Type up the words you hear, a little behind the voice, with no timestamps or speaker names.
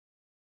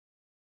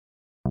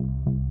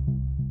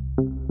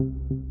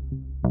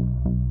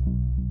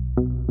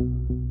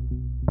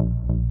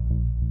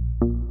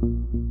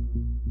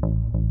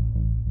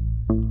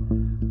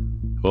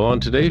Well, on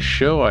today's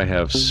show, I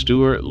have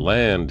Stuart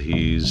Land.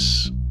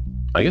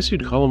 I guess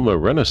you'd call him a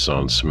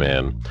Renaissance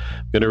man.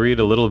 I'm going to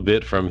read a little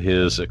bit from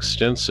his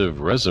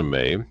extensive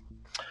resume.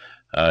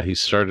 He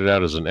started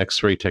out as an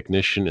X-ray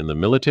technician in the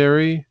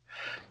military,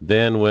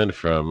 then went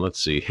from,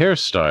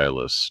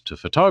 hairstylist to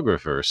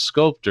photographer,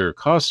 sculptor,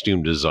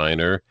 costume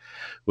designer,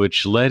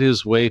 which led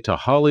his way to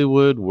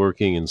Hollywood,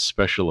 working in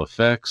special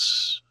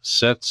effects,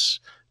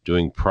 sets,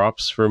 doing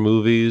props for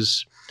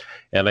movies.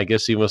 And I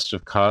guess he must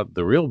have caught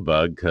the real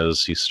bug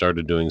because he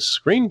started doing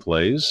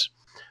screenplays,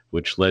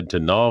 which led to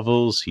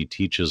novels. He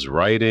teaches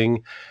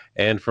writing.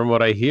 And from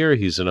what I hear,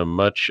 he's in a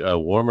much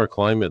warmer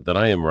climate than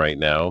I am right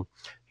now.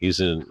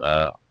 He's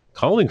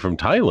calling from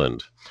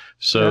Thailand.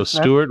 So, That's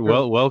Stuart,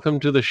 true. welcome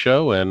to the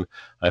show. And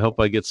I hope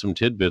I get some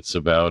tidbits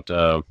about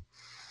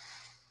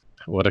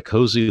what a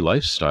cozy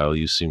lifestyle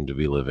you seem to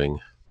be living.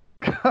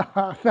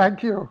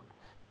 Thank you.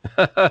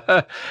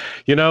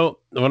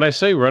 When I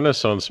say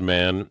Renaissance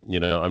man,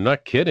 I'm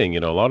not kidding.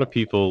 A lot of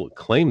people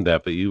claim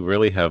that, but you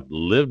really have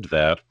lived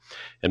that.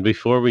 And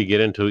before we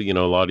get into, a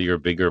lot of your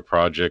bigger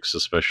projects,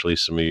 especially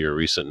some of your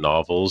recent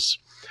novels,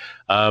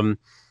 um,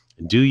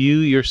 do you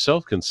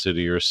yourself consider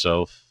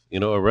yourself,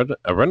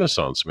 a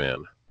Renaissance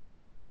man?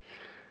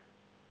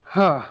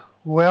 Huh.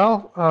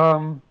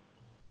 Well,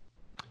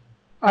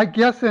 I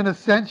guess in a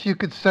sense you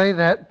could say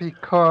that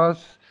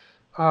because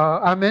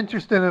I'm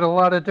interested in a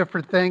lot of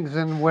different things,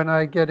 and when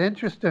I get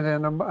interested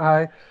in them,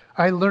 I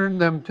learn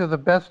them to the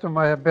best of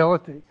my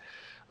ability.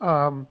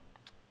 Um,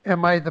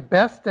 am I the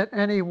best at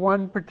any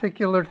one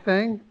particular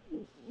thing?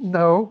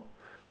 No,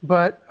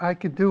 but I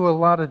could do a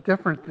lot of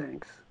different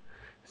things.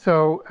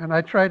 So, and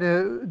I try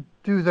to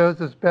do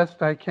those as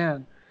best I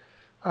can.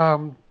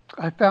 Um,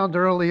 I found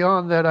early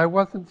on that I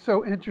wasn't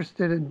so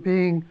interested in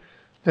being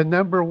the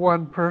number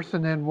one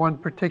person in one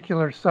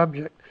particular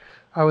subject.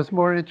 I was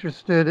more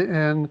interested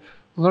in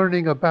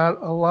learning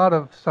about a lot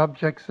of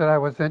subjects that I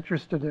was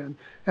interested in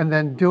and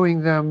then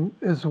doing them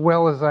as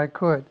well as I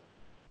could.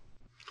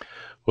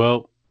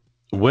 Well,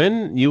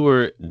 when you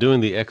were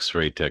doing the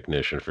X-ray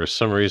technician, for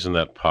some reason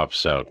that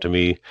pops out to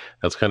me.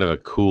 That's kind of a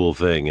cool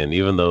thing. And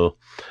even though,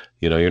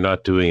 you're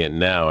not doing it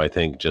now, I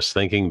think just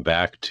thinking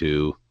back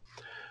to,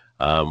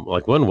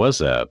 like, when was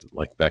that?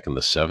 Like back in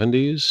the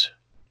 70s?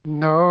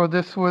 No,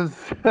 this was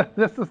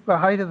this is the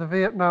height of the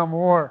Vietnam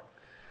War.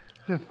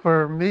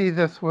 For me,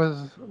 this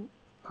was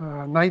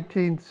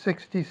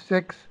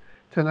 1966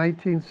 to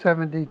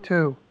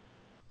 1972.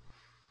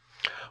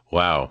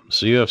 Wow.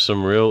 So you have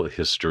some real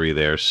history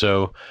there.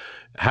 So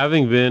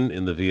having been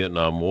in the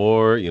Vietnam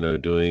War,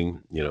 doing,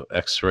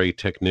 X-ray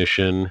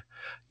technician,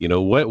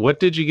 what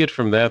did you get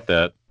from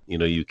that,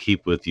 you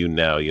keep with you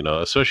now,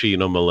 especially,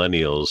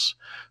 millennials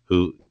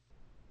who,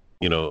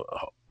 you know,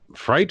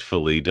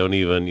 frightfully don't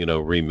even,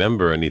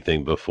 remember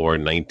anything before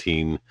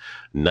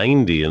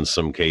 1990 in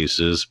some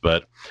cases.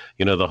 But,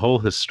 the whole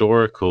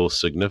historical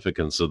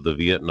significance of the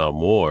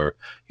Vietnam War,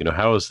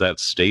 how has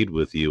that stayed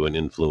with you and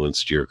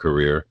influenced your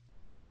career?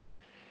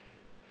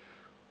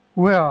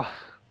 Well,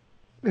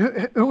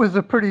 it was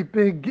a pretty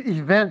big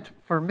event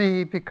for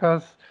me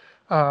because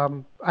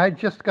I'd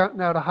just gotten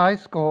out of high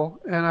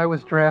school and I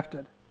was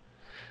drafted.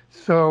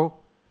 So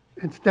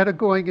instead of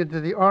going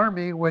into the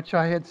Army, which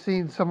I had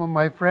seen some of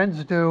my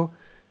friends do,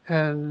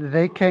 and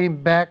they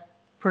came back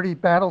pretty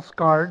battle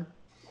scarred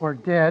or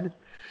dead,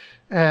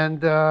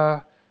 and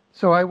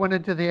so I went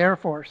into the Air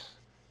Force.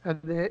 And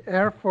the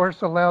Air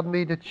Force allowed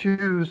me to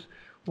choose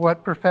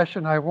what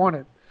profession I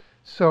wanted.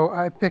 So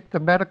I picked the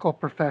medical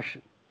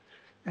profession.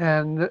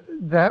 And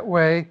that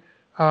way,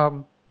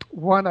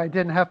 one, I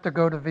didn't have to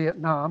go to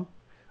Vietnam.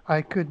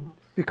 I could,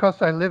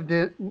 because I lived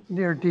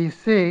near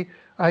DC,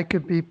 I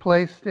could be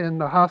placed in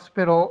the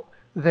hospital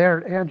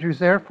there at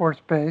Andrews Air Force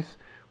Base,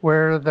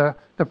 where the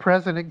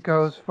president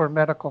goes for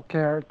medical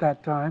care at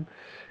that time.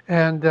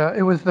 And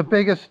it was the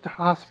biggest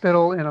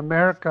hospital in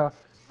America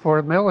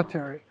for the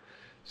military.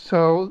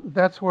 So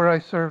that's where I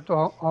served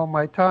all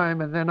my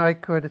time. And then I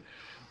could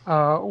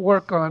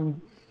work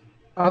on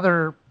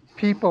other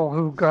people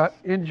who got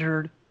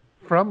injured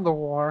from the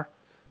war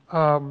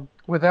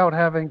without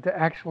having to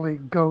actually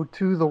go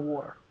to the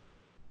war.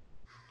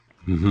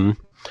 Hmm.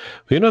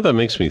 That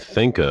makes me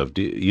think of,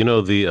 do you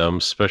know the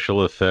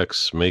special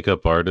effects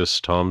makeup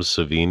artist Tom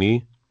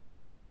Savini?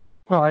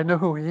 Well, I know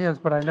who he is,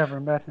 but I never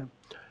met him.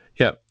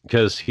 Yeah,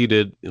 because he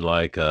did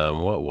like,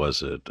 what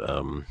was it?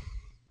 Dawn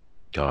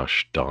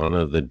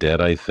of the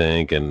Dead, I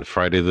think, and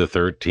Friday the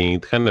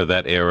 13th, kind of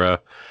that era,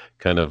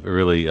 kind of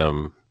really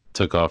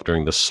took off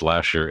during the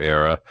slasher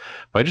era.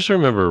 But I just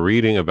remember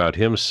reading about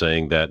him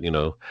saying that,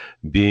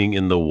 being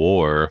in the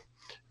war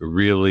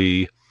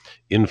really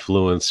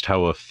influenced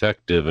how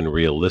effective and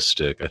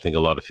realistic I think a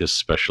lot of his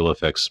special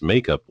effects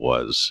makeup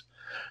was.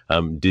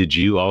 Did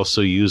you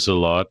also use a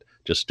lot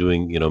just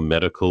doing,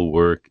 medical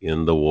work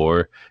in the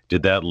war?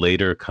 Did that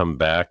later come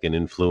back and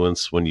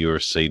influence when you were,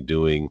 say,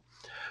 doing,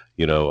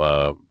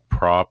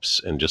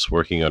 props and just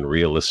working on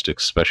realistic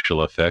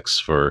special effects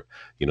for,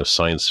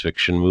 science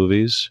fiction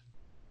movies?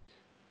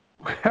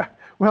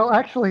 Well,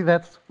 actually,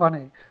 that's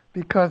funny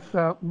because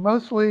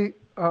mostly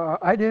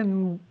I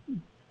didn't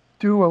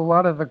do a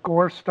lot of the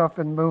gore stuff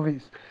in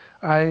movies.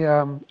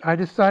 I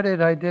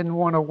decided I didn't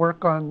want to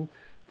work on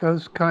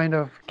those kind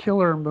of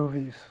killer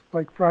movies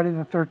like Friday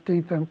the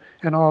 13th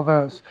and all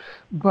those.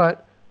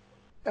 But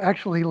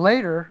actually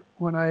later,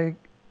 when I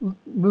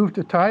moved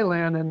to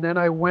Thailand and then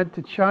I went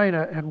to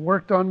China and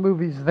worked on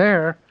movies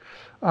there,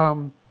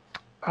 um,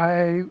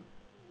 I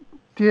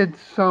did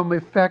some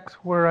effects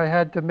where I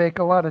had to make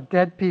a lot of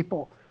dead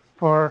people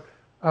for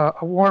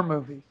a war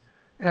movie.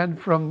 And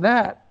from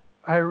that,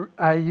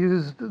 I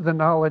used the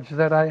knowledge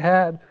that I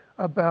had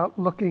about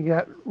looking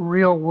at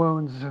real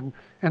wounds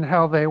and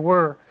how they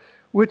were,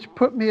 which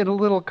put me in a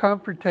little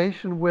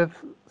confrontation with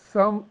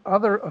some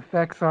other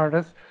effects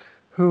artists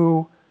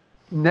who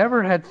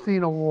never had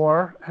seen a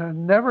war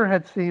and never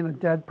had seen a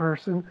dead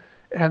person,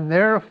 and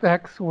their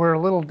effects were a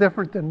little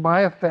different than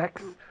my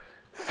effects.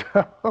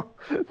 So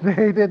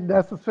they didn't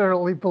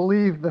necessarily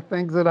believe the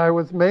things that I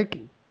was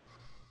making.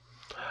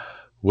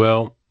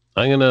 Well,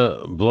 I'm going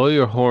to blow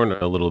your horn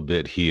a little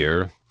bit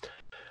here.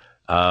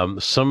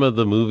 Some of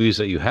the movies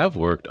that you have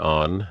worked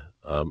on,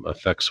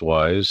 effects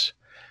wise,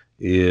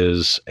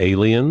 is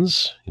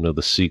Aliens,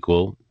 the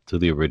sequel to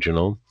the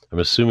original. I'm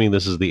assuming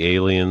this is the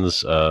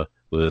Aliens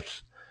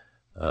with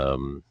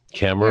Yeah,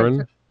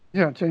 Cameron,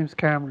 yeah, James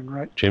Cameron,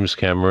 right? James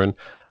Cameron.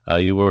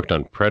 You worked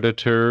on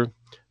Predator,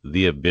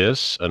 The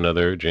Abyss,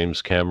 another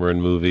James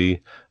Cameron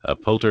movie,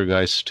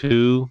 Poltergeist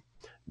 2,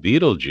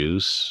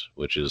 Beetlejuice,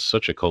 which is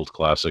such a cult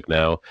classic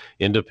now,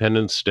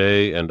 Independence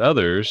Day, and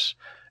others.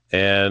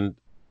 And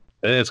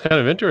it's kind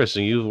of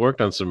interesting. You've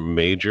worked on some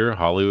major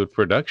Hollywood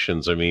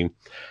productions. I mean,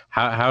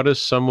 how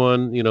does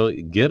someone,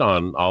 get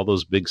on all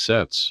those big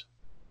sets?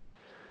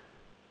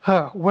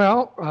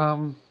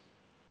 Well,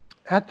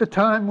 at the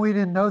time, we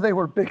didn't know they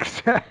were big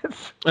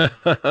sets.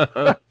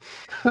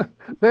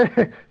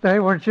 They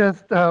were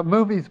just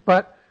movies.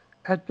 But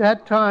at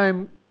that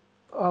time,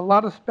 a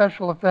lot of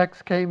special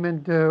effects came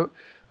into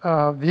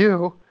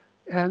view,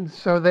 and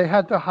so they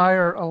had to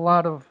hire a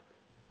lot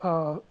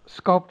of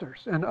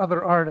sculptors and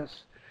other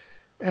artists.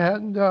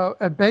 And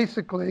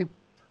basically,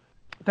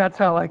 that's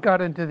how I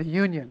got into the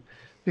union,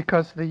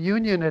 because the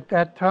union at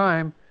that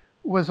time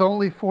was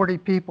only 40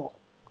 people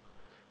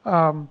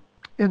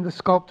in the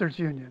sculptors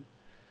union.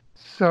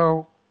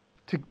 So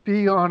to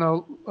be on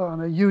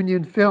a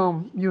union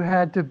film, you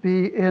had to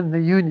be in the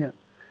union,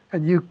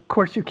 and of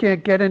course you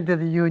can't get into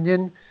the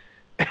union.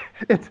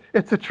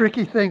 It's a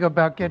tricky thing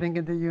about getting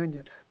into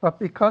union, but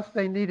because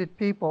they needed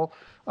people,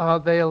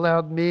 they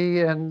allowed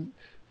me and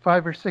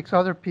 5 or 6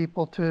 other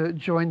people to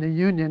join the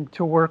union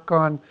to work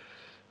on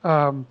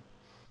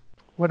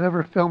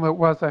whatever film it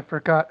was. I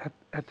forgot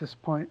at this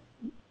point.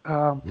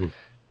 Mm.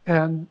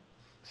 And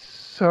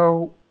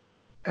so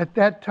at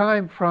that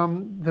time,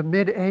 from the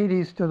mid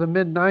 80s to the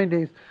mid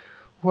 90s,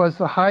 was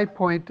the high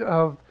point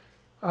of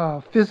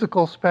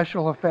physical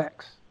special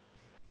effects.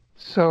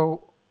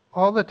 So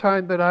all the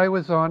time that I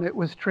was on, it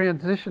was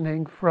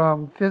transitioning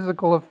from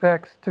physical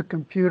effects to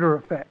computer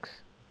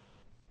effects.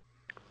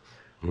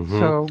 Hmm.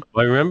 So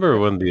Well, I remember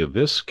when The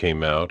Abyss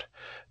came out,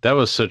 that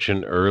was such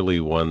an early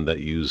one that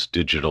used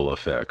digital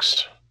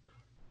effects.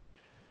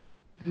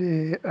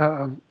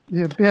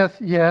 the abyss,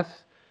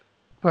 yes,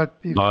 but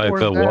Like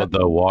before that,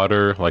 the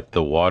water, like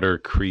the water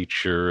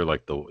creature,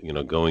 like the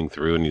going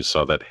through, and you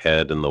saw that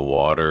head in the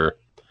water.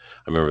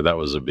 I remember that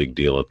was a big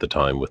deal at the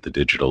time with the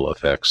digital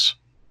effects.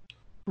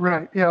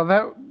 right? Yeah,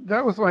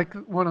 that was like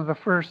one of the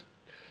first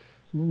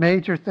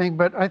major thing.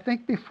 But I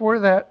think before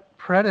that,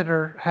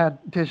 Predator had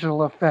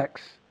digital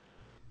effects.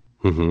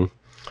 Hmm.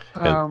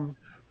 And Um,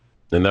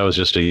 and that was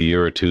just a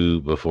year or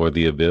two before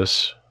The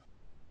Abyss,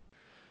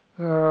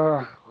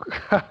 uh,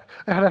 I'd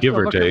have give to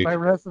or look at my take.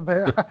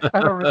 resume.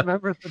 I don't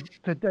remember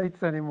the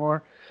dates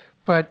anymore.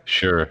 But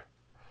Sure.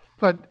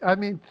 I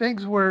mean,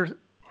 things were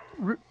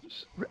re-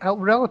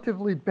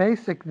 relatively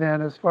basic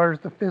then as far as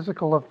the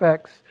physical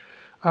effects.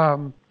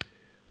 Um,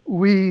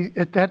 we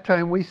at that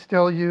time we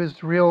still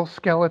used real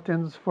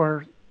skeletons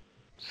for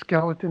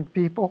skeleton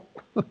people.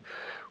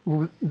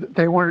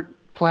 They weren't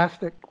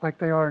plastic like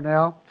they are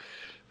now,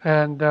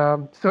 and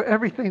so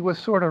everything was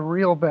sort of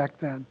real back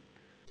then.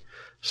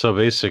 So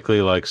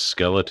basically, like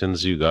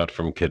skeletons you got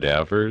from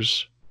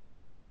cadavers.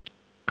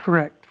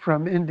 Correct,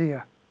 from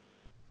India.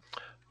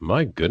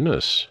 My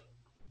goodness.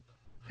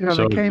 You know,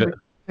 So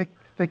they,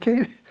 they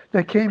came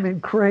they came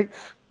in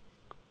crates.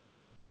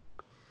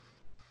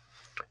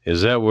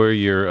 is that where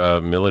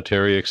your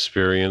military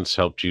experience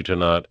helped you to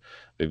not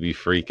maybe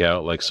freak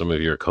out like some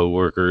of your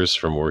coworkers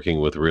from working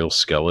with real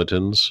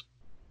skeletons?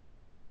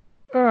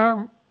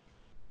 Um,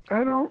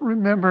 I don't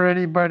remember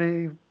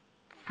anybody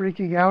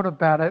freaking out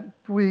about it.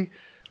 We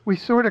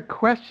sort of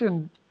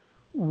questioned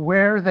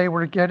where they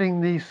were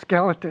getting these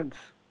skeletons,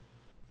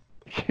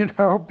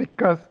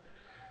 because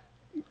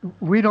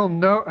we don't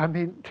know. I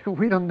mean,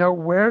 we don't know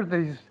where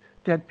these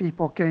dead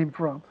people came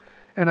from.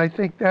 And I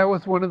think that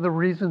was one of the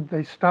reasons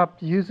they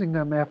stopped using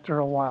them after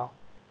a while.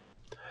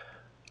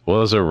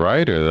 Well, as a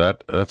writer,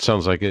 that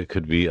sounds like it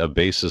could be a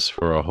basis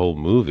for a whole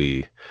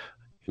movie.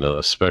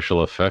 a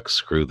special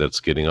effects crew that's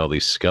getting all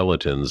these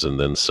skeletons and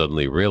then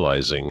suddenly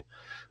realizing,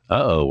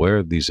 uh-oh, where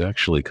are these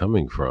actually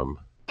coming from?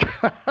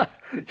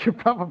 You're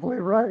probably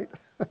right.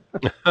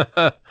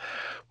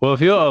 Well,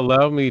 if you'll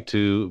allow me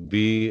to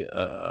be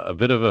a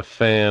bit of a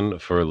fan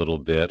for a little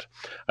bit,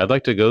 I'd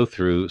like to go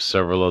through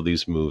several of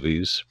these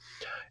movies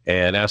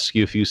and ask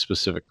you a few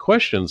specific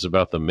questions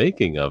about the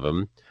making of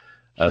them,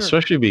 Sure.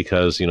 especially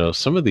because,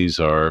 some of these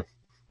are,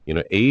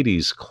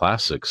 80s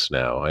classics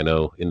now. I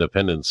know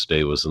Independence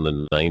Day was in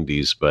the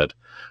 90s, but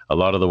a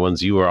lot of the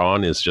ones you were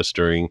on is just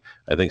during,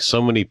 I think,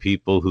 so many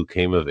people who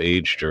came of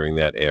age during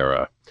that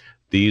era.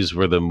 These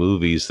were the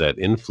movies that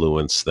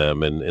influenced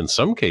them. And in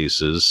some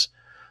cases,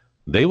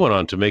 they went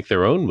on to make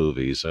their own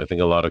movies. I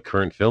think a lot of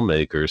current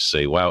filmmakers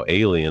say, wow,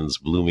 Aliens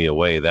blew me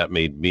away. That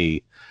made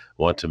me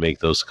want to make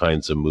those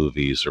kinds of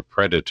movies, or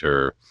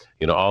Predator,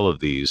 all of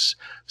these.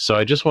 So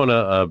I just want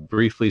to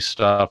briefly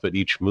stop at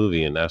each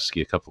movie and ask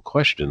you a couple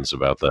questions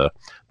about the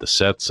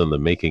sets and the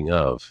making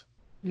of.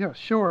 Yeah,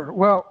 sure.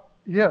 Well,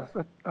 yes.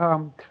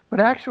 But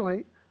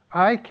actually,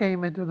 I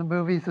came into the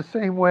movies the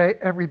same way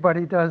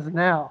everybody does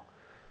now,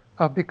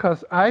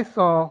 because I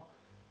saw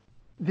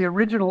the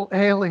original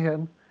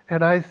Alien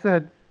and I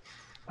said,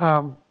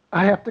 I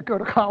have to go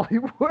to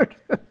Hollywood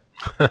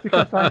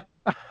because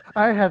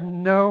I had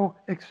no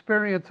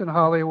experience in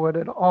Hollywood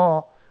at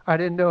all. I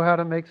didn't know how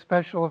to make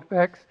special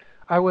effects.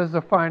 I was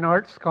a fine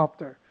art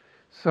sculptor.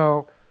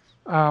 So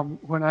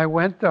when I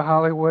went to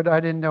Hollywood, I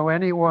didn't know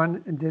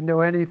anyone and didn't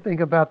know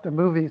anything about the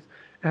movies.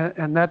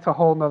 And that's a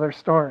whole nother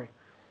story.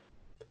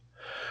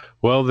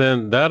 Well,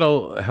 then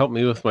that'll help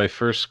me with my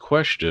first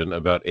question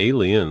about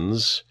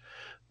Aliens,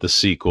 the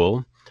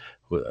sequel,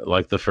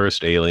 like the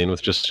first Alien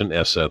with just an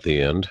S at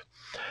the end.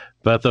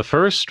 But the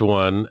first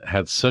one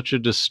had such a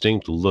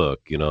distinct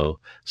look.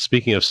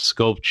 Speaking of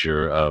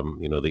sculpture,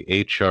 the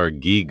H.R.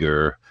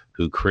 Giger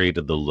who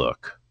created the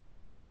look.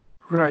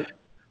 Right.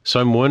 So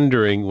I'm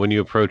wondering, when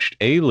you approached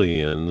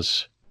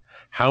Aliens,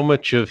 how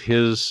much of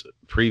his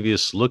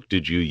previous look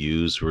did you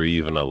use? Were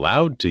you even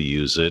allowed to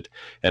use it?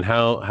 And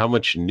how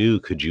much new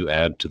could you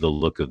add to the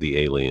look of the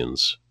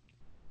Aliens?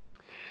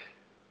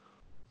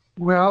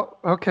 Well,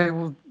 okay.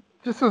 Well,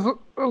 this is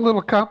a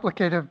little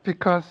complicated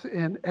because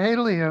in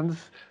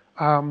Aliens,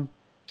 um,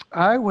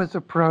 I was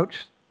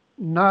approached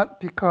not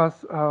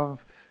because of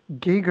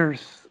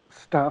Giger's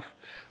stuff,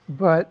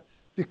 but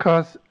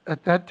because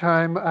at that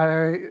time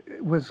I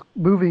was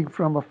moving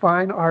from a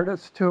fine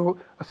artist to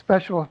a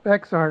special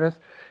effects artist.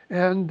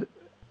 And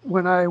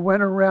when I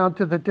went around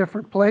to the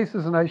different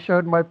places and I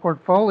showed my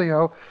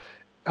portfolio,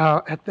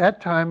 at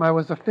that time I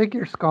was a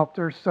figure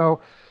sculptor.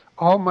 So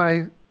all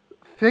my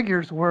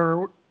figures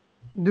were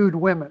nude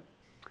women.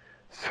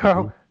 Hmm.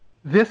 So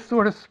this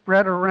sort of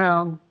spread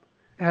around,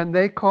 and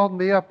they called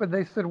me up and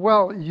they said,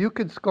 well, you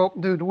can sculpt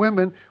nude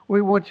women.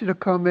 We want you to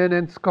come in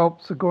and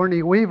sculpt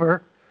Sigourney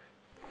Weaver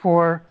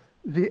for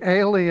the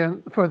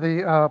alien, for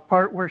the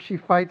part where she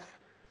fights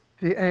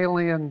the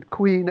alien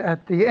queen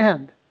at the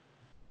end.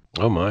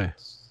 Oh my.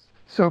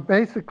 So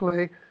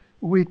basically,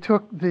 we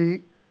took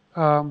the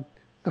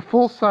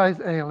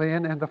full-size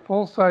alien and the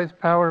full-size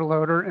power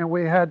loader, and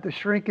we had to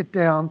shrink it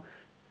down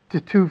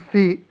to 2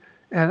 feet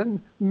and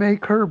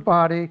make her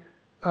body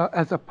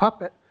as a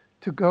puppet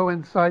to go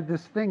inside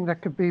this thing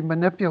that could be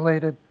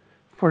manipulated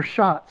for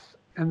shots.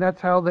 And that's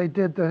how they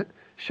did the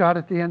shot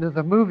at the end of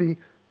the movie,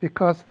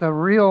 because the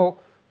real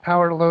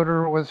power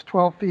loader was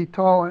 12 feet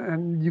tall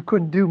and you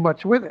couldn't do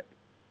much with it.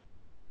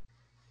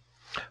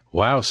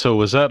 Wow. So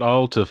was that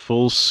all to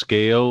full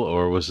scale,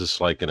 or was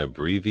this like an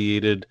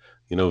abbreviated,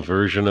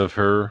 version of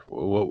her?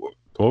 What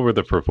were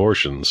the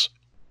proportions?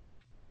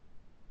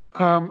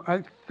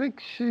 I think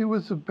she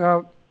was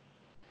about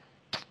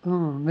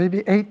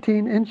maybe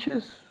 18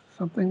 inches,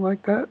 something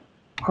like that,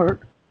 or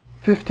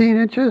 15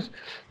 inches.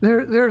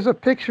 There's a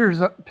picture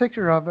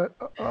of it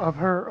of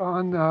her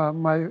on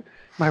my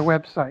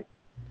website,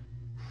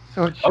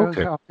 so it shows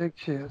Okay. how big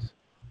she is.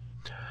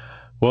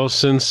 Well,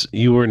 since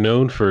you were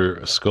known for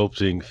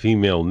sculpting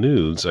female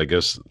nudes, I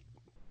guess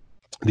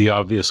the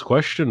obvious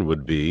question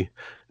would be,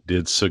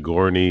 did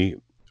Sigourney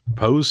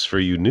pose for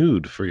you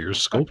nude for your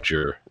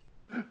sculpture?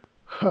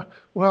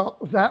 Well,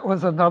 that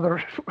was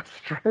another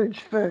strange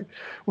thing.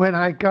 When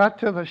I got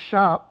to the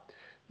shop,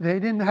 they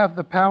didn't have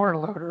the power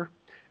loader,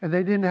 and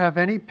they didn't have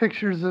any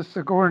pictures of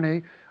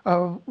Sigourney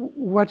of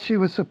what she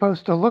was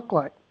supposed to look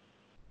like.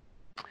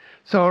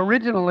 So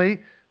originally,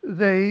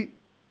 they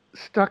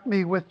stuck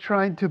me with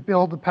trying to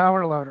build a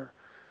power loader,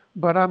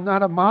 but I'm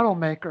not a model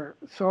maker.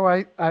 So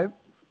I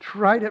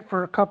tried it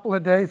for a couple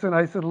of days and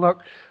I said,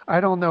 look, I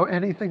don't know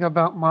anything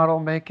about model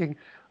making.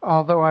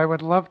 Although I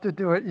would love to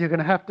do it, you're going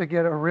to have to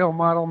get a real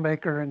model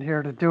maker in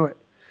here to do it.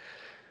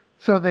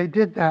 So they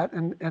did that,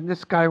 and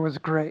this guy was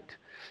great.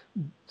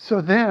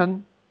 So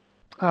then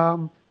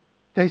um,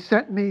 they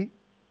sent me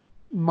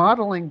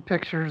modeling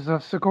pictures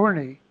of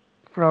Sigourney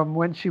from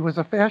when she was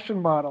a fashion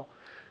model.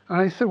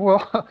 And I said,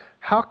 well,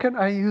 how can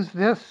I use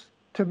this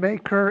to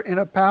make her in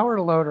a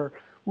power loader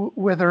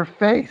with her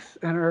face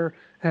and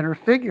her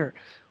figure?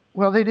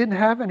 Well, they didn't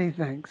have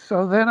anything.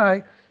 So then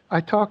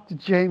I talked to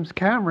James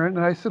Cameron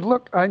and I said,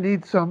 look, I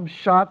need some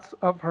shots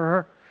of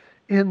her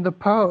in the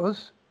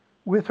pose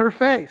with her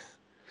face.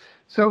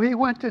 So he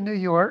went to New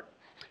York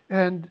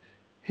and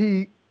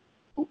he,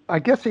 I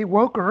guess he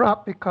woke her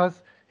up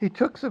because he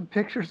took some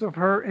pictures of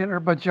her in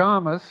her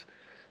pajamas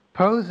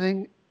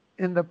posing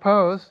in the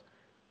pose,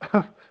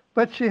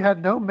 but she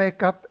had no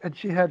makeup and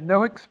she had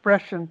no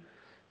expression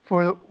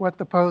for what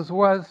the pose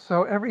was.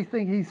 So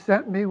everything he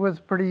sent me was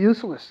pretty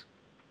useless.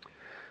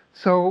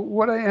 So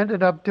what I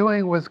ended up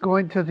doing was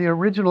going to the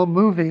original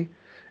movie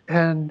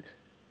and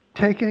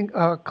taking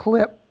a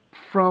clip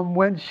from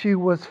when she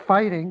was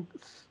fighting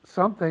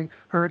something,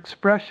 her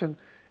expression,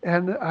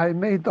 and I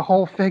made the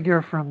whole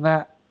figure from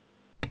that.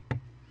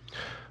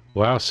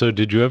 Wow. So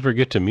did you ever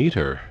get to meet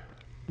her?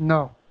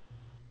 No,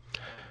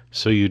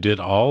 So you did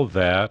all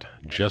that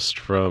just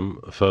from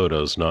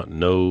photos, not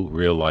no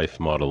real life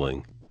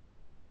modeling.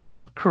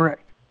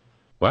 correct.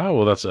 Wow.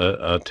 Well, that's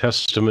a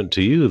testament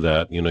to you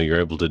that, you're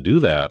able to do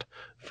that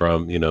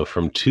from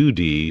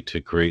 2D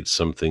to create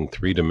something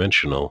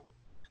three-dimensional.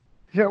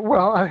 Yeah,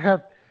 well,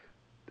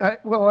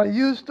 I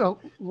used a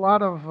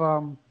lot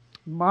of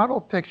model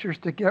pictures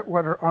to get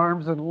what her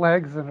arms and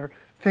legs and her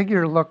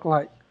figure looked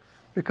like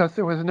because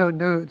there was no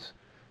nudes.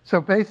 So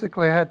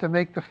basically, I had to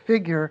make the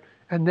figure,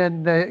 and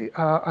then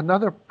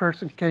another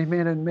person came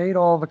in and made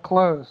all the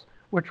clothes,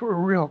 which were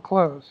real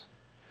clothes.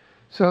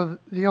 So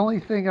the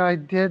only thing I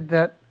did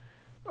that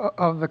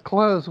of the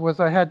clothes was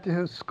I had to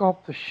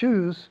sculpt the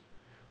shoes,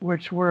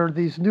 which were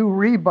these new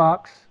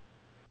Reeboks,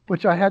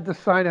 which I had to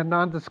sign a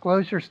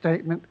non-disclosure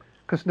statement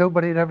because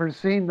nobody had ever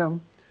seen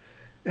them.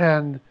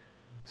 And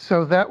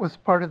so that was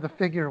part of the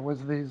figure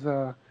was these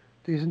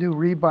new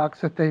Reeboks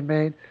that they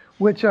made,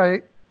 which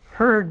I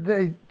heard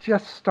they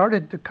just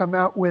started to come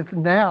out with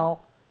now,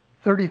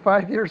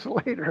 35 years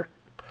later.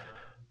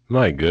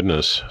 My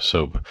goodness.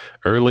 So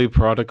early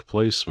product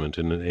placement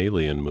in an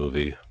Alien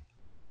movie.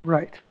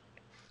 Right.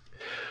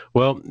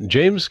 Well,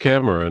 James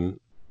Cameron,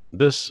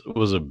 this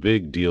was a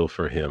big deal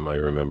for him, I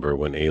remember,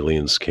 when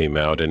Aliens came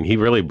out, and he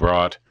really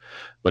brought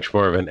much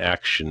more of an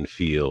action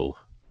feel,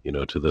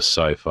 to the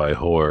sci-fi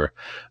horror.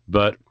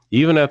 But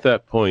even at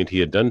that point, he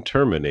had done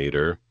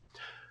Terminator,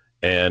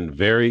 and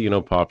very,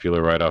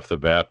 popular right off the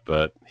bat,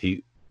 but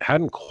he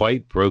hadn't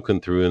quite broken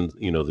through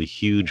in, the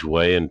huge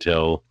way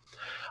until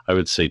I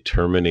would say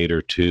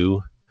Terminator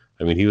 2.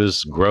 I mean, he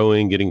was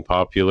growing, getting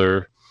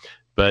popular,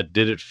 but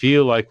did it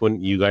feel like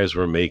when you guys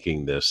were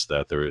making this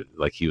that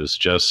like he was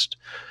just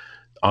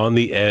on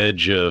the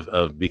edge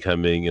of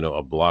becoming, a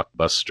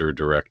blockbuster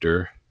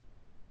director?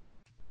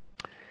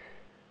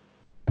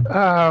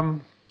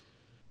 Um,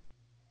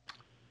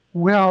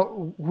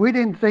 well, we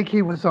didn't think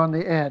he was on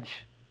the edge.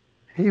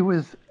 He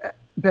was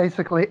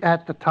basically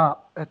at the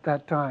top at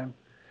that time.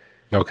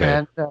 Okay.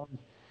 And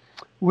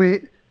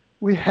we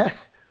we had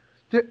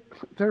there,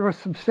 there were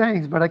some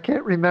sayings, but I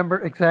can't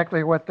remember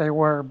exactly what they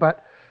were.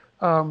 But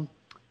um,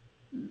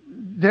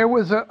 there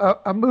was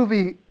a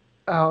movie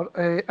out,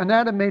 an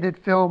animated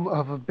film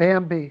of a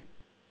Bambi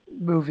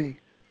movie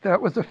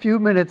that was a few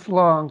minutes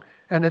long,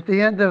 and at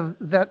the end of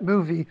that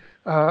movie,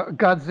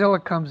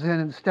 Godzilla comes in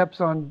and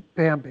steps on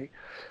Bambi.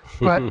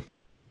 But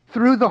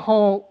through the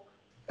whole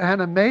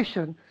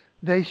animation,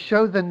 they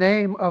show the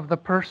name of the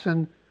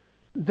person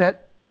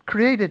that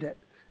created it.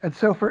 And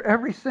so for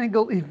every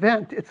single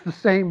event, it's the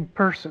same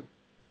person,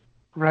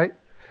 right?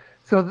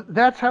 So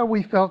that's how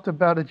we felt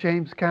about a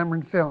James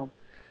Cameron film.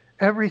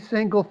 Every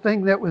single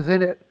thing that was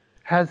in it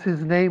has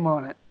his name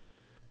on it.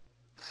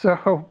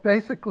 So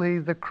basically,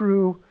 the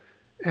crew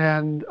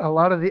and a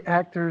lot of the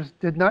actors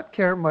did not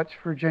care much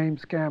for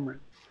James Cameron,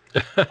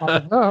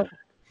 although,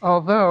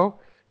 although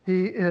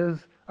he is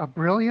a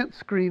brilliant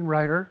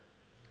screenwriter,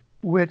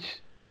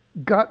 which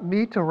got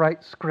me to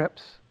write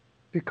scripts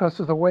because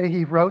of the way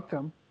he wrote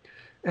them,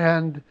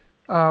 and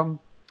um,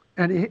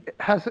 and he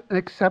has an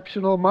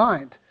exceptional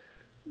mind,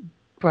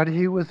 but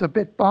he was a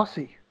bit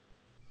bossy.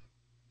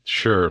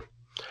 Sure.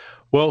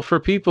 Well, for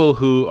people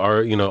who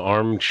are,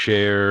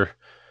 armchair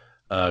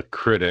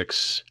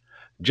critics,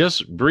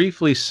 just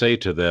briefly say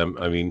to them,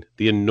 I mean,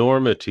 the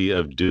enormity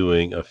of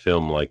doing a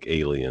film like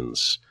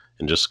Aliens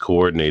and just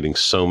coordinating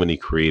so many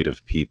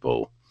creative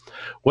people.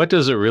 What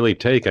does it really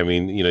take? I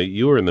mean,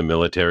 you were in the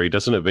military.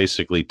 Doesn't it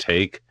basically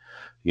take,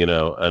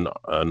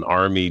 an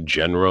army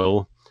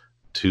general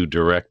to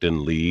direct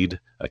and lead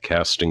a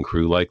cast and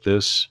crew like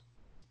this?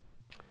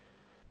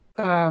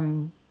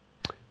 Um,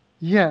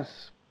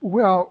 yes,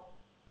 well,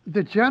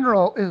 the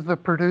general is the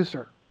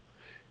producer,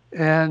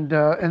 and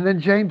then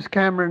James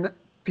Cameron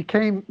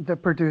became the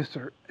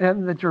producer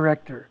and the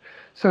director.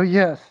 So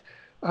yes,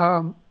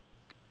 um,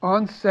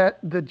 on set,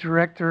 the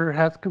director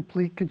has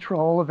complete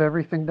control of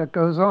everything that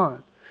goes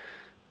on.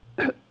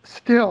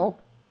 Still,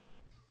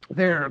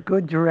 there are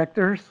good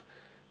directors,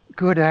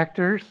 good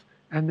actors,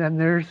 and then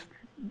there's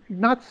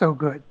not so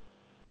good.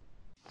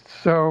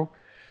 So,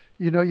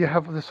 you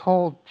have this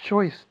whole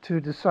choice to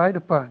decide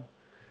upon.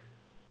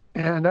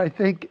 And I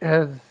think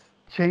as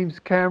James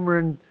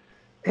Cameron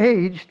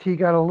aged, he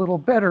got a little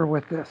better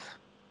with this.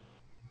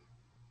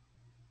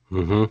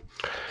 Hmm.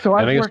 So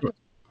And I guess.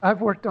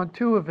 I've worked on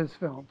two of his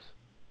films,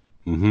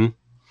 Hmm.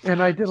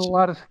 and I did a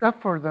lot of stuff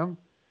for them,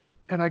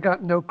 and I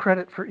got no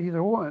credit for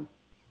either one.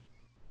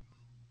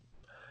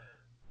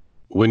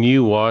 When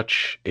you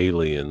watch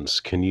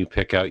Aliens, can you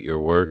pick out your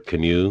work?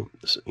 Can you,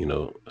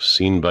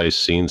 scene by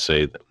scene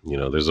say,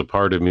 there's a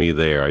part of me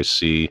there. I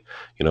see,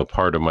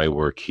 part of my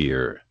work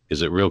here.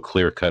 Is it real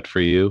clear cut for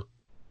you?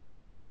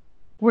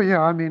 Well,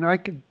 yeah, I mean, I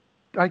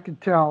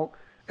could tell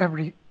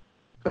every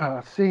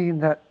scene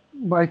that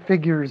my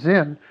figure is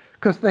in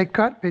because they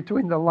cut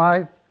between the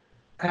live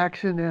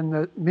action and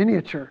the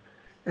miniature,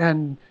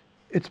 and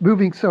it's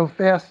moving so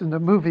fast in the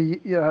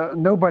movie,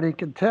 nobody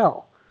can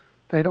tell.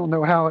 They don't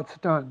know how it's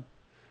done.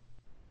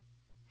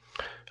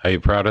 Are you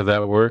proud of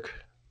that work?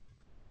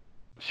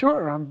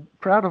 Sure, I'm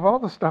proud of all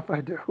the stuff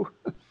I do.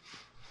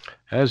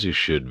 As you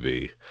should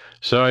be.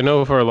 So I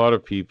know for a lot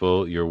of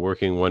people, you're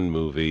working one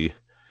movie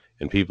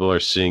and people are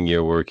seeing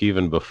your work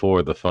even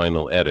before the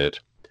final edit,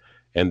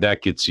 and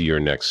that gets you your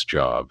next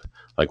job.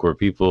 Like, were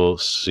people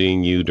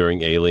seeing you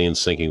during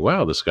Aliens thinking,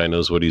 wow, this guy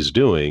knows what he's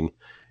doing?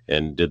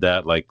 And did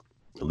that, like,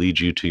 lead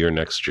you to your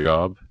next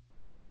job?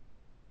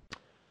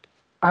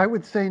 I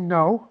would say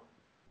no,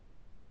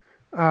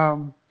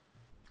 um,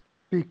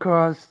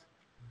 because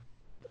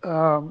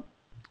um,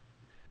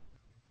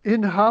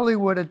 in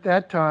Hollywood at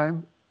that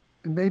time,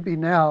 and maybe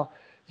now,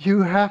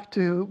 you have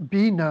to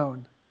be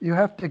known. You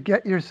have to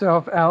get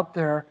yourself out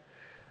there,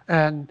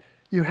 and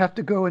you have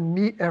to go and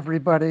meet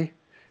everybody,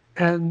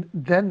 and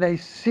then they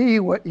see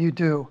what you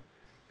do.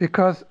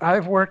 Because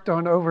I've worked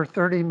on over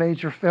 30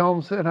 major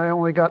films and I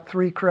only got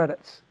 3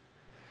 credits.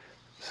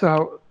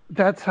 So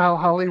that's how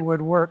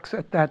Hollywood works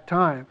at that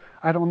time.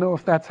 I don't know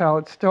if that's how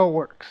it still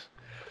works.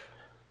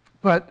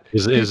 But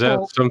Is that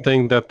people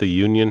something that the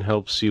union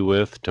helps you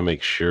with to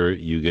make sure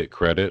you get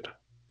credit?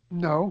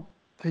 know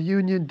the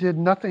union did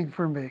nothing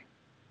for me.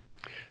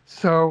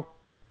 So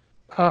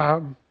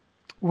um,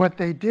 what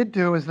they did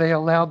do is they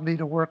allowed me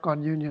to work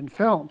on union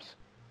films.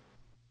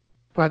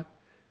 But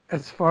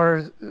as far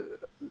as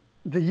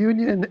the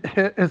union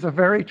is a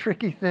very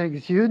tricky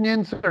thing.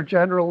 Unions are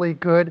generally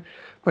good,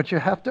 but you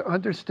have to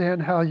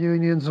understand how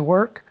unions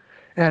work,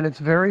 and it's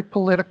very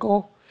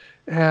political,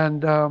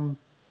 and um,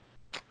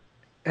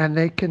 and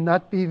they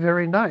cannot be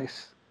very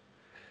nice.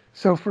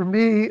 So for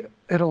me,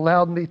 it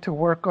allowed me to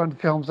work on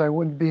films I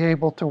wouldn't be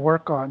able to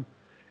work on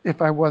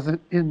if I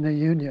wasn't in the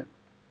union.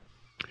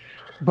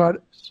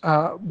 But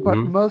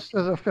Hmm. most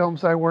of the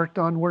films I worked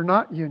on were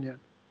not union.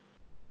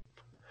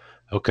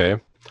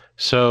 Okay.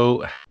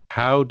 So,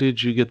 how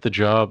did you get the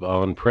job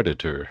on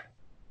Predator?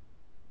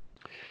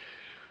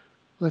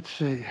 Let's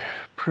see,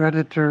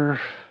 Predator.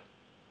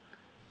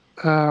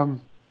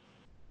 Um,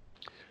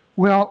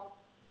 well,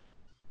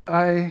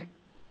 I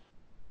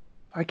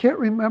I can't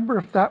remember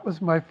if that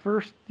was my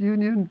first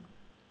union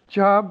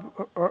job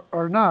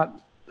or not,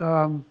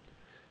 um,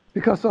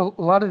 because a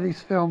lot of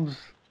these films,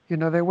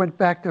 they went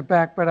back to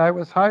back. But I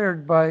was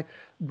hired by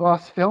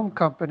Boss Film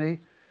Company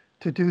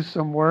to do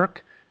some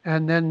work,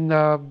 and then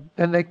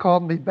they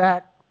called me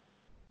back,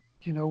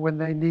 when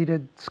they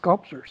needed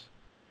sculptures.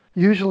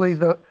 Usually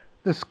the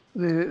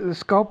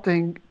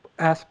sculpting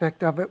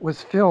aspect of it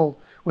was filled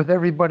with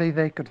everybody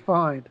they could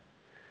find.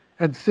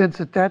 And since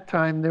at that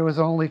time there was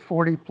only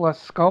 40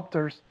 plus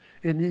sculptors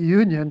in the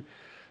union,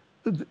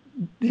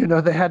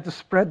 they had to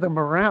spread them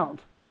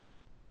around.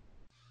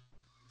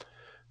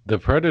 The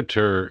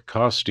Predator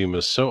costume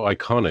is so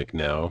iconic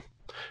now.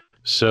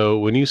 So,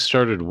 when you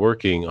started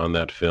working on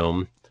that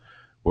film,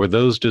 were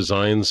those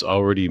designs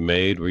already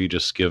made? Were you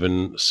just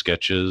given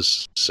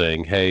sketches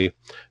saying, hey,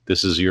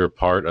 this is your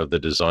part of the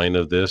design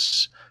of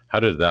this? How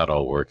did that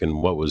all work,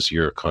 and what was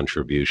your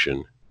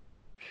contribution?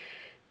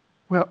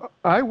 Well,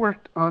 I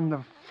worked on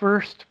the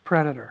first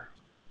Predator.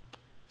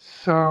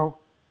 So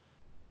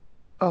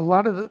a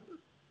lot of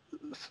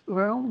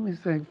let me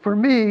think. For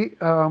me,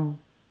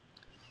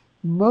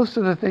 most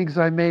of the things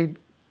I made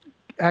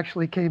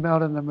actually came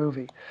out in the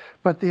movie.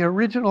 But the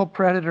original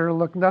Predator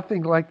looked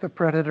nothing like the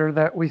Predator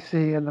that we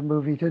see in the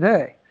movie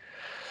today.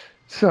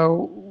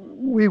 So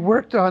we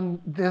worked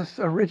on this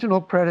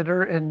original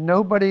Predator, and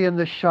nobody in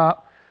the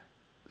shop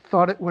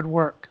thought it would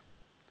work.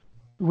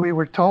 We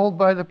were told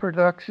by the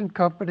production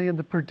company and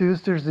the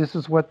producers this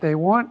is what they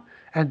want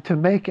and to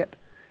make it.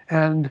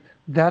 And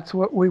that's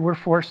what we were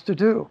forced to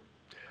do.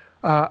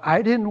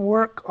 I didn't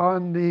work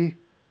on the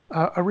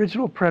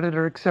original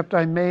Predator, except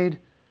I made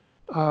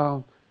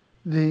uh,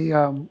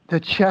 the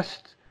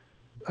chest,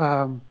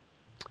 um,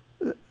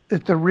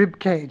 the rib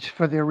cage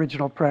for the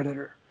original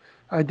Predator.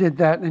 I did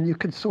that, and you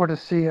can sort of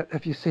see it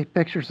if you see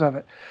pictures of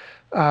it.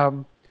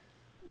 Um,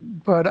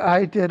 but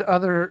I did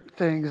other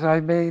things.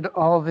 I made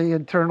all the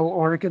internal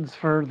organs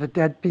for the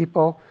dead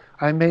people.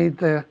 I made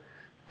the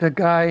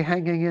guy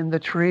hanging in the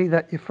tree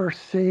that you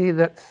first see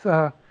that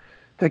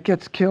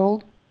gets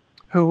killed,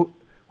 who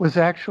was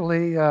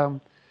actually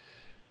um,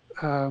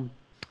 a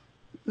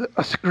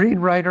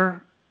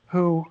screenwriter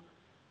who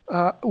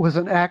was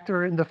an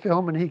actor in the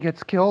film, and he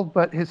gets killed.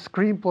 But his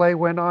screenplay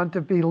went on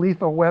to be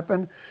Lethal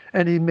Weapon,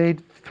 and he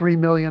made $3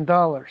 million.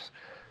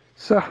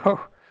 So,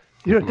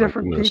 Oh my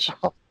different goodness.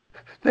 people,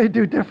 they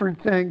do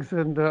different things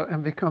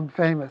and become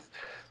famous.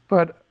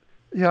 But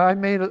yeah, I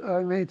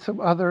made some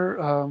other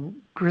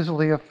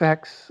grisly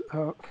effects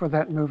for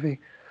that movie.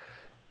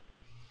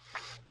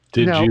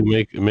 Did Now, you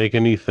make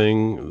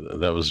anything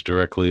that was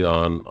directly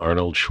on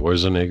Arnold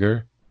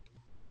Schwarzenegger?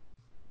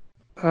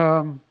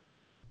 um,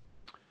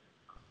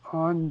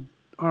 on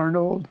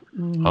Arnold,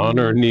 On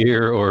or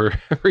near or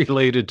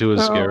related to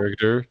his no,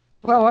 character?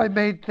 well, I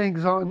made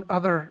things on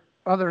other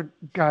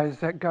guys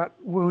that got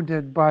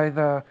wounded by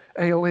the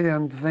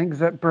alien, things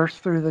that burst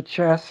through the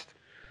chest.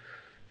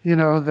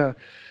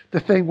 The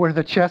thing where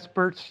the chest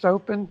bursts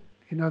open.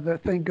 The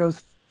thing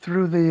goes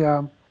through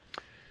the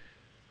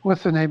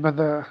what's the name of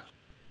the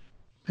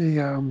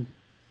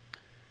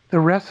the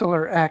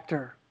wrestler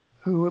actor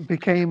who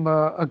became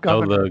a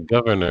Oh, the governor.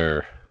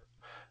 governor.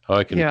 Oh,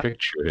 I can Yeah,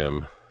 picture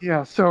him.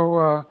 yeah.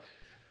 So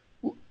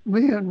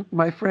me and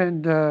my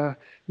friend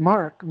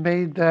Mark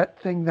made that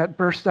thing that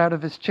burst out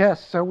of his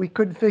chest. So we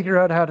couldn't figure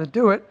out how to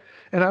do it,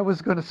 and I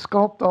was going to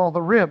sculpt all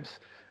the ribs.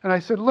 And I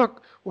said,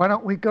 "Look, why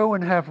don't we go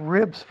and have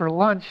ribs for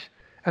lunch,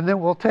 and then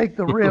we'll take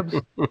the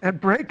ribs and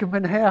break them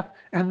in half,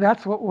 and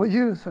that's what we'll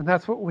use." And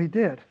that's what we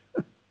did.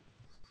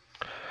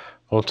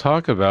 Well,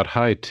 talk about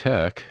high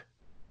tech.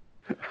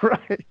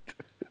 Right?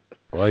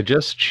 Well, I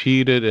just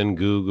cheated and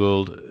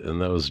Googled,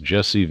 and that was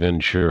Jesse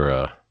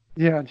Ventura.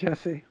 Yeah,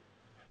 Jesse.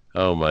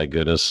 Oh my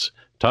goodness.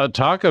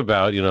 Talk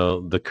about,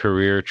 the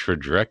career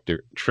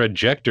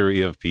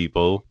trajectory of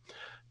people.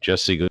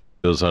 Jesse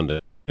goes on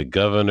to the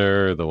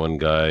governor, the one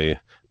guy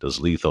does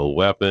Lethal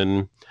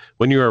Weapon.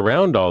 When you're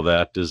around all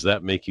that, does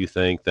that make you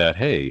think that,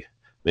 hey,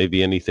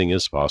 maybe anything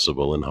is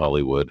possible in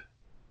Hollywood?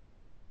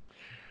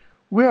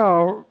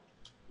 Well,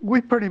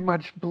 we pretty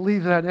much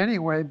believe that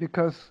anyway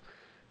because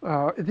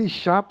these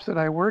shops that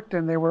I worked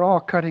in, they were all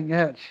cutting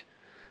edge.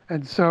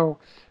 And so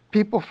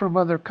people from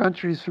other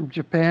countries, from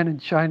Japan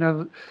and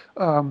China,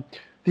 um,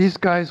 these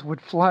guys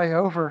would fly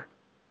over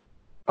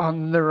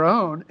on their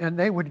own and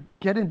they would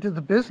get into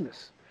the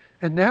business.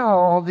 And now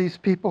all these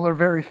people are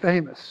very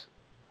famous.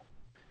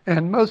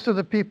 And most of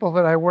the people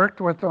that I worked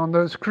with on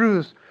those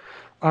crews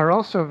are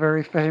also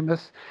very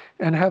famous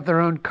and have their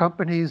own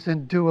companies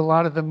and do a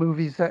lot of the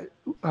movies that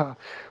uh,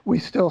 we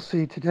still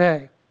see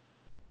today.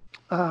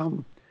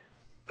 Um,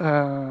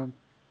 uh,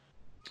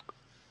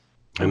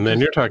 I'm And then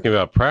just, you're talking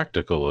about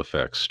practical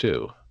effects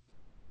too.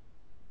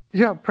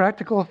 yeah,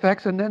 practical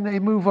effects, and then they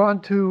move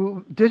on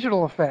to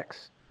digital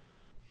effects.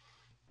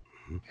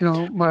 You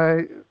know,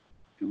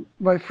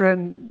 my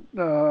friend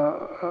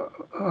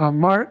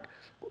Mark,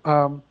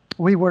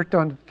 we worked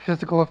on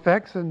physical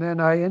effects, and then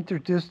I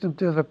introduced him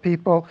to the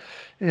people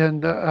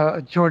in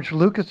George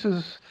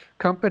Lucas's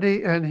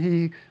company, and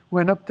he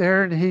went up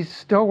there, and he's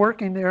still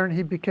working there, and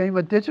he became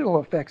a digital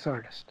effects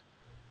artist.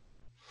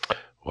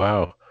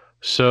 Wow.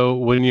 So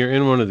when you're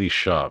in one of these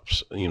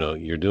shops,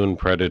 you're doing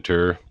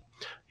Predator,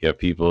 you have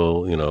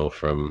people,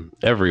 from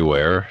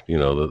everywhere,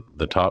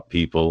 the top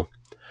people.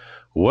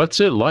 What's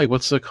it like?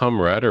 What's the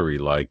camaraderie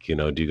like?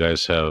 Do you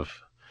guys have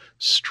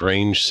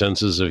strange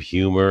senses of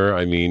humor?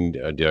 I mean,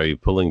 are you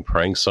pulling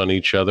pranks on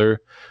each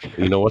other?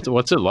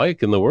 What's it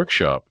like in the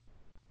workshop?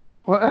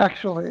 Well,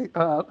 actually,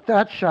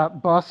 that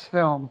shop, Boss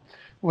Film,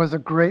 was a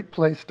great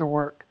place to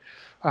work.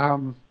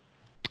 Um,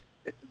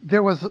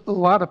 there was a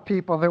lot of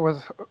people. There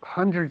was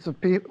hundreds of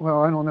people.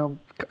 Well, I don't know,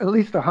 at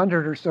least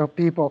 100 or so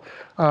people.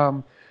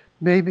 Um,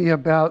 Maybe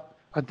about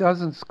a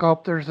dozen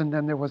sculptors, and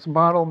then there was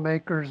model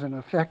makers and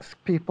effects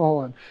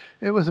people, and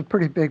it was a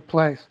pretty big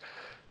place.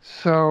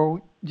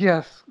 So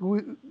yes,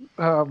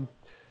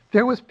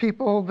 there was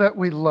people that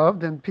we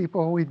loved and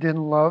people we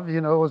didn't love.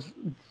 It was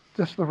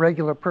just the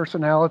regular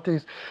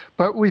personalities,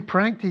 but we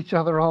pranked each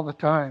other all the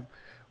time.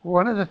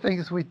 One of the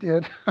things we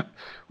did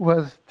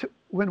was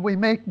when we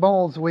make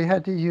molds, we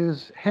had to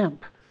use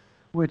hemp,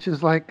 which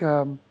is like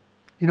a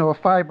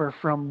fiber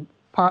from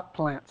pot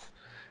plants,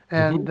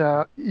 Hmm.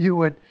 and you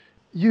would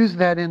use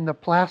that in the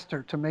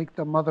plaster to make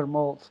the mother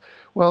molds.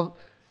 Well,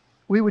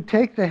 we would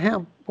take the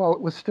hemp while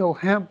it was still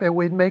hemp, and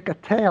we'd make a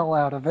tail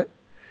out of it,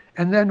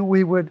 and then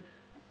we would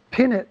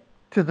pin it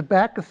to the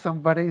back of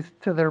somebody's,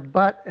 to their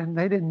butt, and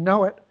they didn't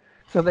know it.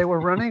 So they were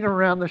running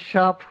around the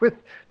shop with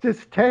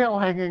this tail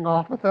hanging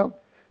off of them,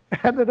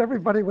 and then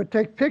everybody would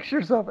take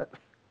pictures of it.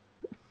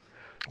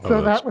 Oh,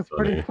 So that's that was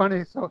pretty funny.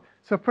 funny.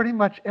 So pretty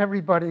much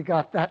everybody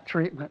got that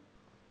treatment.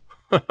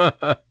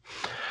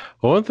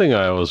 Well, one thing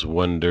I always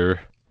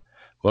wonder,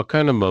 what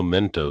kind of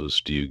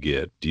mementos do you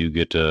get? Do you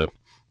get to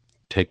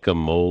take a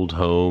mold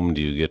home?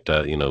 Do you get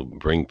to,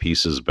 bring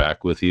pieces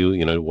back with you?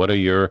 What are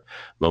your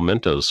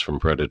mementos from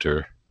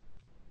Predator?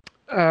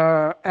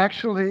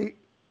 Actually,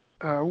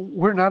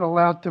 we're not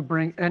allowed to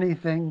bring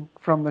anything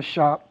from the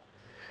shop,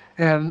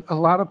 and a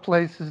lot of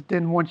places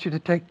didn't want you to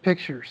take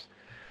pictures.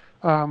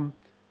 Um,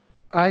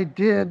 I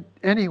did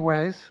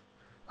anyways.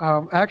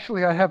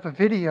 Actually, I have a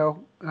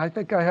video. I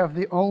think I have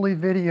the only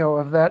video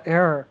of that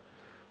era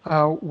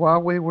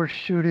while we were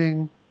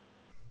shooting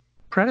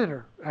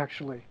Predator,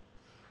 actually.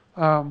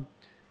 Um,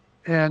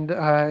 and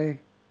I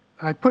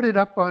I put it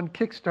up on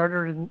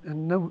Kickstarter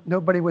and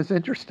nobody was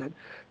interested,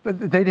 but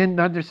they didn't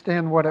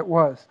understand what it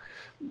was.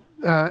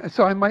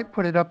 So I might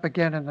put it up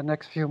again in the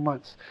next few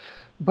months.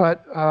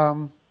 But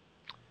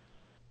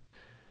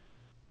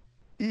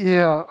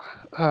yeah,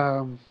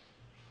 um,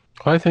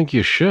 I think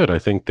you should. I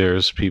think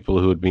there's people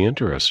who would be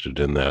interested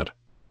in that.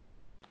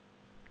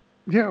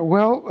 yeah.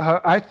 Well,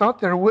 I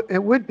thought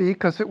it would be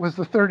because it was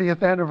the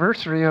 30th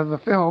anniversary of the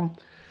film,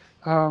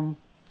 um,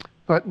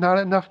 but not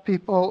enough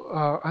people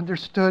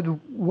understood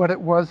what it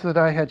was that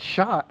I had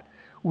shot,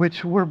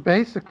 which were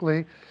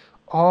basically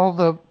all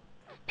the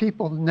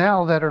people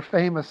now that are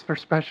famous for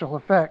special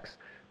effects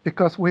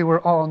because we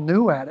were all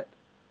new at it.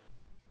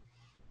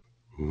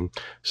 Mhm.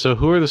 So,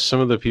 who are some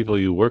of the people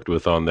you worked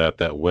with on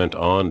that went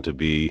on to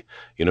be,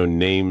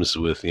 names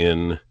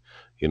within,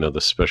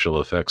 the special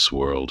effects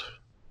world?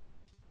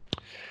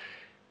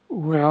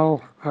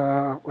 Well,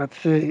 let's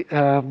see.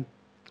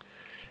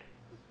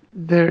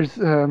 There's,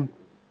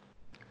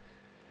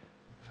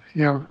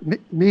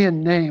 me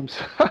and names.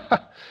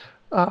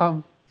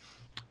 um,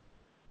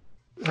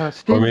 Or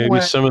Steve maybe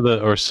Wang. some of the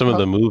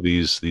Well,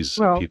 movies these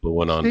well, people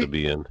went on to Steve.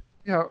 be in.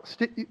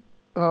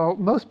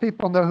 Most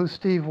people know who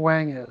Steve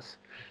Wang is.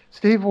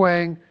 Steve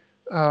Wang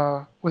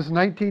was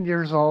 19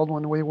 years old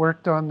when we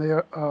worked on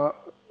the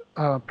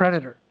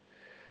Predator,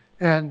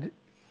 and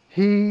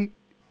he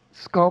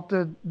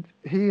sculpted.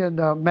 He and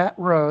Matt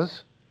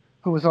Rose,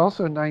 who was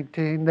also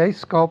 19, they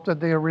sculpted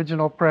the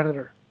original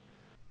Predator,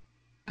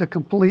 the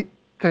complete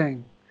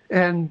thing,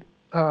 and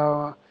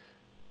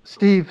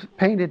Steve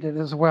painted it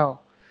as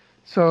well.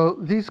 So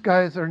these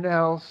guys are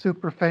now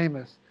super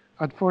famous.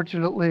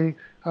 Unfortunately,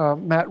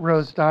 Matt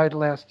Rose died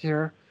last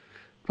year,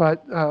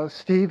 but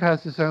Steve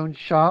has his own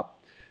shop,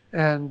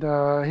 and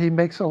he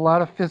makes a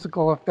lot of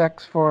physical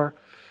effects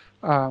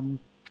um,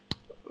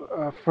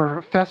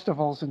 for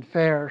festivals and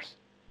fairs.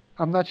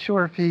 I'm not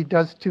sure if he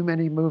does too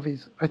many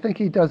movies. I think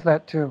he does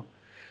that too,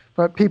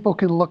 but people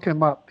can look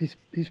him up.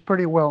 He's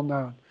pretty well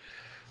known.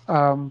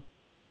 Um,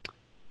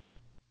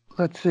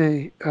 let's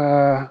see.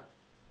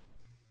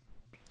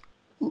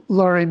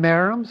 Laurie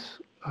Merriams,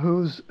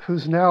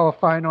 who's now a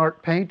fine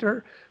art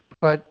painter,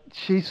 but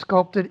she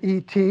sculpted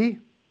E.T.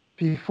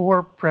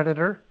 before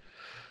Predator.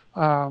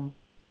 Um,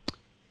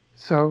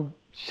 so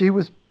she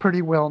was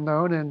pretty well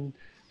known, and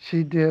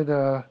she did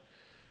a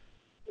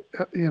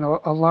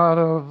lot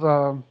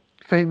of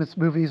famous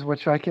movies,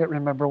 which I can't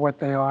remember what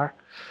they are.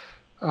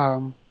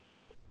 Um,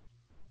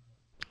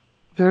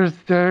 there's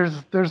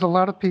a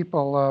lot of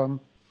people.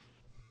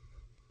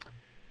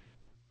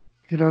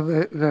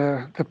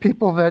 The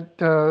people that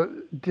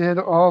did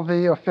all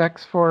the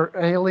effects for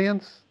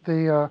Aliens,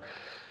 the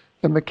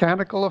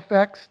mechanical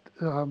effects,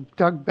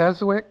 Doug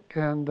Beswick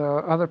and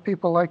other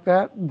people like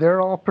that,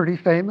 they're all pretty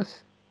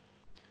famous.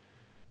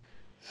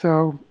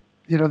 So,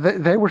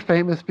 they were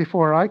famous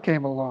before I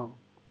came along.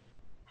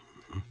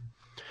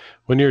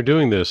 When you're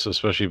doing this,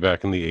 especially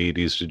back in the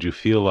 80s, did you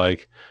feel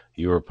like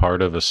you were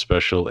part of a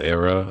special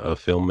era of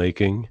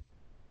filmmaking?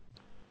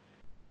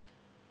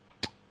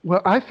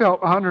 Well, I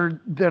felt honored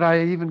that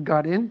I even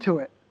got into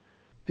it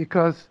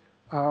because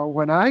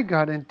when I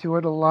got into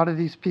it, a lot of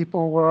these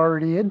people were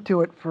already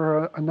into it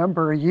for a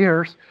number of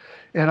years,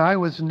 and I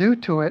was new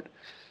to it.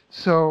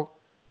 So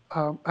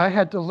I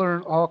had to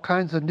learn all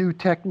kinds of new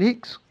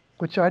techniques,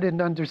 which I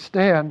didn't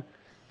understand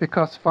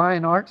because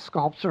fine art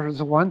sculpture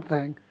is one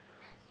thing,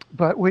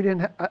 but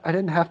I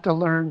didn't have to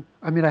learn.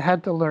 I mean, I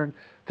had to learn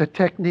the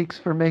techniques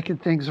for making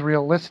things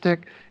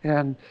realistic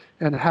and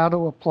how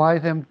to apply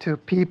them to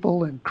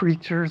people and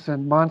creatures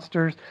and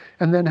monsters,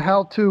 and then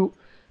how to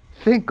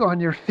think on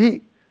your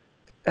feet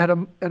at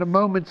a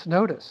moment's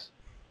notice.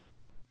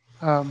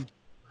 Um,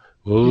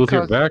 Well, with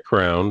your because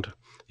background,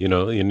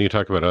 and you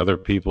talk about other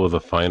people with a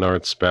fine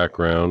arts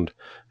background,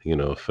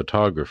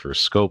 photographer,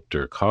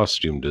 sculptor,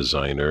 costume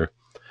designer,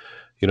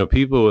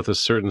 people with a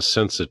certain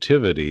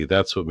sensitivity,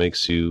 that's what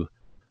makes you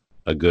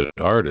a good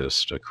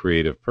artist, a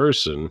creative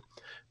person.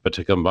 But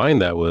to combine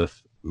that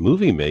with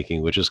movie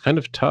making, which is kind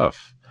of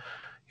tough,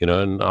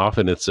 and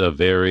often it's a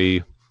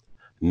very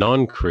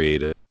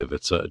non-creative,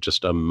 it's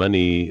just a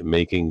money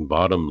making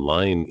bottom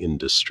line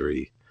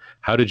industry.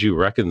 How did you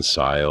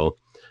reconcile,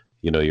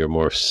 your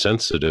more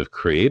sensitive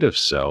creative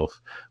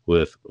self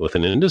with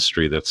an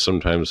industry that's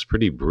sometimes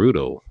pretty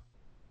brutal?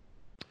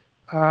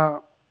 uh,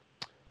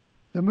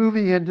 the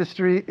movie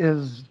industry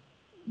is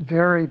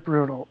very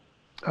brutal.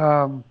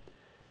 Um,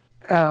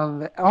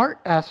 and the art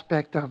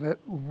aspect of it,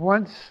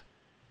 once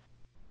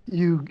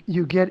you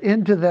get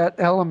into that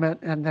element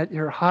and that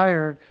you're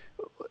hired,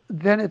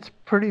 then it's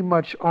pretty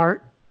much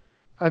art.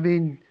 I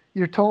mean,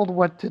 you're told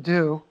what to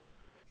do,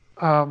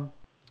 um,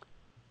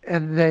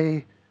 and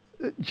they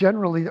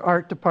generally the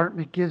art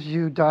department gives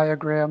you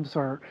diagrams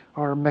or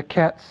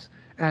maquettes,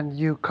 and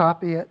you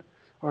copy it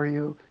or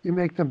you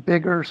make them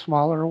bigger, or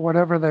smaller, or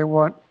whatever they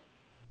want.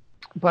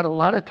 But a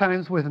lot of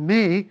times with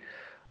me,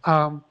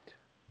 um,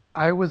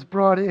 I was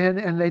brought in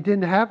and they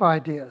didn't have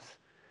ideas.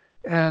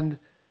 And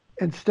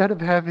instead of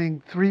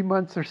having 3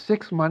 months or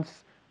 6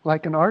 months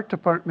like an art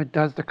department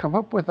does to come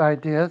up with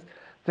ideas,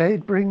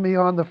 they'd bring me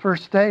on the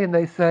first day and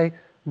they say,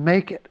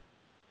 make it.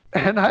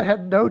 And I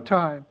had no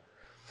time.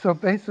 So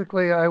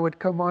basically, I would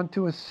come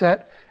onto a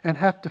set and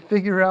have to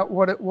figure out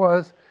what it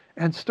was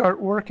and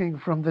start working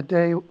from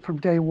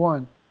day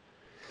one.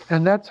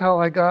 And that's how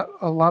I got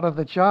a lot of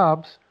the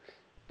jobs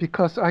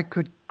because I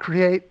could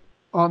create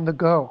on the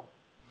go.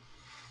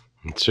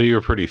 So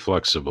you're pretty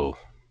flexible.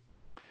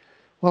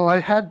 Well, I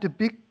had to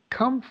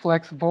become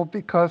flexible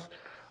because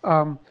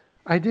um,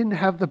 I didn't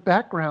have the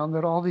background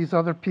that all these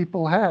other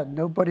people had.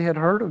 Nobody had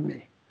heard of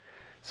me.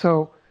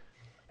 So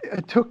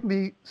it took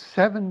me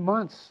 7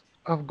 months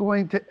of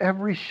going to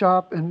every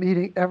shop and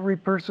meeting every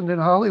person in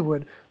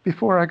Hollywood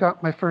before I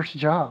got my first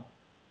job.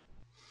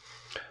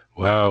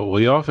 Wow.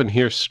 We often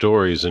hear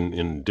stories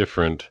in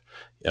different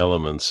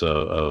elements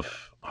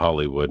of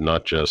Hollywood,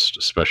 not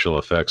just special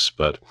effects,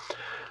 but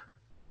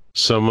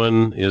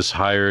someone is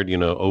hired,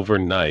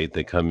 overnight.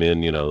 They come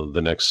in,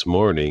 the next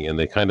morning, and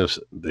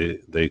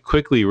they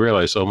quickly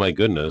realize, oh my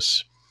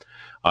goodness,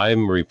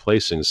 I'm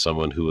replacing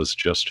someone who was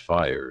just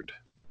fired.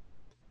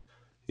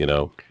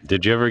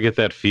 Did you ever get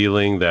that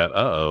feeling that,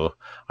 uh-oh,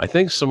 I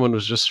think someone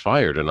was just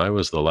fired and I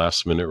was the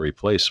last minute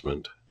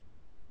replacement?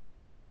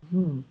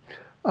 Hmm.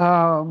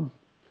 Um,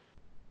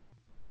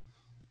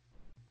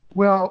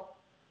 well,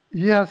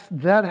 yes,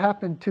 that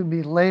happened to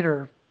me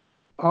later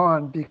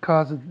on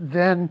because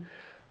then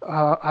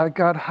I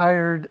got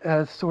hired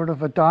as sort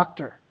of a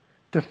doctor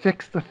to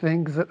fix the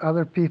things that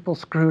other people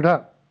screwed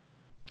up.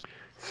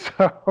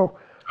 So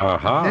th-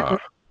 Aha.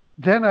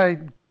 then I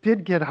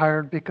did get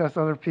hired because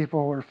other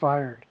people were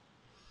fired.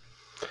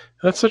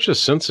 That's such a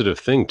sensitive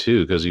thing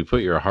too, because you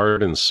put your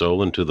heart and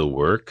soul into the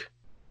work.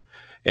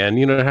 And,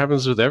 it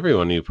happens with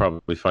everyone. You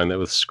probably find that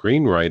with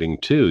screenwriting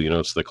too.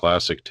 It's the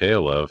classic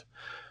tale of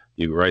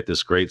you write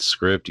this great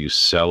script, you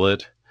sell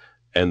it,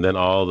 and then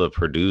all the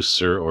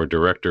producer or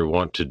director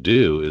want to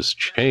do is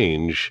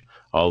change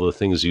all the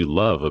things you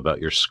love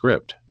about your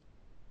script.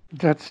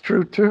 That's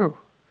true too.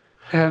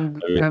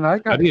 And I mean, and I how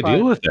got do you deal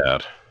fired. with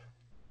that?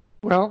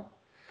 Well,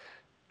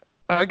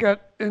 I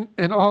got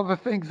in all the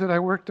things that I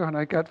worked on,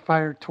 I got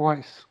fired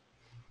twice.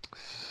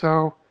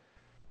 So,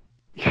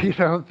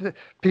 the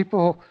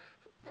people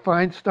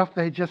find stuff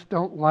they just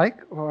don't like,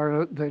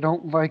 or they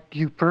don't like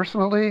you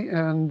personally,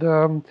 and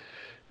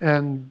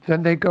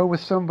then they go with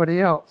somebody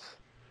else.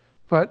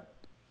 But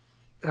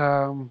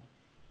um,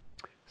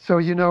 so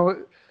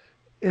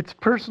it's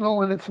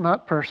personal and it's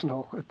not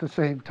personal at the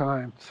same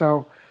time.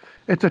 So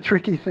it's a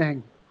tricky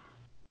thing.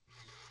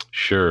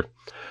 Sure.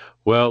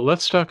 Well,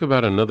 let's talk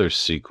about another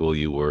sequel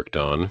you worked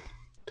on.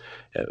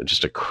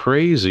 Just a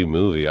crazy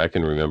movie I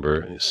can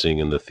remember seeing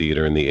in the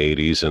theater in the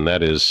 80s, and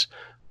that is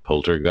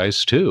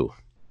Poltergeist 2,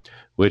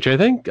 which I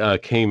think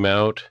came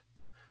out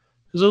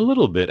is a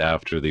little bit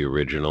after the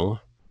original.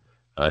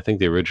 I think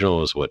the original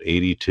was,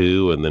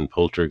 82, and then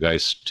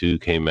Poltergeist 2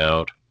 came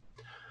out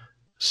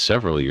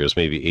several years,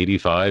 maybe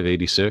 85,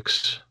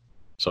 86,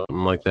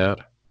 something like that.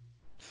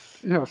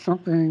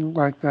 Something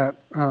like that.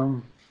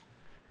 And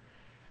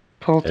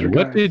what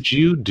did Poltergeist.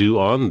 you do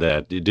on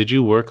that? Did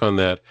you work on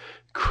that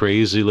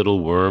crazy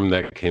little worm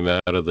that came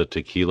out of the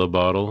tequila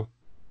bottle?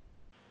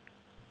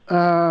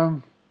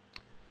 Um,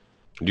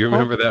 Do you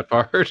remember Polter- that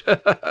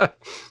part?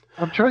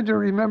 I'm trying to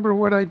remember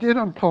what I did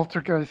on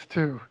Poltergeist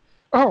 2.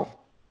 Oh,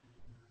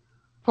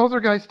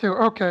 Poltergeist 2.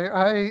 Okay,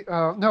 I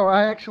no,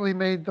 I actually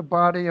made the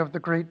body of the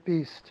great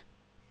beast.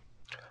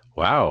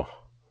 Wow.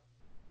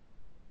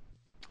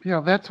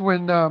 That's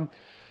when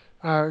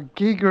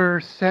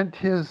Giger sent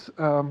his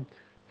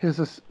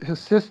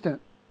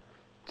assistant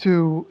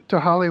to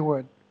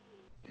Hollywood.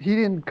 He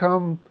didn't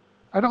come.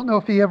 I don't know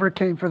if he ever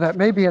came for that.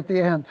 Maybe at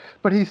the end,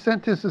 but he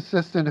sent his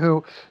assistant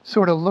who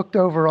sort of looked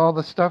over all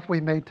the stuff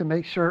we made to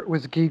make sure it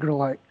was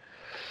Giger-like.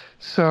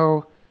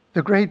 So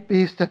the great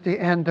beast at the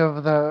end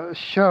of the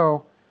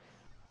show,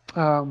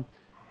 um,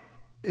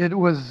 it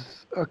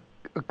was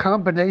a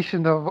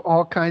combination of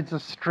all kinds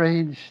of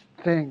strange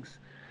things.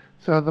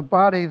 So the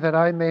body that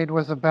I made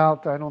was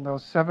about, I don't know,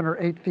 7 or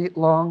 8 feet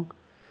long,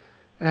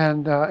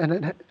 and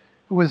it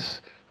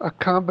was a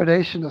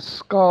combination of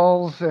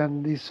skulls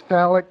and these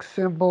phallic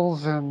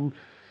symbols and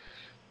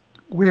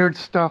weird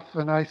stuff.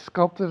 And I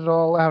sculpted it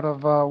all out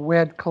of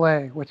wet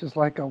clay, which is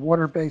like a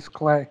water-based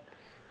clay.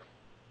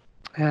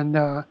 And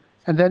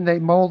then they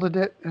molded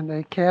it and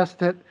they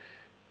cast it,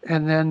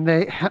 and then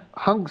they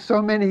hung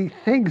so many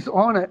things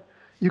on it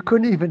you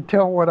couldn't even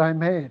tell what I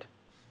made.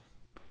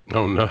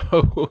 Oh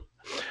no.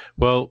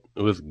 Well,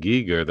 with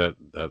Giger,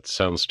 that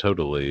sounds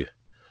totally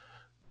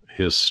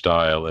his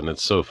style, and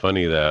it's so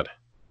funny that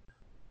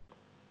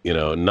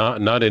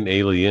not in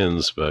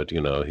Aliens, but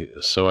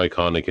so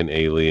iconic in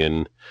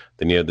Alien.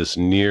 Then you had this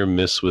near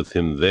miss with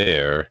him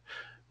there.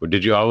 Or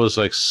did you always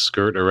like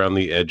skirt around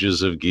the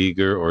edges of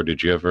Giger, or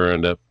did you ever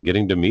end up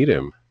getting to meet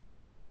him?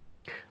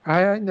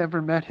 I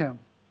never met him,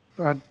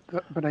 but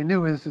but I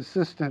knew his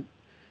assistant.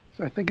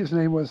 I think his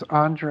name was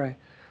Andre.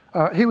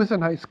 He was a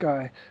nice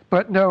guy,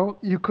 but no,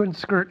 you couldn't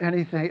skirt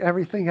anything.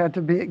 Everything had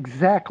to be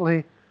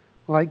exactly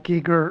like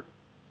Giger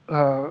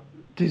uh,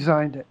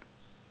 designed it.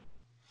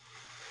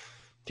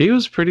 He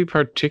was pretty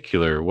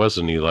particular,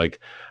 wasn't he? Like,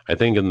 I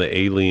think in the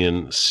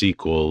Alien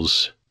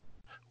sequels,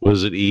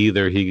 was it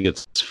either he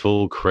gets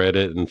full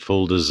credit and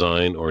full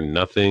design or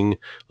nothing?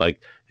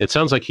 Like, it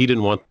sounds like he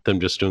didn't want them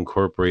just to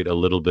incorporate a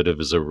little bit of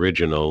his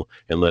original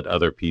and let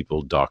other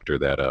people doctor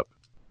that up.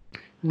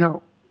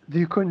 No,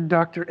 you couldn't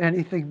doctor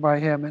anything by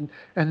him,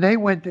 and they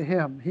went to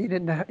him. He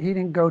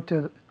didn't go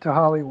to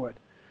Hollywood.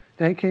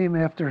 They came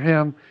after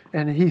him,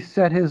 and he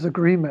set his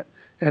agreement,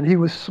 and he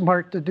was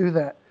smart to do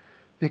that,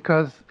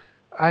 because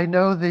I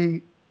know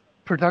the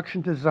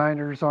production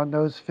designers on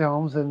those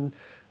films, and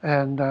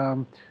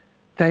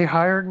they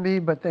hired me,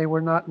 but they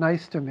were not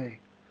nice to me.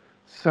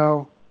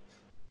 So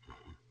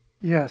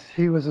yes,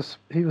 he was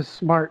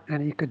smart,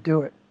 and he could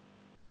do it.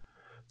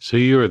 So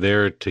you were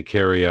there to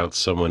carry out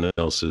someone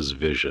else's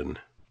vision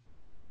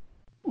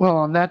Well,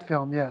 on that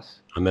film, yes.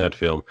 on that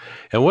film.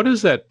 And what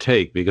does that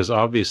take? Because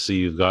obviously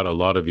you've got a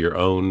lot of your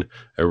own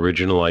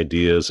original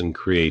ideas and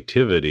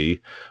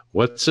creativity.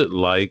 What's it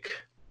like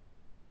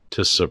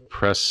to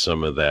suppress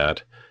some of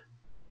that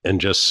and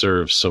just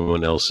serve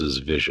someone else's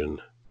vision?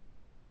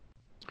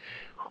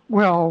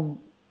 Well,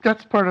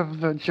 that's part of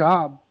the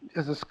job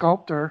as a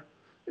sculptor,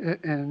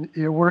 and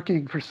you're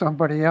working for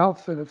somebody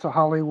else, and it's a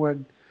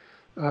Hollywood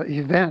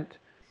event.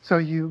 So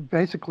you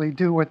basically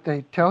do what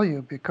they tell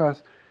you,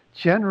 because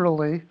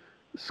generally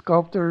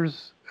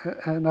sculptors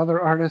and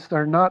other artists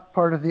are not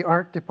part of the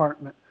art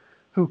department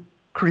who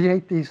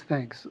create these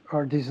things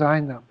or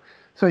design them.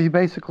 So you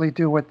basically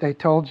do what they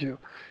told you,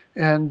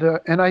 and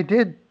I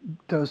did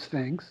those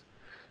things.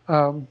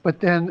 But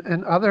then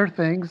in other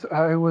things,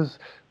 I was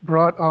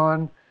brought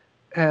on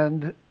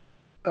and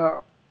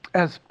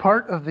as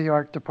part of the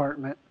art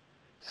department.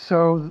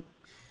 So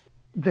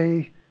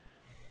they,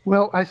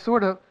 well, I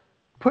sort of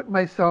put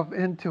myself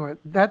into it.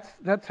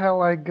 That's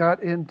how I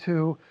got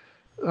into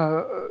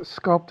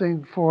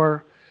sculpting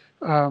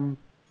um,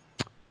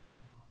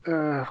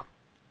 uh,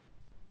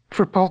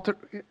 for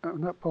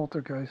not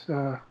poltergeist.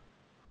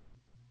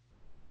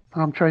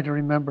 I'm trying to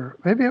remember.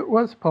 Maybe it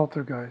was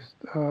poltergeist.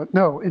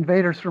 No,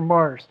 Invaders from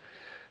Mars.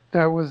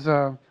 That was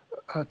a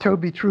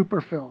Toby Trooper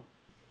film.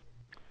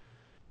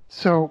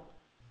 So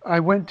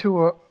I went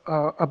to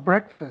a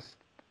breakfast,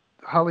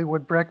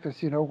 Hollywood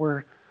breakfast,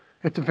 where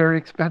it's a very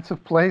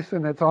expensive place,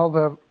 and it's all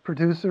the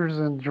producers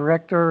and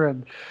director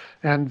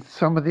and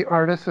some of the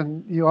artists,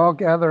 and you all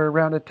gather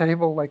around a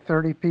table, like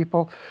 30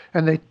 people,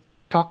 and they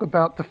talk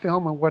about the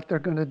film and what they're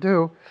going to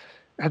do.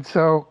 And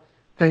so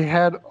they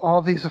had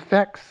all these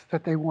effects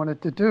that they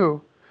wanted to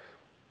do,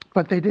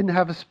 but they didn't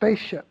have a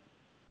spaceship.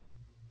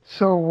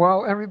 So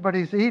while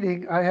everybody's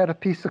eating, I had a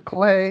piece of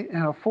clay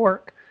and a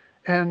fork,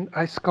 and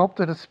I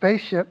sculpted a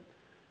spaceship,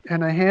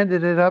 and I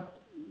handed it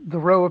up the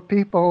row of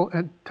people,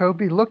 and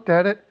Toby looked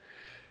at it,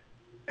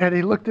 and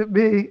he looked at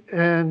me,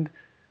 and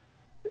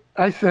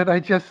I said, I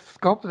just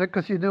sculpted it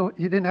because you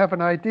didn't have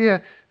an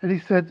idea. And he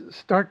said,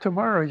 start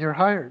tomorrow, you're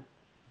hired.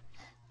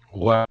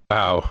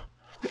 Wow.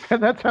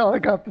 And that's how I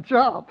got the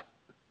job.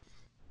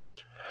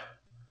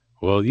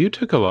 Well, you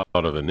took a lot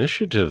of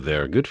initiative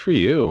there. Good for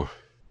you.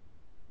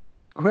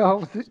 Well,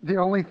 it was the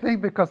only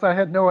thing, because I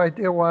had no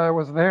idea why I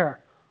was there.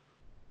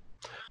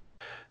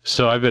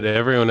 So I bet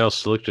everyone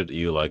else looked at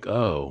you like,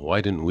 oh,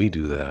 why didn't we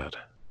do that?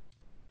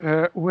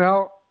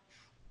 Well,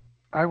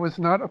 I was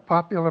not a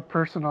popular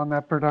person on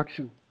that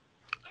production.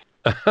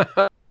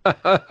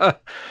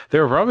 They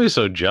were probably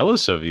so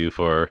jealous of you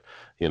for,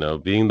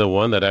 being the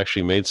one that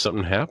actually made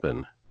something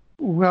happen.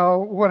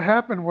 Well, what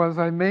happened was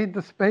I made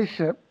the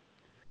spaceship,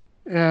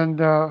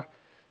 and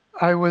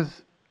I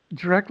was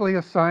directly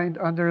assigned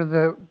under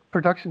the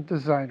production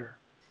designer.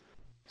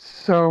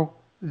 So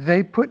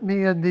they put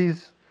me in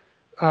these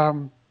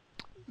um,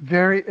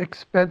 very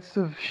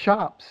expensive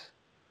shops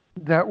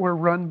that were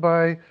run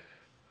by,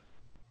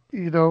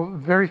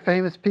 very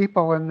famous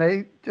people, and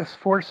they just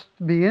forced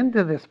me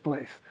into this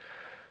place.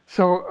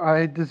 So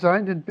I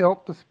designed and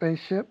built the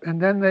spaceship,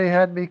 and then they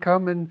had me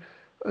come and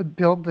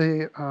build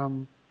the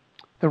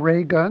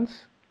ray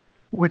guns,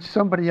 which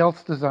somebody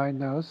else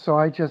designed those. So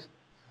I just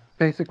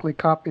basically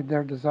copied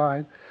their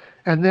design.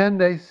 And then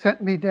they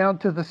sent me down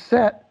to the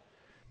set,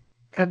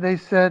 and they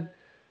said,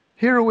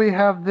 here we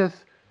have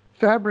this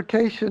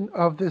fabrication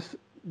of this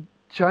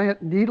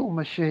giant needle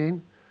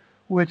machine,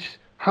 which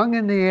hung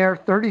in the air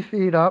 30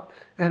 feet up,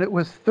 and it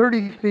was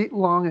 30 feet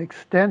long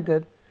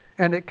extended,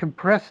 and it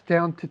compressed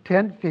down to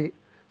 10 feet.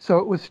 So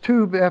it was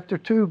tube after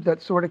tube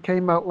that sort of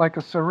came out like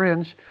a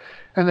syringe.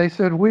 And they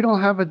said, we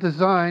don't have a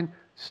design.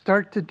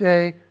 Start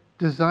today,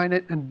 design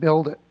it, and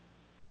build it.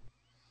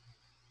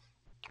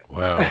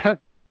 Wow.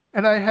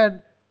 And I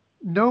had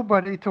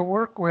nobody to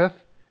work with,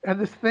 and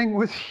this thing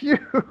was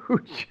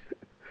huge.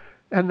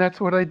 And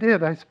that's what I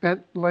did. I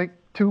spent like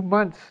 2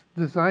 months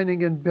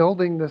designing and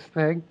building this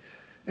thing.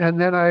 And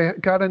then I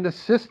got an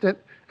assistant,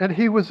 and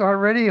he was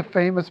already a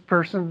famous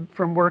person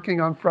from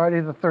working on Friday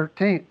the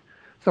 13th.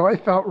 So I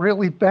felt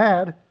really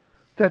bad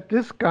that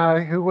this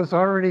guy, who was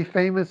already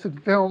famous in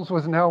films,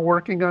 was now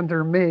working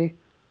under me,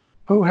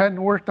 who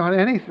hadn't worked on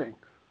anything.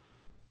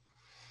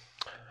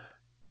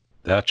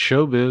 That's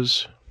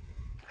showbiz.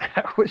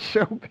 That was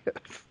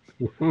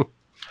showbiz.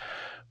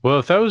 Well,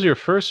 if that was your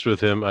first with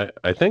him,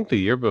 I think the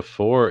year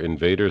before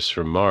Invaders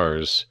from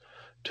Mars,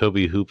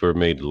 Toby Hooper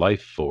made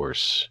Life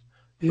Force.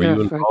 Were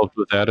you Yes, I involved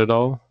with that at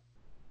all?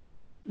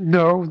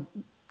 no,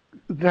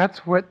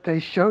 that's what they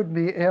showed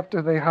me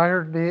after they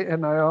hired me,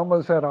 and I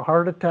almost had a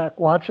heart attack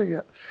watching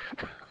it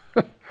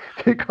I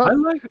because,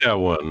 like that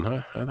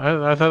one.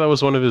 I thought that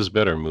was one of his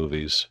better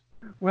movies.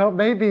 well,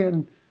 maybe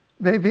in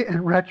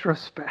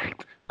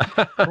retrospect,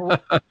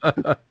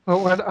 but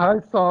when I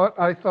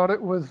thought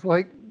it was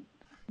like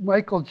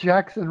Michael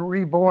Jackson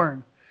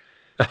reborn.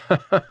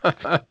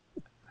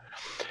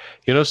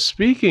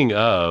 Speaking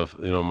of,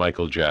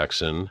 Michael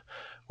Jackson,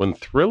 when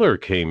Thriller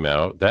came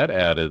out, that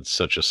added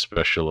such a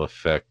special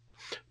effect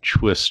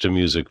twist to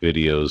music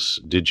videos.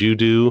 Did you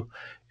do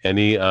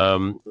any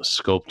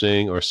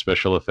sculpting or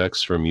special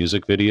effects for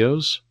music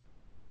videos?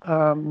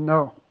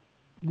 No,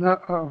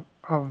 not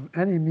of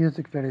any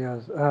music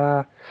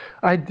videos.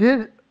 I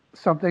did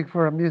something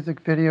for a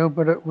music video,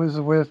 but it was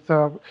with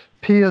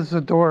Pia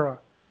Zadora.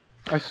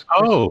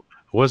 Oh,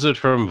 was it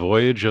from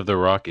Voyage of the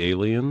Rock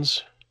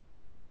Aliens?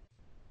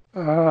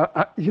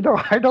 I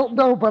don't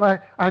know,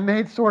 but I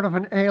made sort of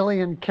an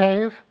alien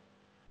cave.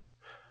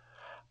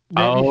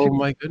 Maybe she. Oh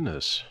my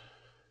goodness.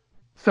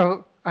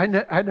 So I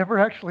never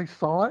actually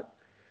saw it.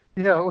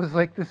 It was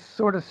like this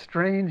sort of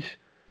strange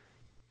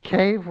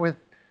cave with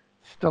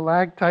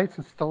stalactites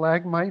and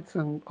stalagmites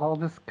and all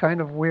this kind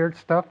of weird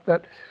stuff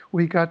that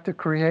we got to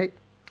create.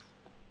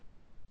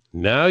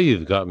 Now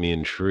you've got me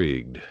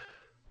intrigued.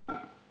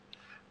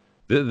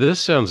 This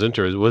sounds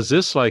interesting. Was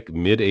this like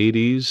mid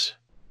 80s?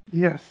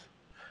 Yes.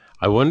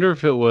 I wonder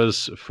if it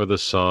was for the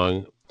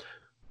song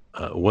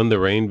When the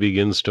Rain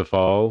Begins to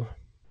Fall.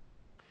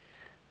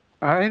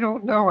 I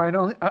don't know.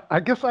 I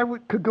guess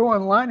could go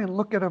online and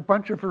look at a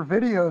bunch of her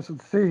videos and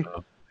see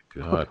Oh,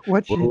 God.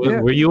 what she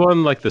did. Were you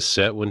on like the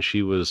set when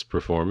she was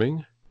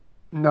performing?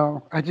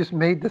 No, I just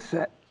made the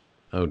set.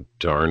 Oh,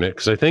 darn it.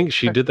 Because I think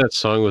she did that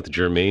song with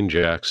Jermaine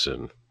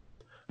Jackson.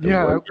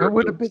 Yeah, it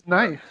would have been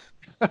nice.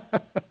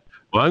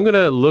 Well, I'm going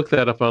to look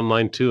that up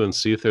online too and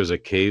see if there's a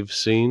cave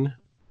scene.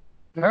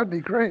 That would be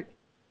great.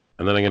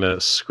 And then I'm going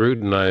to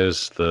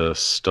scrutinize the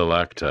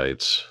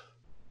stalactites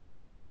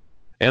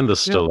and the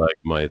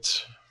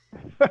stalagmites.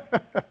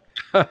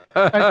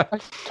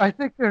 I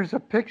think there's a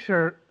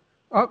picture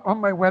on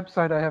my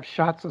website. I have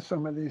shots of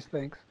some of these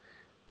things.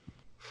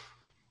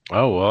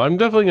 Oh, well, I'm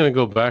definitely going to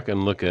go back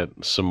and look at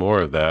some more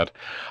of that.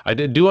 I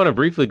do want to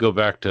briefly go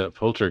back to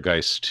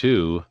Poltergeist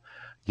 2.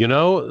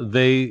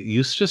 They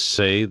used to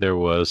say there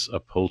was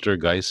a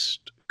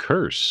poltergeist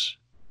curse.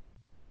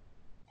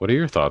 What are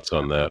your thoughts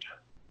on that?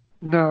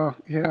 No,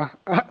 yeah.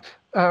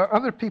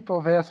 Other people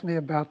have asked me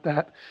about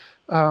that.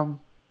 I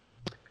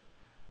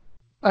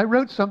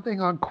wrote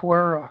something on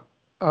Quora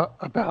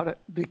about it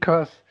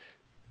because,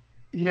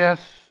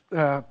 yes,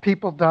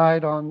 people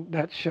died on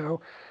that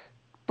show,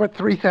 but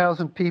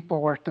 3,000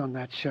 people worked on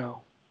that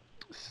show.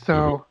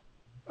 So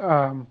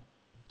I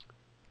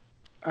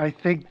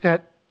think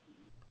that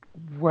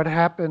what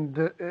happened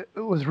it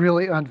was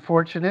really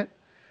unfortunate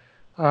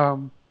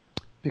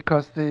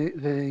because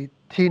the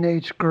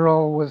teenage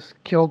girl was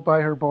killed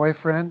by her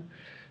boyfriend,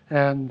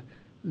 and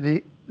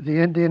the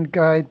Indian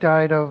guy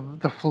died of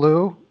the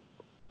flu,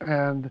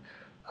 and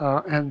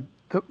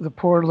the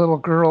poor little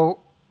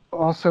girl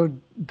also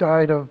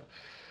died of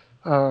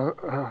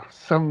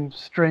some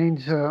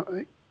strange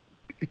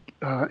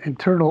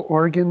internal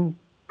organ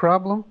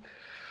problem.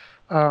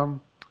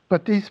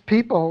 But these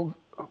people,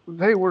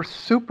 they were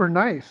super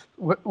nice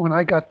when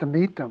I got to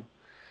meet them.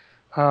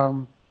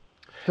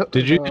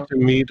 Did you get to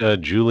meet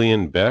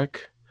Julian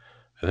Beck?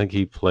 I think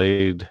he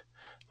played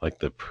like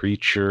the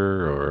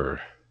preacher, or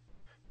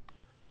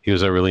he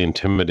was a really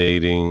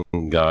intimidating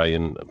guy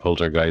in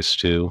Poltergeist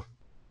 2.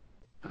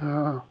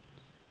 Are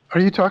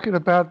you talking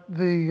about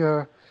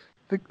the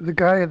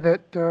guy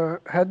that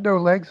had no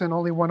legs and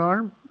only one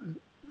arm?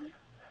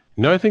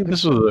 No, I think it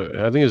was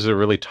a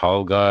really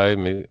tall guy.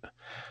 Maybe,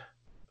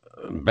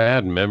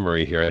 bad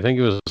memory here. I think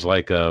it was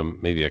like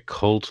maybe a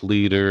cult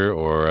leader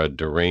or a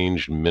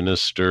deranged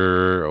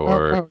minister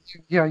or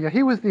Yeah.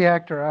 He was the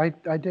actor. I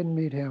didn't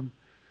meet him.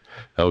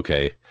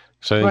 okay.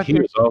 So I think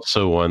he was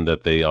also one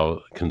that they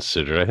all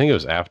considered. I think it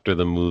was after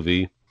the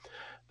movie.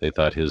 They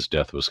thought his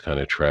death was kind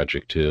of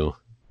tragic too.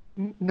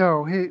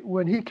 No,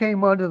 when he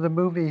came onto the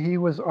movie, he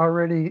was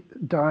already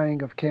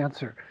dying of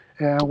cancer,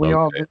 and we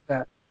all did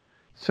that.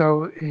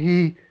 So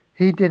he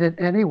did it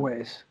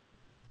anyways,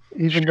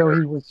 even though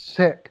he was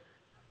sick.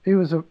 He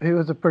was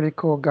a pretty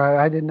cool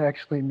guy. I didn't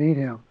actually meet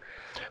him.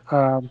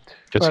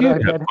 Because he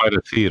had quite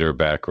a theater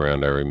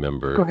background, I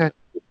remember. Go ahead.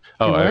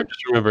 Oh, I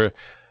just remember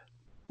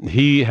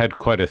he had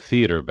quite a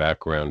theater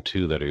background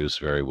too that he was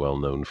very well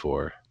known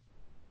for.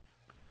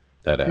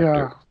 That actor.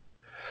 Yeah.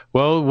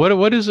 Well,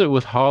 what is it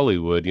with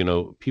Hollywood?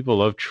 People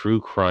love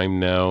true crime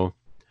now,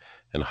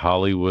 and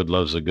Hollywood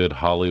loves a good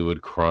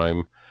Hollywood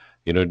crime.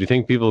 Do you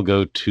think people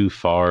go too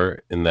far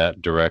in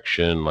that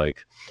direction?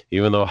 Like,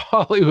 even though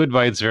Hollywood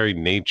by its very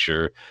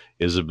nature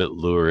is a bit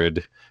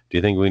lurid, Do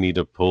you think we need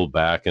to pull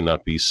back and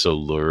not be so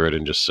lurid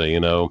and just say,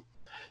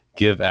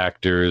 give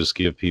actors,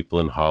 give people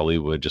in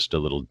Hollywood just a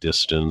little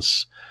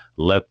distance,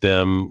 let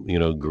them,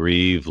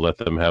 grieve, let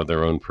them have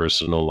their own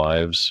personal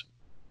lives?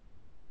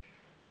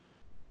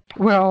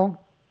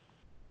 Well,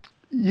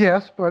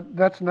 yes, but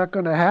that's not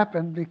going to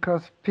happen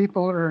because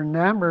people are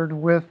enamored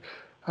with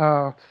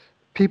uh,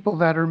 people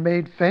that are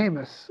made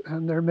famous,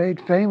 and they're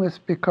made famous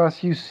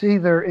because you see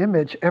their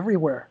image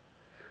everywhere,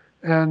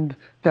 and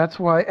that's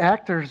why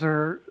actors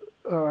are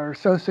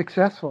so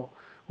successful.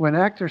 When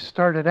actors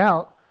started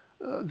out,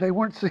 they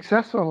weren't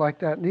successful like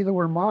that. Neither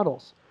were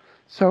models.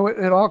 So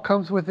it all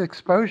comes with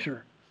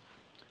exposure,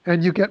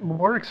 and you get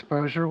more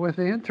exposure with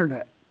the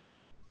internet.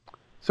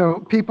 So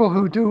people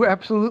who do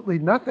absolutely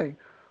nothing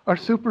are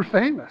super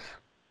famous.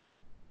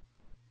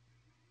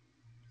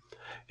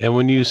 And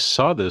when you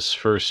saw this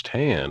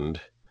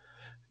firsthand,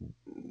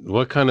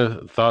 what kind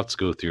of thoughts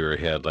go through your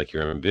head? Like,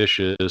 you're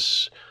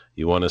ambitious,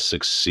 you want to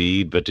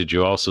succeed, but did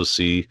you also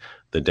see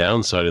the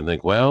downside and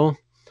think, well,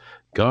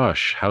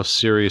 gosh, how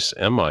serious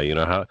am I?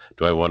 How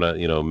do I want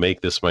to,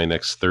 make this my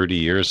next 30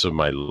 years of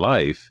my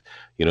life?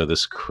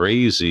 This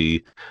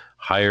crazy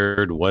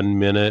hired 1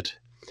 minute,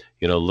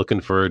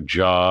 looking for a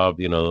job,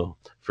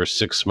 for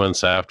 6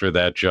 months after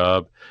that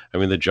job. I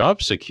mean, the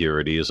job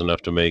security is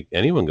enough to make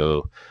anyone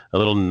go a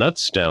little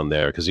nuts down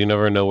there because you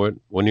never know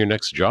when your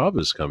next job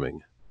is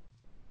coming.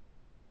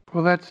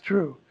 Well, that's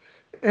true.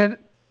 And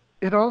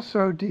it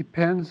also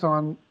depends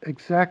on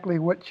exactly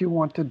what you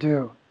want to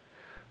do.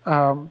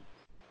 Um,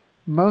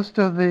 Most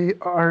of the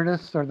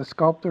artists or the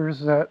sculptors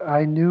that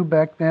I knew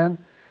back then,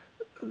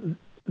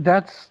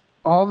 that's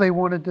all they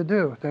wanted to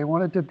do. They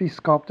wanted to be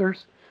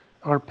sculptors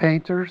or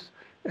painters,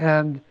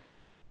 and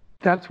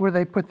that's where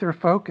they put their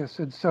focus.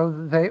 And so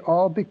they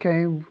all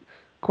became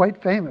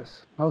quite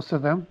famous, most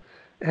of them.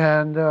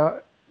 And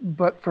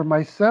but for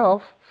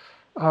myself,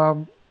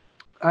 um,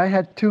 I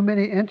had too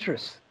many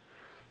interests.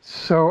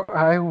 So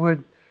I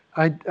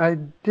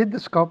did the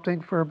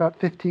sculpting for about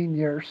 15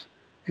 years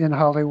in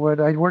Hollywood.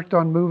 I worked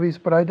on movies,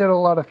 but I did a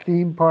lot of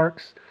theme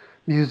parks,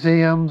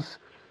 museums,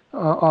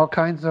 all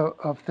kinds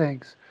of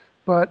things.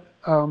 But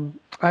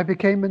I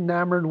became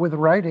enamored with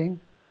writing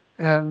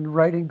and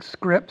writing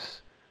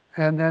scripts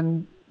and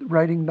then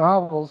writing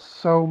novels.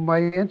 So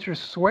my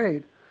interest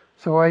swayed.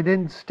 So I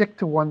didn't stick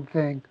to one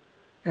thing.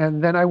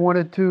 And then I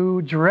wanted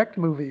to direct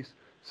movies.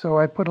 So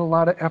I put a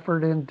lot of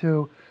effort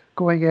into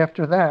going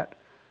after that.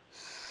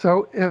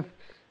 So if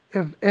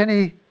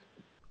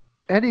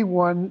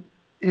anyone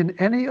in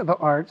any of the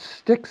arts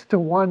sticks to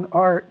one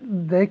art,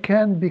 they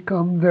can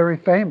become very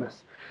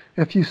famous.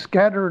 If you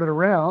scatter it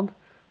around,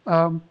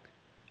 um,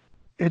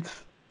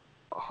 it's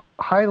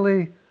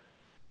highly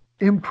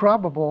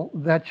improbable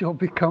that you'll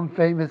become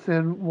famous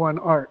in one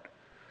art.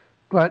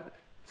 But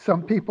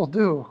some people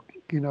do,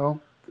 you know.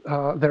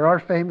 There are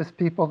famous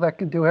people that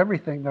can do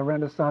everything. The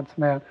Renaissance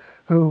man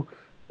who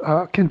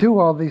can do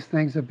all these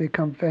things and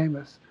become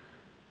famous.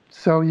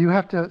 So you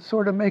have to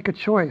sort of make a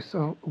choice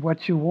of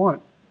what you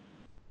want.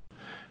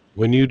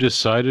 When you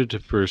decided to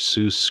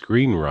pursue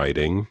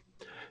screenwriting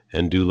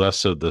and do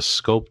less of the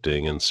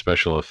sculpting and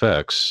special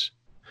effects,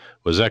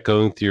 was that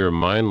going through your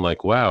mind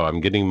like, wow,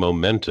 I'm getting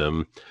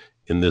momentum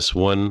in this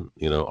one,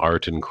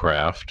 art and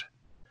craft?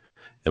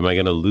 Am I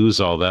going to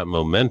lose all that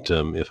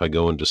momentum if I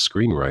go into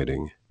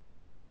screenwriting?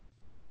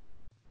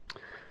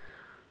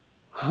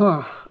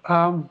 Huh.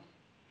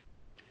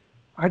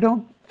 I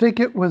don't think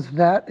it was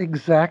that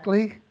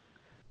exactly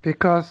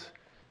because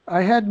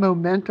I had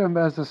momentum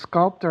as a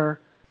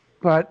sculptor,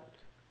 but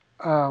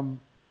um,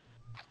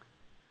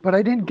 but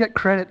I didn't get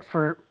credit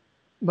for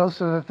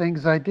most of the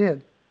things I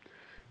did,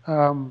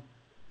 um,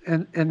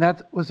 and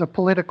that was a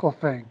political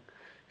thing.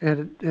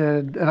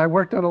 And I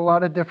worked on a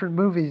lot of different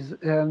movies,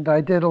 and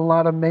I did a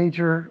lot of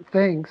major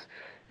things,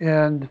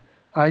 and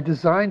I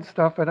designed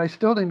stuff, and I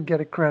still didn't get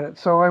a credit.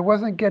 So I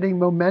wasn't getting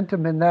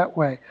momentum in that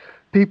way.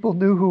 People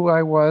knew who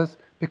I was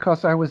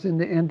because I was in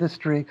the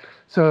industry,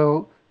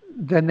 so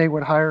then they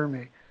would hire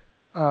me.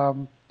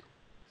 Um,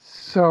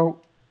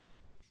 so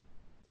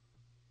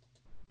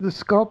the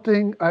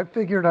sculpting, I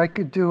figured I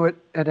could do it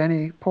at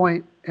any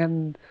point,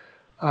 and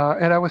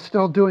I was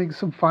still doing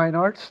some fine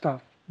art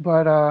stuff,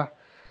 but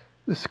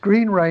the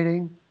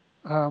screenwriting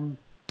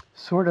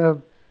sort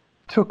of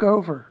took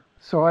over.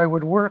 So I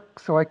would work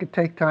so I could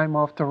take time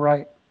off to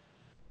write.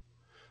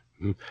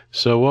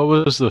 So, what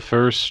was the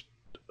first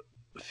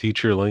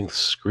feature length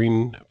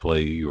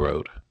screenplay you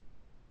wrote?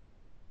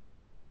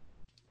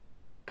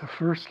 The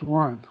first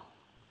one.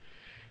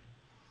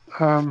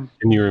 Um,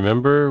 Can you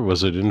remember?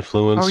 Was it oh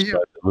influenced yeah. by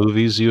the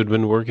movies you had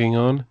been working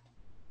on?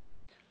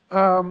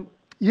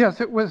 Yes,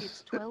 it was.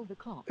 It's 12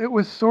 o'clock. It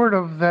was sort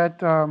of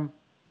that.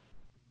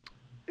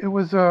 It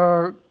was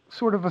a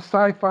sort of a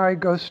sci-fi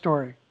ghost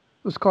story.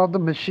 It was called The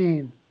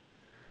Machine,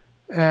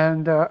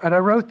 and I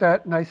wrote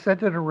that and I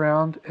sent it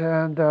around,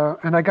 and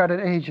I got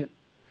an agent.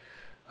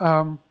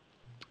 Um,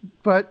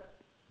 but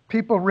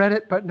people read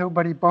it, but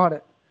nobody bought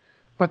it.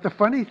 But the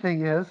funny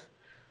thing is,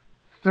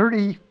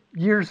 30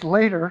 years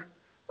later,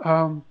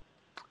 um,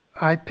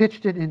 I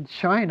pitched it in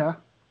China,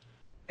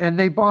 and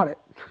they bought it.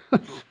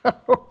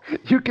 So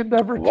you can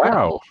never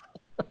Wow.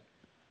 tell.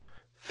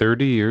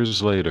 30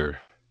 years later.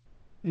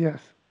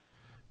 Yes.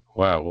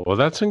 Wow. Well,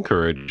 that's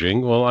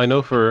encouraging. Well, I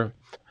know for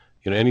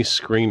any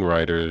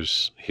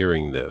screenwriters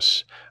hearing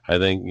this, I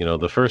think,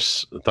 the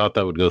first thought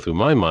that would go through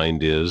my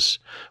mind is,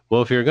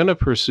 well, if you're going to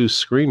pursue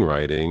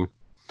screenwriting,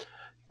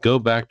 go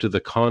back to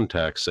the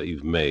contacts that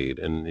you've made.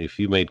 And if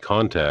you made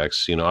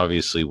contacts,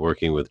 obviously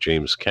working with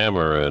James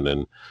Cameron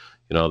and,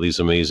 all these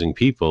amazing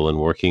people and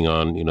working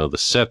on, the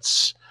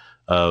sets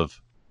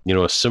of,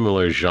 a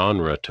similar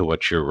genre to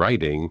what you're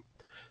writing,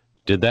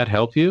 did that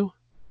help you?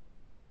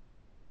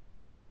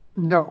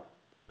 No.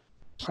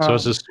 So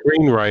as a Um,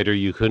 screenwriter,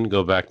 you couldn't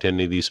go back to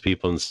any of these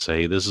people and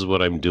say, this is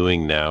what I'm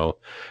doing now.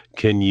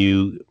 Can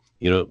you,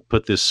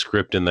 put this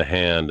script in the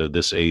hand of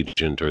this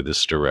agent or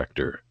this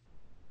director?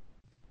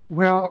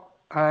 well,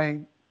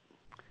 I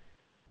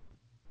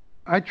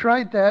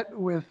tried that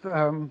with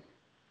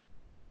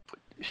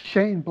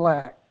Shane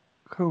Black,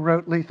 who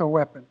wrote Lethal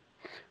Weapon,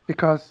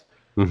 because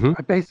Hmm.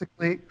 I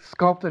basically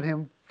sculpted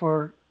him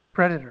for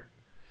Predator.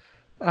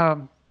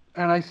 And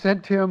I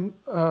sent him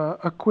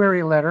a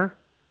query letter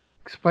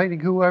explaining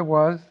who I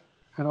was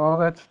and all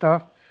that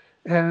stuff.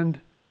 And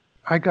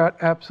I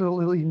got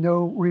absolutely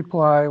no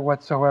reply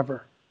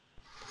whatsoever.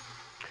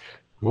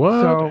 What?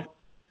 So,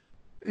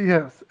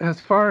 yes, as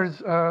far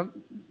as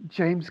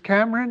James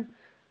Cameron,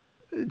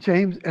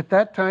 at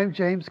that time,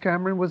 James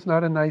Cameron was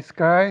not a nice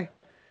guy.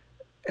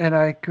 And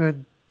I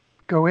could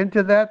go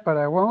into that, but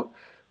I won't.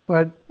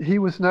 But he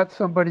was not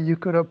somebody you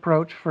could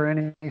approach for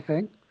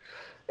anything.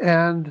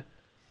 And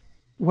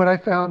what I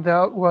found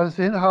out was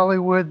in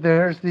Hollywood,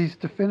 there's these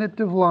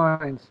definitive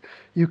lines.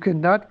 You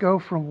cannot go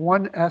from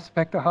one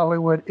aspect of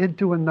Hollywood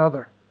into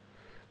another.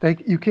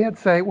 You can't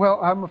say, well,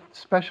 I'm a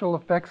special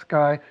effects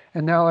guy,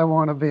 and now I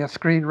want to be a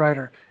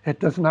screenwriter. It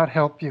does not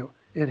help you.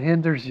 It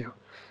hinders you.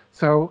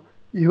 So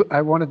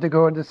I wanted to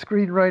go into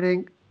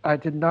screenwriting. I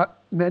did not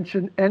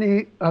mention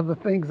any of the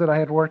things that I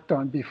had worked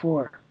on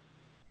before.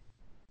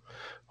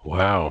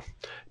 Wow.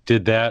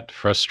 Did that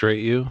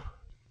frustrate you?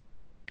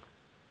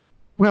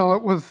 Well,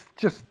 it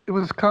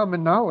was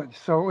common knowledge,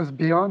 so it was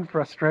beyond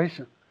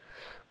frustration.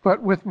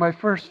 But with my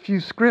first few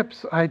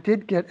scripts, I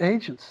did get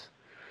agents.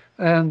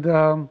 And,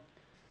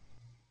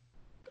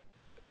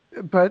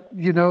 but,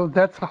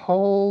 that's a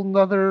whole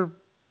nother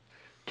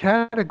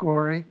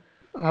category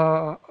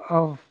uh,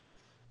 of,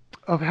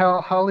 of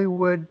how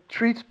Hollywood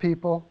treats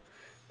people.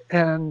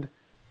 And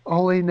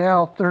only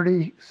now,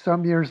 30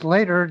 some years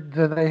later,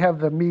 do they have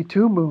the Me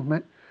Too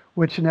movement,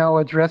 which now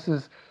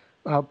addresses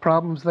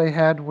problems they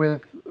had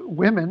with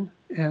women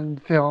in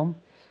film,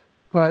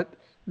 but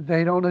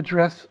they don't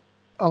address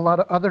a lot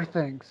of other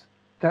things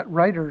that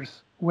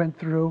writers went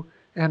through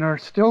and are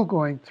still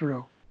going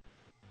through.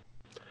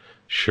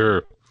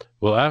 Sure.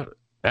 Well,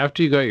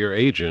 after you got your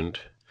agent,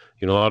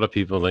 a lot of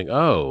people think,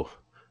 oh,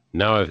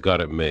 now I've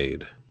got it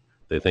made.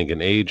 They think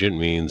an agent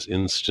means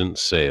instant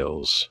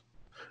sales,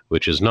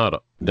 which is not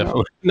No,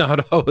 definitely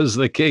not always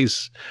the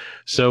case.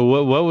 So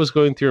what was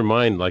going through your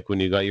mind like when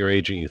you got your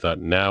agent? You thought,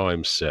 now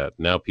I'm set.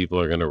 Now people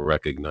are going to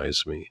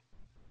recognize me.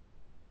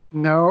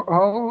 no,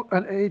 all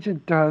an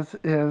agent does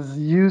is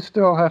you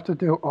still have to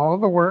do all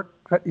the work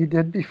that you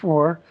did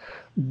before,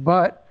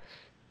 but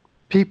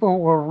people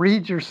will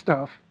read your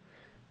stuff,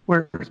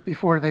 whereas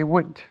before they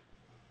wouldn't.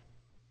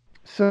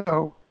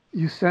 So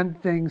you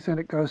send things and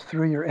it goes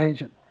through your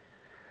agent.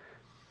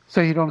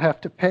 So you don't have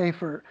to pay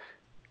for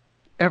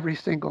every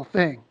single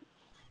thing.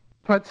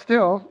 But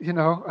still,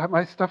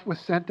 my stuff was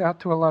sent out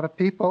to a lot of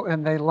people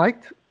and they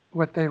liked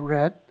what they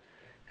read.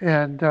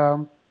 And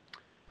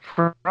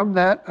from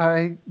that,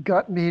 I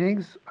got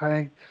meetings.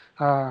 I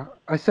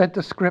sent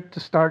a script to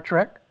Star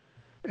Trek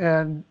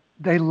and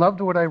they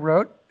loved what I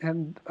wrote.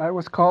 And I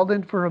was called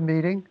in for a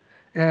meeting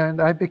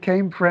and I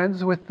became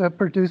friends with the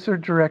producer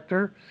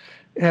director.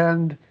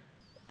 And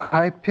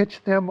I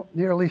pitched them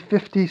nearly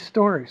 50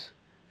 stories.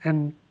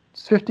 And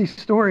 50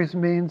 stories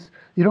means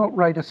you don't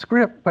write a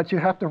script, but you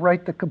have to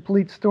write the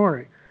complete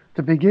story,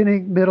 the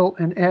beginning, middle,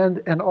 and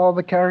end, and all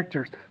the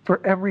characters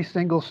for every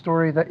single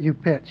story that you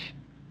pitch.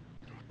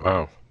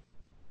 Wow.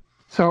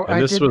 So And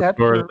I this did was that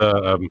for for,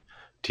 the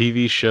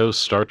TV show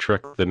Star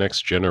Trek: The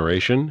Next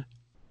Generation.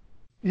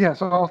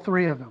 yes, all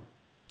three of them.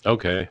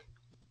 Okay.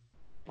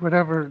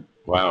 Whatever,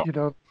 Wow.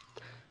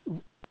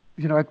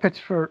 you know, I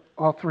pitched for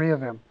all three of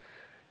them.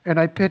 And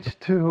I pitched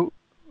to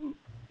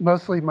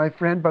mostly my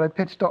friend, but I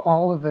pitched to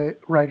all of the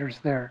writers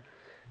there.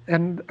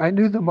 And I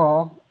knew them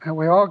all, and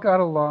we all got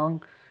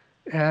along.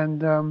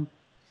 And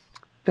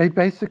they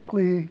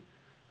basically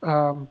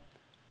um,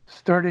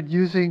 started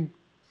using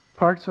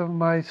parts of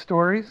my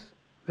stories.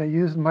 They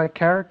used my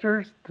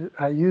characters.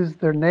 I used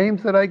their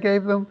names that I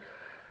gave them.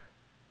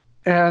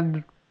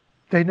 And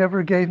they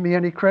never gave me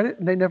any credit,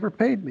 and they never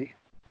paid me.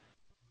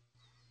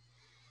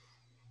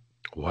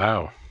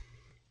 Wow.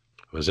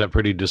 Was that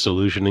pretty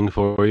disillusioning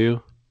for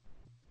you?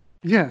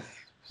 Yes.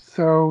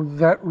 So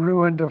that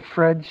ruined a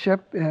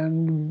friendship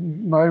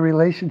and my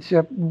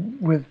relationship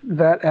with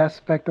that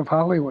aspect of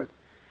Hollywood.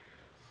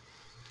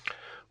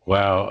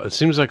 Wow, it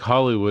seems like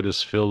Hollywood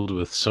is filled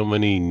with so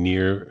many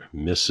near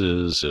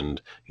misses,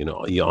 and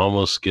you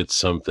almost get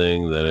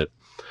something that it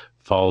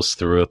falls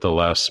through at the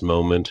last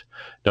moment.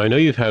 Now, I know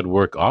you've had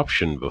work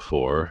option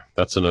before.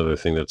 That's another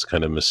thing that's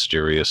kind of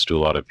mysterious to a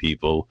lot of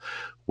people,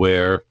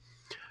 where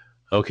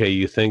okay,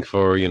 you think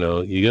for, you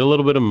get a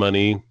little bit of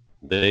money,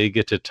 they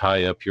get to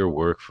tie up your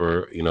work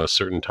for, a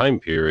certain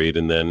time period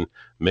and then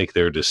make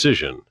their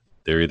decision.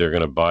 They're either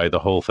going to buy the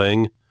whole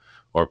thing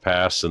or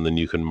pass, and then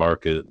you can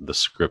market the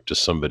script to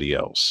somebody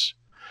else.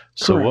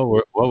 So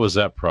Correct. what was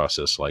that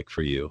process like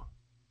for you?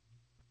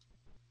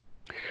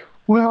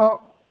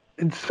 Well,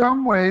 in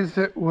some ways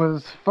it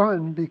was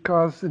fun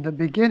because in the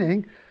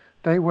beginning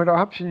they would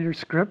option your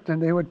script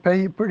and they would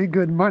pay you pretty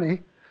good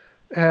money,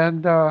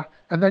 and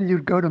then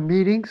you'd go to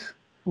meetings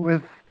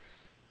with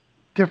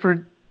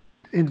different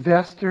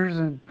investors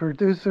and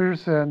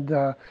producers and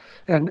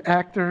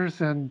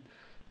actors, and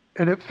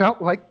it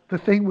felt like the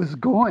thing was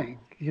going,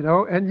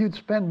 and you'd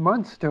spend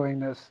months doing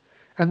this,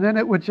 and then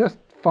it would just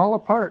fall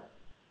apart,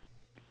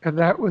 and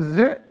that was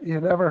it. You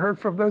never heard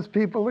from those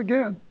people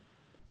again,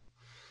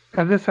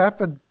 and this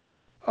happened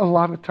a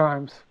lot of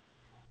times.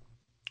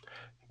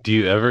 Do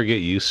you ever get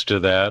used to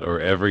that,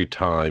 or every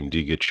time do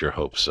you get your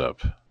hopes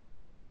up?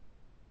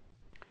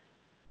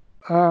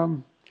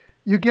 Um,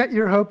 you get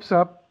your hopes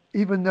up,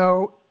 even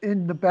though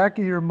in the back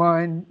of your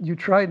mind you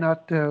try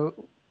not to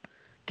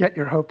get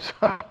your hopes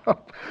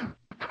up,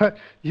 but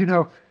you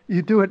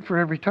do it for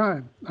every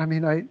time. I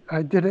mean,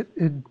 I did it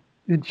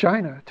in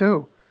China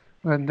too,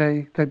 when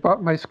they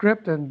bought my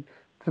script and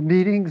the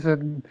meetings,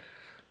 and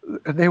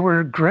they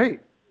were great.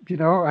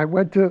 I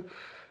went to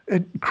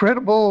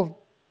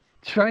incredible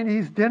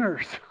Chinese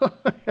dinners,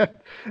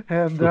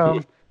 and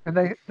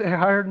they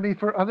hired me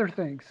for other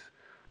things,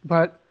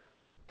 but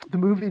the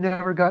movie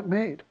never got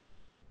made.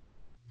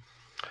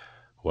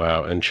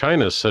 Wow. And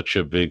China is such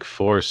a big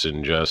force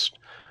in just,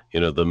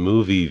 the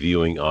movie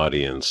viewing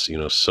audience.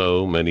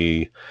 So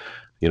many,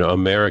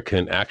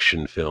 American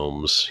action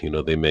films,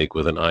 they make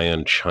with an eye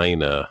on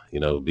China,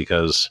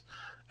 because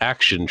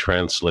action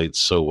translates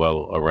so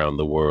well around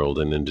the world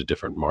and into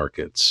different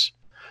markets.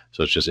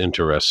 So it's just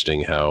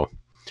interesting how,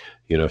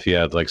 if you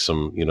had like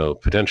some,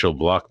 potential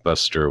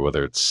blockbuster,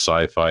 whether it's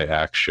sci-fi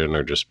action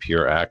or just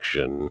pure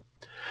action,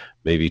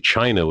 maybe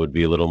China would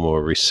be a little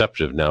more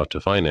receptive now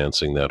to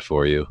financing that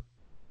for you.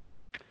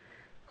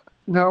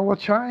 No, well,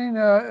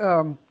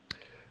 China,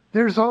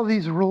 there's all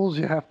these rules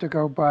you have to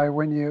go by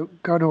when you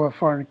go to a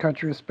foreign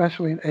country,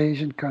 especially an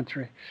Asian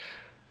country.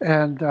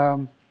 And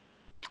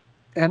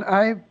and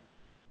I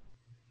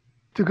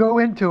to go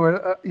into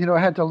it, I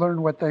had to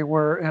learn what they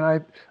were,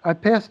 and I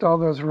passed all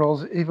those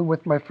rules even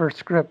with my first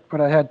script,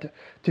 but I had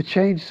to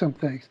change some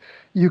things.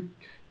 You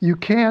you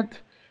can't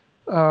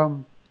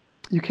um,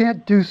 you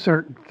can't do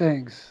certain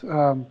things,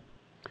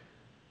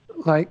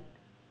 like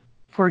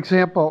for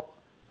example,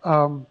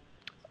 um,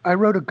 I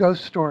wrote a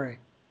ghost story,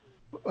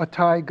 a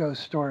Thai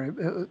ghost story.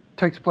 It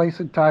takes place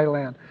in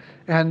Thailand,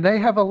 and they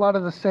have a lot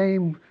of the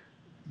same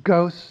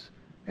ghosts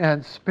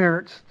and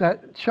spirits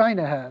that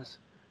China has.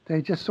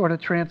 They just sort of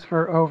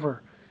transfer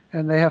over,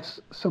 and they have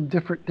some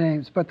different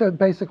names, but they're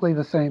basically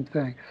the same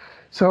thing.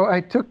 So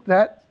I took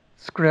that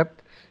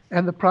script,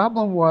 and the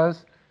problem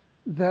was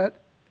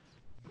that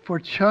for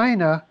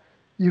China,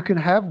 you can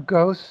have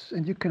ghosts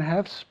and you can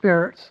have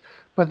spirits,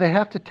 but they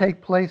have to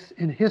take place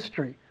in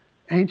history,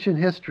 ancient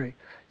history.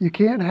 You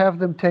can't have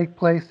them take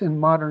place in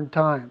modern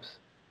times.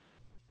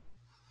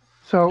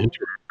 So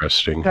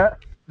Interesting.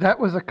 that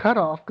was a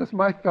cutoff because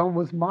my film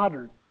was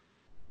modern.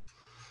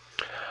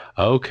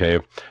 Okay.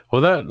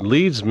 Well, that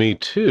leads me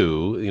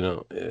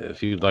to,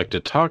 if you'd like to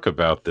talk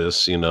about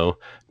this,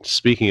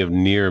 speaking of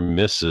near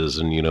misses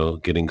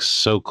and, getting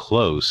so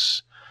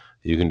close,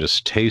 you can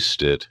just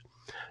taste it.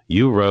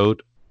 You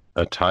wrote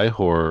a Thai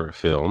horror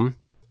film,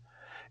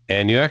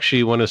 and you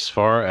actually went as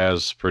far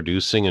as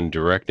producing and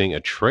directing a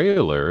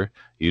trailer.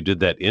 You did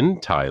that in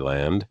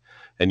Thailand,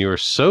 and you were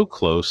so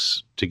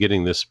close to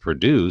getting this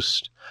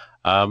produced.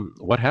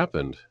 What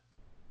happened?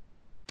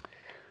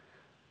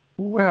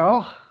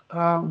 Well,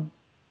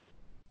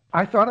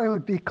 I thought I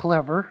would be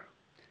clever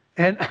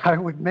and I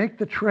would make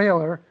the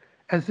trailer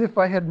as if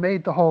I had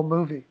made the whole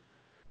movie.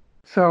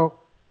 So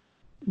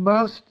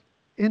most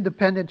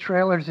independent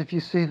trailers, if you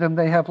see them,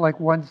 they have like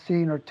one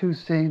scene or two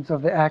scenes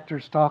of the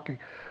actors talking.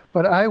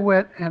 But I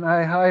went and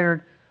I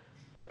hired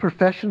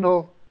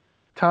professional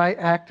Thai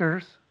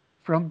actors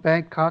from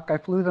Bangkok. I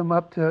flew them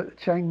up to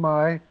Chiang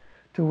Mai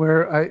to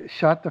where I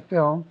shot the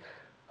film.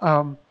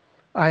 Um,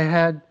 I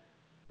had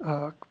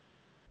uh,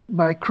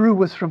 my crew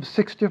was from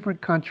 6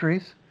 different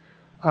countries.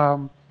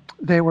 Um,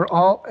 they were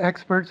all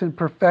experts and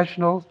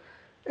professionals,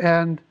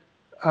 and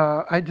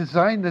I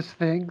designed this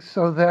thing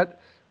so that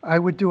I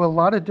would do a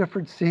lot of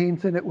different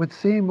scenes, and it would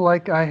seem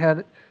like I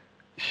had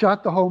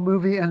shot the whole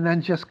movie and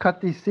then just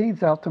cut these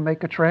scenes out to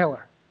make a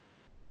trailer.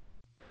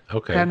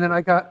 Okay. And then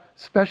I got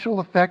special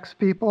effects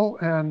people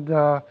and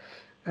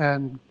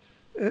and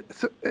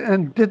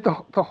did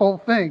the whole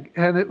thing,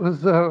 and it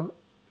was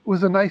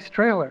a nice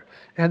trailer.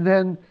 And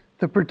then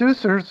the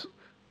producers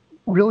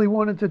really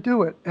wanted to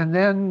do it. And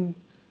then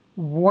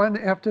one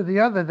after the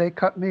other, they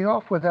cut me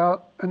off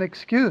without an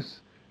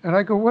excuse. And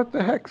I go, what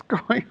the heck's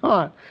going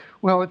on?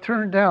 Well, it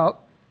turned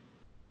out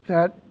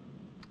that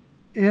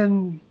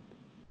in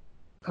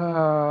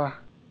uh,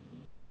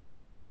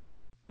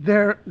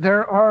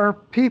 there are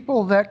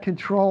people that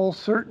control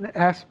certain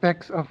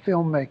aspects of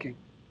filmmaking.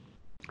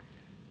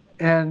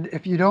 And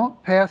if you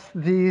don't pass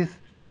these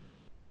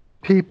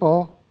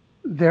people,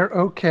 they're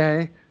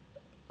okay.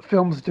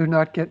 Films do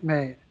not get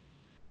made.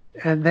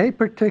 And they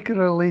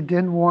particularly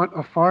didn't want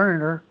a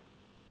foreigner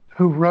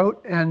who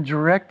wrote and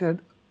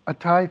directed a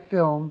Thai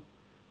film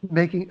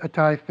making a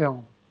Thai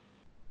film,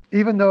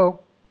 even though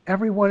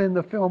everyone in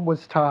the film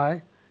was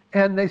Thai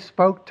and they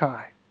spoke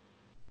Thai.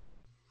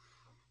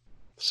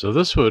 So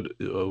this would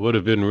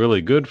have been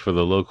really good for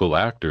the local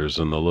actors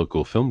and the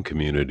local film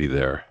community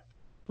there.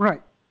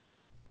 Right.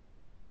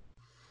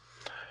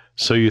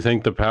 So you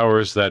think the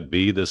powers that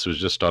be, this was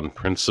just on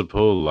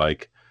principle,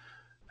 like,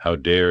 how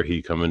dare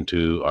he come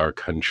into our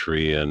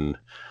country and,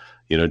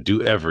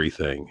 do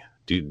everything?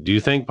 Do you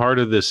think part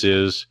of this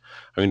is,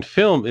 I mean,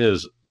 film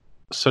is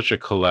such a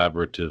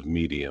collaborative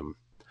medium,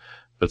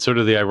 but sort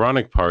of the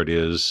ironic part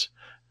is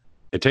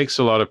it takes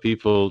a lot of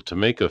people to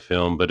make a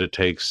film, but it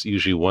takes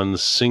usually one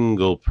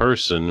single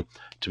person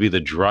to be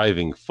the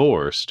driving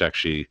force to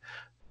actually,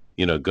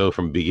 go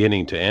from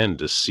beginning to end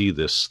to see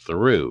this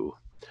through.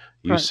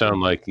 You Right.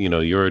 sound like,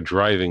 you're a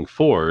driving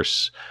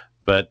force,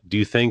 but do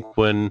you think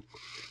when,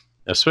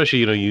 especially,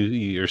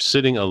 you're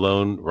sitting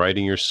alone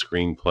writing your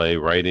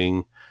screenplay,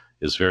 writing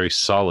is very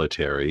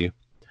solitary.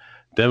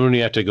 Then when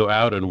you have to go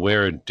out and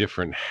wear a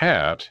different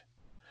hat,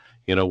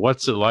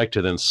 what's it like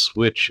to then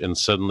switch and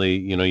suddenly,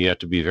 you have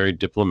to be very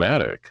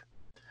diplomatic?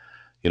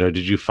 Did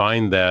you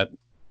find that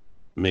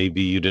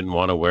maybe you didn't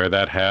want to wear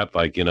that hat?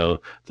 Like, the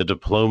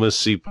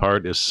diplomacy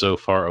part is so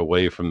far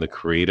away from the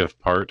creative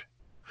part?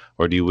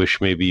 Or do you wish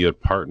maybe you had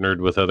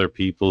partnered with other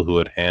people who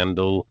would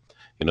handle,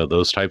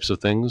 those types of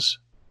things?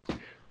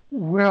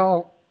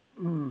 Well,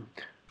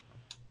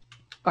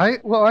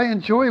 I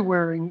enjoy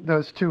wearing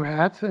those two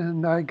hats,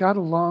 and I got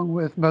along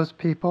with most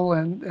people,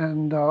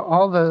 and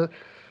all the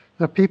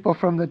people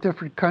from the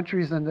different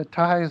countries and the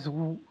Thais.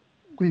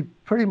 We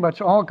pretty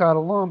much all got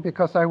along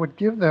because I would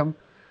give them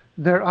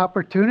their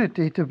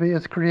opportunity to be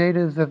as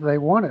creative as they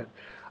wanted.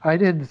 I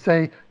didn't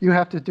say you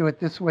have to do it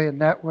this way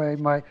and that way.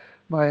 My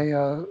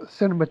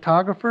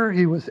cinematographer,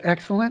 he was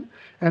excellent,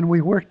 and we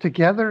worked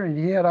together, and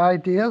he had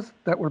ideas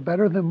that were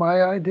better than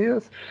my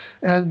ideas,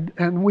 and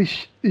we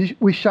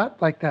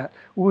shot like that.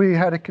 We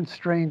had a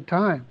constrained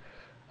time.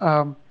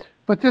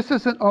 But this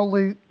isn't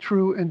only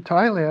true in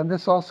Thailand.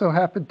 This also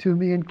happened to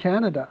me in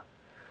Canada,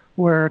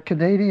 where a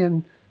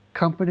Canadian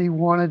company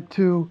wanted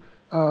to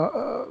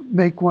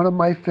make one of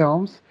my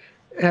films,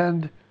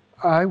 and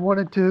I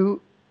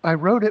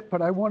wrote it,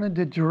 but I wanted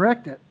to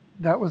direct it.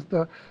 That was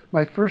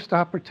my first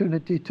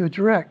opportunity to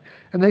direct.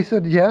 And they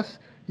said, yes,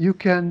 you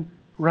can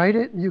write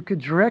it and you can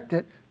direct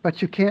it,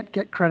 but you can't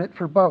get credit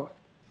for both.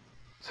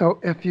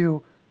 So if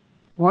you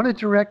want to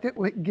direct it,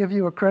 we can give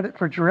you a credit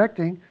for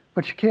directing,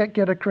 but you can't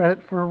get a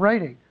credit for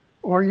writing.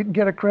 Or you can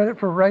get a credit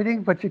for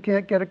writing, but you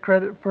can't get a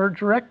credit for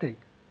directing.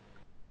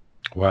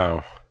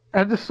 Wow.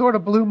 And this sort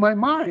of blew my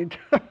mind.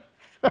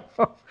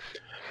 So,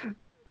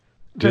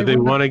 Did they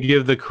want to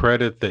give the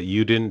credit that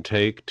you didn't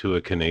take to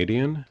a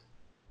Canadian?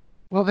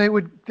 Well,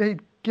 they'd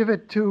give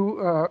it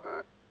to,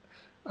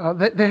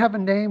 they have a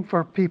name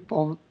for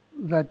people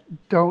that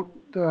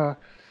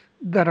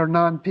that are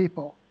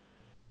non-people.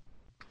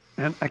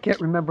 And I can't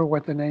remember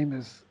what the name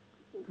is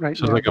right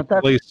So now. it's like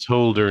a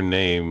placeholder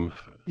name.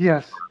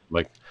 Yes.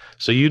 Like,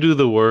 so you do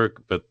the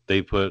work, but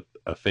they put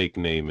a fake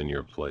name in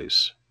your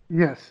place.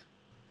 Yes.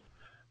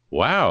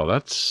 Wow,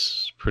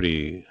 that's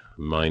pretty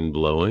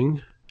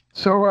mind-blowing.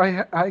 So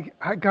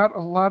I got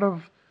a lot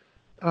of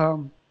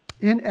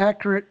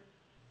inaccurate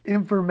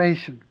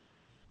information.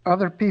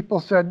 Other people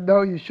said,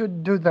 no, you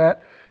shouldn't do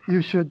that.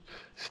 You should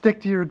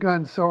stick to your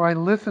guns. So I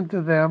listened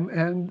to them,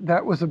 and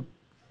that was a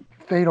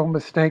fatal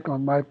mistake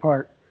on my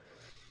part.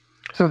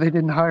 So they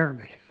didn't hire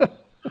me.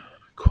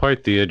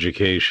 Quite the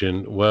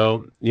education.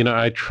 Well,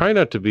 I try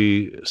not to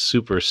be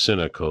super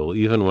cynical,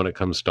 even when it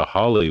comes to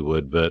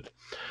Hollywood, but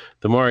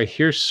the more I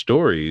hear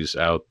stories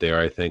out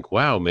there, I think,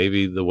 wow,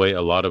 maybe the way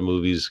a lot of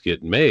movies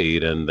get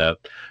made and that,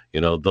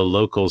 the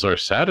locals are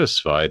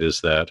satisfied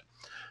is that,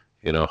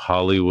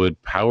 Hollywood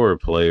power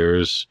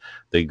players,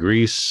 they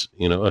grease,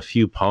 a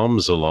few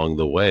palms along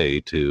the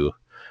way to,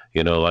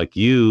 like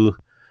you,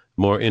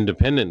 more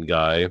independent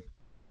guy,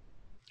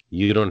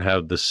 you don't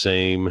have the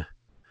same,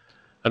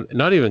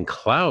 not even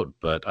clout,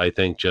 but I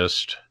think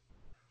just,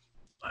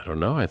 I don't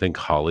know, I think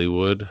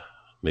Hollywood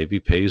maybe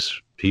pays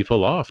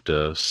people off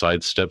to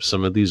sidestep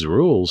some of these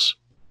rules.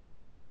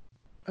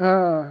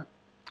 Well,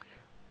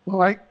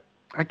 I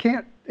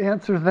can't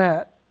answer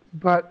that,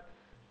 but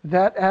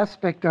that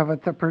aspect of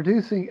it, the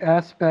producing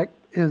aspect,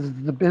 is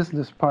the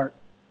business part.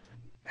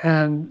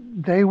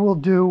 And they will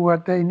do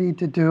what they need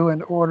to do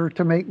in order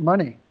to make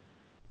money.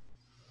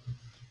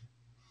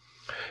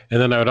 And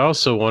then I would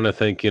also want to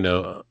think,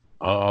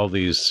 all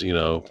these,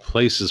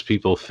 places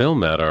people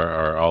film at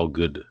are all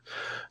good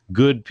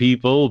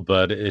people,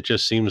 but it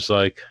just seems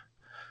like,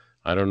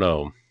 I don't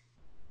know.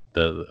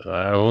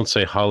 I won't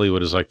say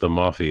Hollywood is like the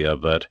mafia,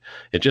 but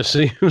it just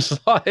seems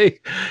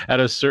like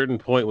at a certain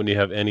point when you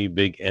have any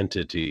big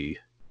entity,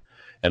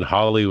 and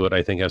Hollywood,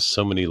 I think, has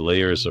so many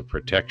layers of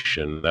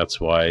protection. That's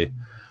why,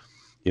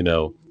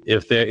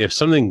 if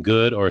something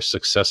good or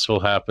successful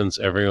happens,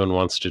 everyone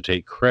wants to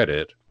take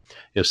credit.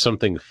 If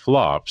something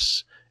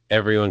flops,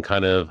 everyone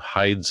kind of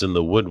hides in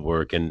the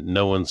woodwork and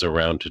no one's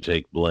around to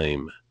take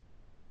blame.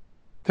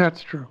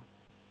 That's true.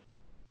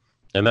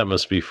 And that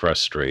must be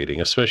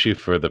frustrating, especially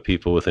for the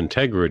people with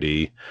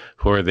integrity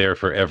who are there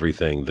for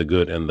everything, the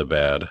good and the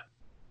bad.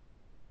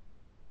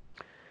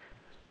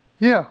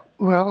 Yeah,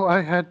 well,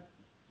 I had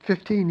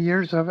 15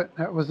 years of it.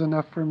 That was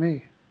enough for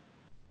me.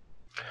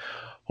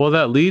 Well,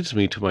 that leads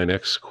me to my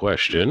next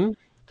question.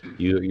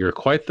 You're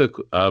quite the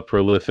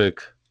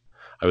prolific,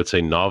 I would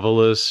say,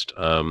 novelist.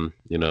 The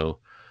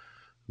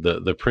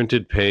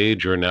printed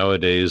page, or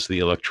nowadays the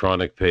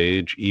electronic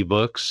page,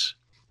 ebooks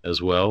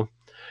as well.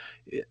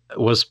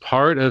 Was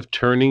part of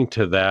turning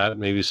to that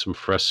maybe some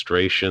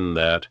frustration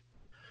that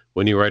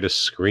when you write a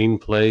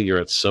screenplay, you're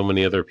at so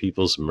many other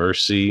people's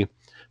mercy.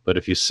 But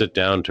if you sit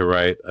down to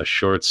write a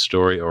short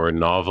story or a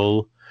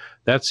novel,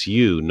 that's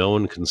you. No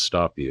one can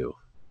stop you.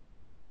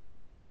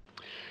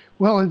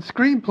 Well, in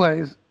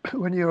screenplays,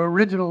 when you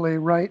originally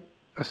write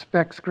a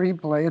spec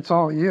screenplay, it's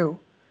all you.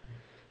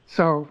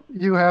 So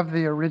you have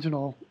the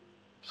original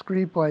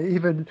screenplay.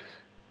 Even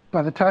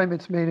by the time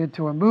it's made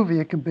into a movie,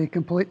 it can be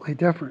completely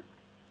different.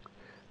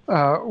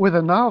 With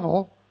a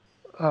novel,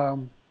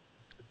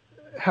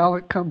 how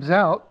it comes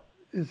out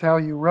is how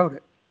you wrote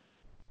it.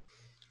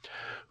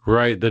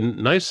 Right. The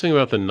nice thing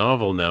about the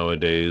novel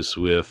nowadays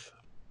with,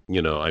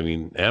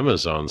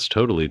 Amazon's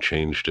totally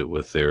changed it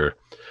with their,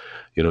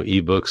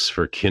 ebooks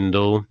for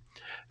Kindle.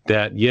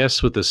 That,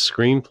 yes, with the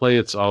screenplay,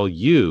 it's all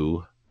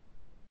you,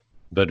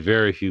 but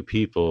very few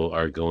people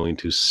are going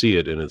to see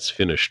it in its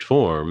finished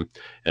form.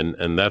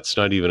 And that's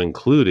not even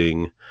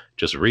including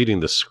just reading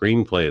the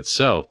screenplay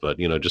itself, but,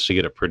 just to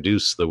get it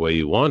produced the way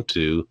you want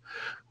to.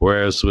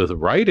 Whereas with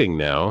writing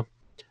now,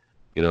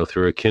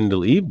 through a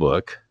Kindle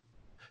ebook,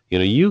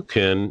 you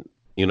can,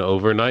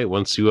 overnight,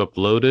 once you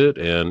upload it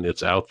and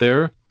it's out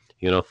there,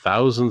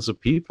 thousands of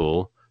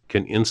people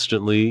can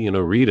instantly,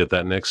 read it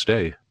that next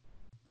day.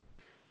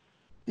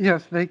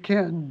 Yes, they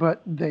can,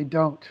 but they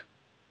don't.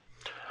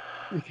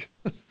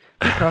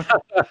 Because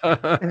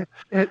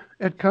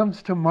it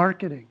comes to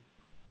marketing.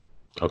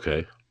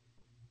 Okay.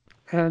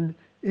 And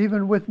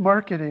even with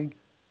marketing,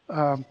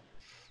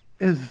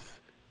 is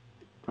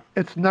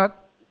it's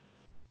not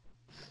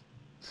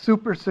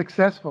super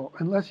successful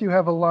unless you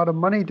have a lot of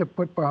money to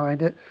put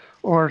behind it,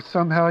 or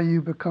somehow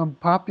you become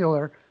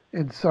popular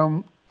in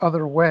some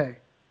other way.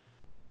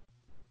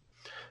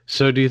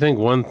 So do you think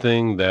one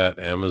thing that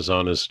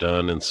Amazon has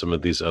done and some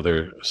of these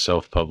other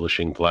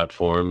self-publishing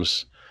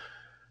platforms,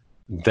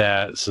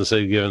 that since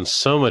they've given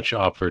so much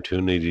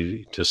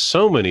opportunity to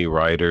so many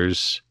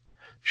writers,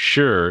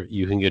 sure,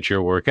 you can get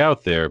your work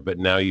out there, but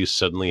now you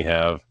suddenly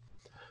have,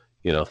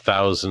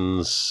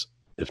 thousands,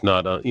 if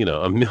not,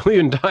 a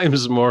million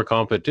times more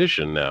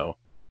competition now.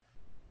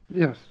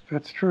 Yes,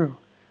 that's true.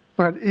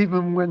 But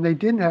even when they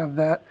didn't have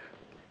that,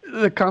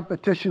 the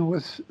competition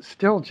was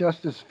still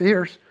just as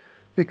fierce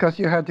because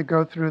you had to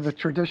go through the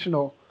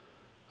traditional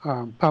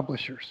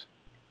publishers.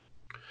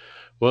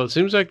 Well, it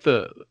seems like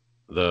the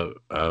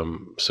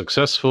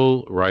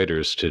successful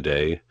writers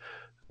today,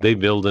 they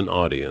build an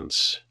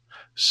audience.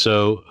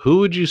 So who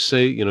would you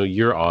say,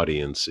 your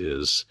audience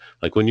is?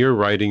 Like when you're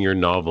writing your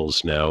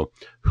novels now,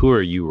 who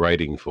are you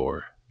writing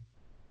for?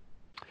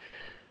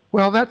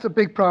 Well, that's a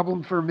big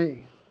problem for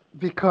me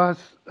because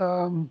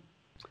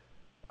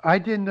I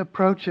didn't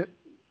approach it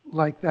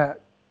like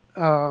that,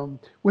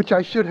 which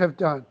I should have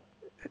done.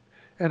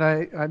 And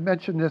I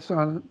mentioned this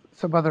on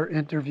some other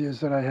interviews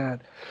that I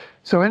had.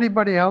 So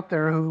anybody out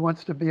there who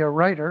wants to be a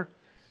writer,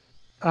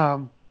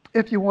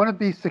 if you want to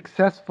be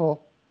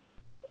successful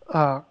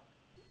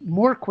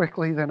more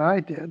quickly than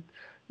I did,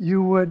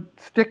 you would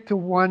stick to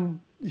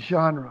one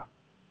genre.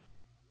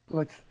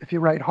 If you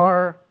write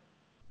horror,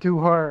 do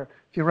horror.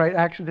 If you write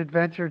action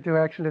adventure, do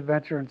action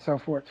adventure, and so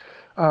forth.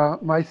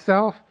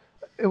 Myself,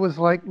 it was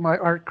like my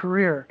art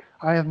career.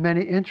 I have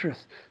many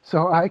interests,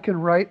 so I can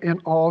write in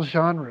all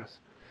genres.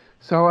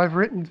 So I've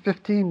written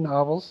 15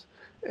 novels,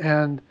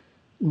 and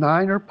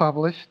 9 are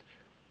published,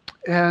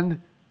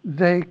 and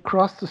they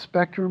cross the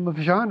spectrum of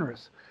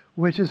genres,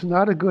 which is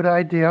not a good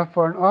idea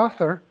for an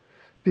author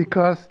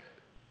because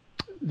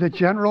the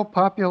general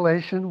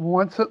population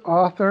wants an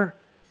author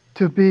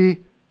to be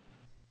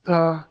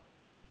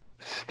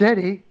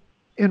steady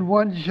in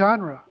one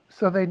genre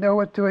so they know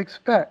what to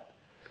expect.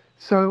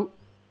 So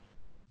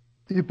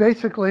you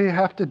basically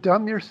have to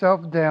dumb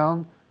yourself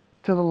down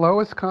to the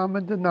lowest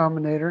common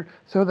denominator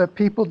so that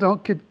people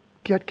don't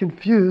get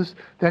confused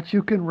that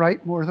you can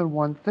write more than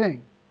one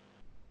thing.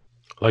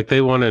 Like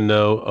they want to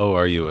know, oh,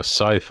 are you a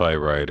sci-fi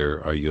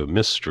writer? Are you a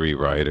mystery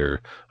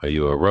writer? Are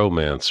you a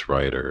romance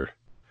writer?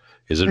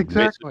 Is it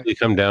Exactly. basically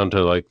come down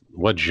to like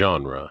what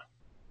genre?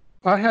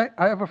 I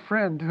have a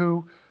friend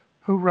who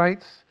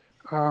writes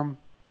um,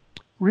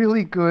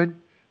 really good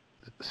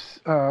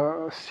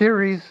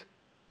series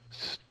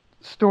s-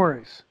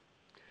 stories,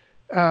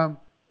 um,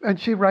 and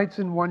she writes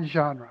in one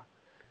genre.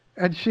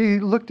 And she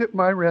looked at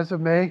my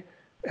resume,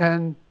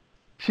 and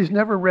she's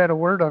never read a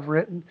word I've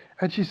written,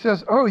 and she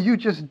says, "Oh, you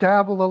just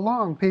dabble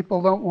along.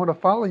 People don't want to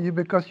follow you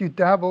because you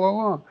dabble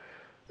along."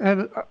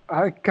 And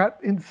I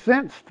got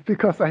incensed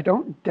because I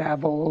don't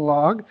dabble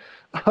along.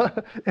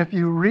 If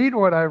you read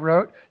what I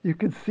wrote, you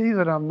can see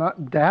that I'm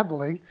not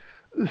dabbling.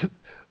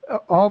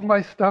 All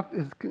my stuff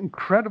is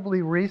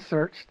incredibly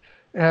researched,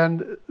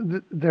 and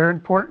they're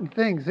important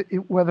things,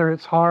 whether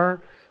it's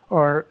horror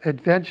or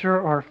adventure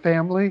or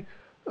family.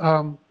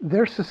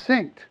 They're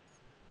succinct.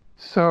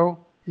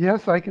 So,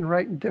 yes, I can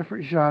write in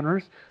different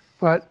genres,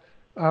 but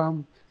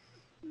um,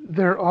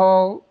 they're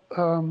all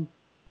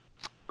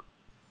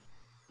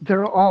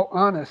they're all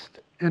honest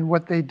in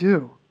what they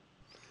do.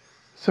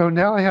 So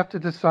now I have to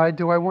decide,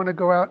 do I want to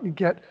go out and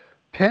get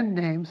pen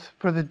names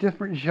for the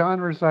different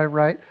genres I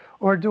write,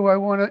 or do I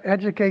want to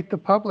educate the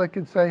public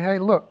and say, hey,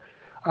 look,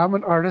 I'm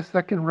an artist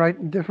that can write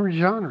in different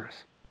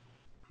genres?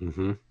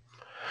 Hmm.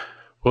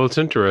 Well, it's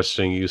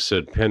interesting you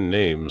said pen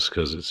names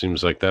because it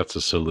seems like that's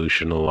a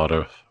solution a lot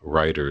of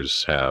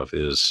writers have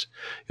is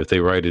if they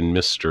write in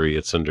mystery,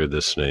 it's under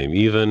this name.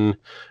 Even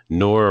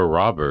Nora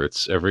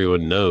Roberts,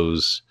 everyone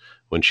knows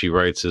when she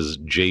writes as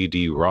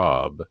J.D.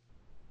 Robb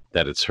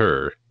that it's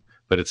her,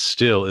 but it's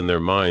still in their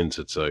minds,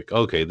 it's like,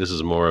 okay, this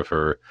is more of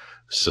her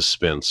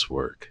suspense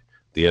work.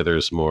 The other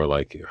is more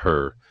like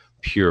her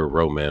pure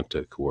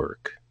romantic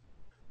work.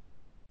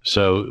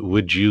 So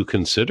would you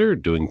consider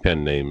doing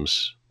pen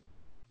names?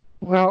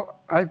 Well,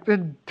 I've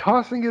been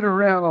tossing it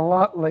around a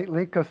lot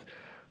lately because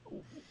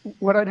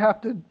what I'd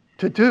have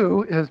to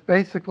do is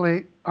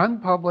basically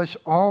unpublish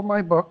all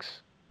my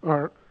books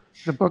or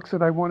the books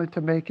that I wanted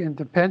to make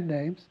into pen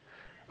names.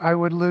 I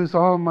would lose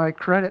all my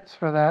credits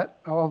for that,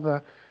 all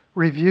the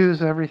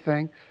reviews,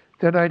 everything.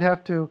 Then I'd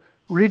have to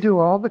redo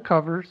all the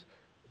covers,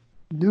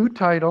 new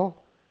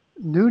title,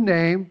 new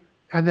name,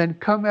 and then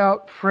come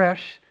out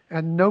fresh,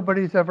 and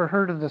nobody's ever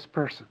heard of this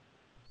person.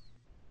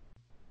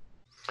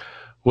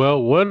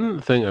 Well,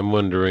 one thing I'm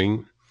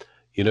wondering,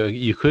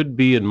 you could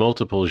be in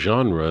multiple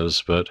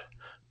genres, but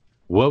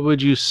what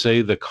would you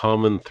say the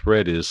common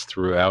thread is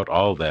throughout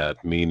all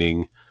that?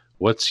 Meaning,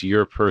 what's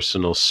your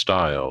personal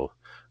style?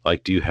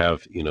 Like, do you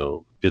have,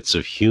 bits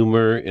of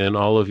humor in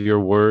all of your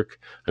work?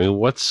 I mean,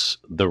 what's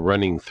the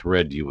running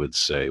thread, you would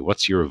say?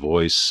 What's your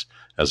voice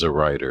as a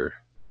writer?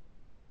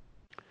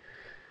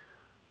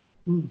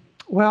 Hmm.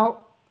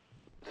 Well,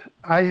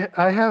 I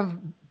have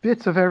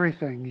bits of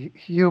everything: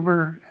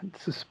 humor,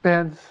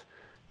 suspense,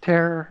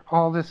 terror,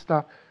 all this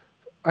stuff.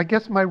 I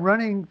guess my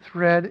running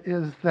thread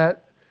is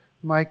that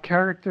my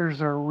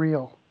characters are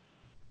real,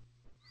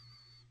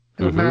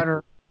 no Hmm.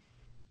 matter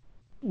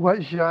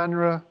what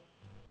genre,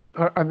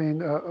 or, I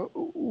mean,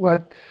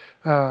 what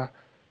uh,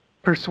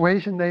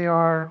 persuasion they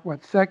are,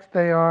 what sex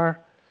they are,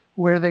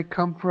 where they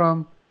come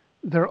from.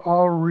 They're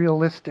all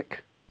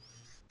realistic.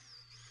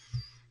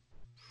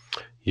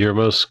 Your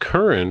most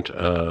current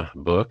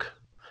book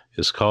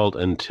is called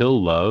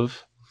Until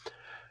Love.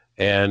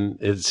 And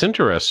it's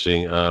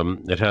interesting.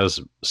 It has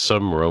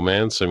some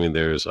romance. I mean,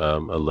 there's a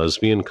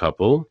lesbian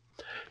couple.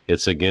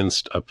 It's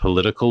against a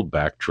political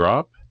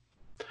backdrop.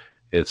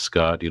 It's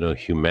got,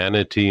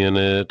 humanity in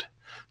it,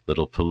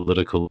 little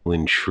political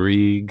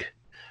intrigue.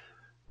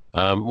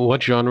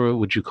 What genre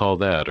would you call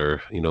that?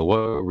 Or, what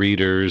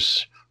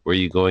readers were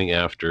you going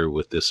after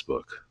with this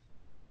book?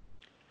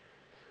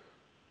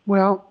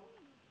 Well,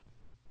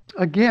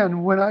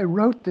 again, when I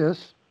wrote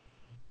this,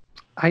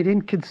 I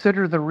didn't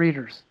consider the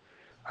readers.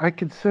 I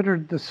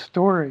considered the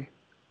story,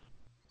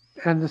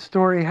 and the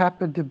story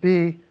happened to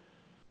be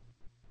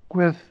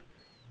with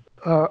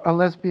a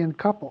lesbian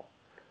couple.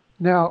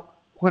 Now,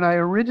 when I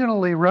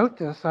originally wrote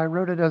this, I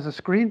wrote it as a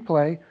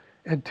screenplay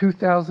in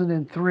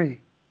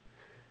 2003.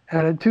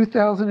 And in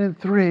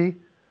 2003,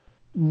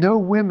 no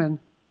women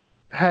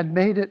had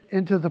made it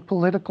into the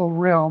political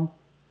realm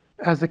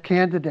as a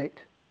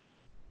candidate.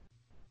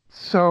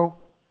 So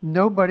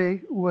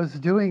nobody was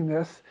doing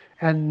this,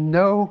 and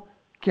no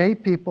gay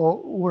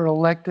people were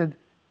elected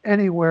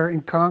anywhere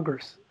in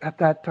Congress at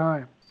that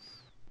time.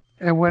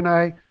 And when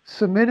I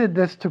submitted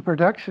this to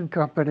production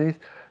companies,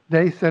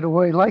 they said,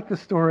 well, we like the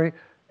story.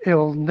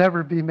 It'll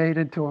never be made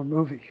into a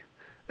movie.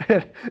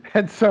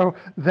 And so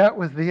that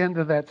was the end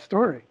of that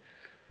story.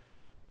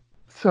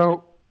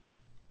 So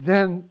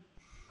then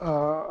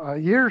a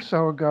year or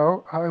so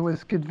ago, I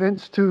was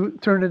convinced to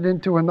turn it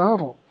into a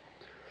novel.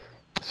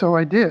 So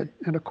I did.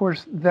 And of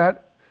course,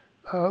 that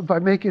by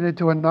making it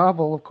into a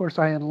novel, of course,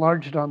 I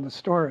enlarged on the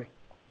story.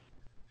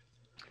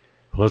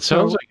 Well, it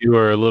sounds So like you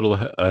are a little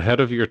ahead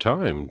of your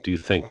time. Do you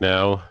think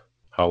now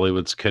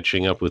Hollywood's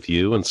catching up with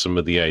you and some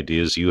of the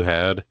ideas you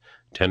had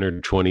 10 or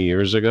 20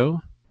 years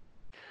ago?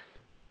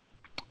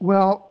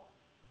 Well,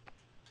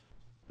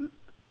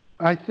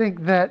 I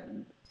think that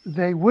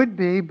they would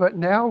be, but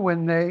now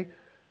when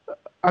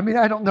I mean,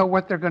 I don't know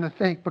what they're going to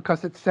think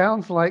because it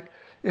sounds like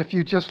if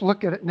you just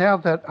look at it now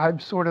that I'm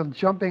sort of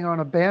jumping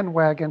on a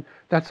bandwagon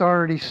that's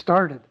already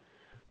started.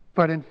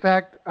 But in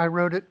fact, I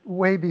wrote it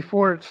way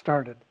before it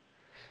started.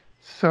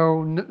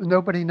 So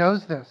nobody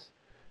knows this.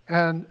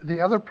 And the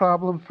other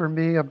problem for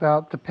me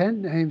about the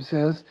pen names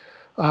is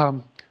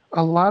um,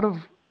 a lot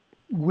of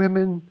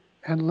women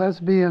and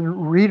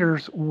lesbian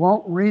readers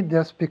won't read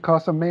this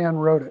because a man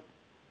wrote it.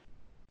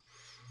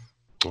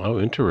 Oh,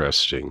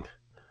 interesting.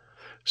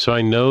 So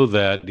I know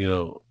that,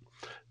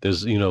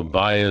 there's,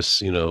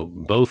 bias,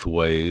 both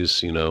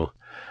ways,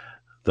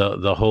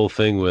 the whole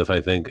thing with,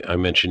 I think I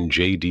mentioned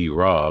J.D.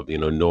 Robb,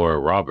 Nora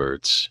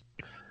Roberts,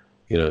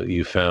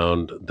 you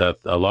found that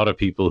a lot of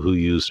people who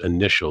used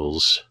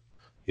initials,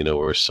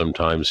 were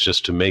sometimes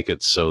just to make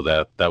it so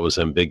that that was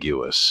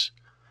ambiguous.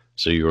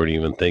 So you weren't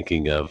even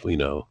thinking of,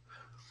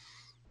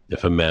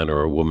 if a man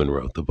or a woman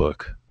wrote the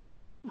book.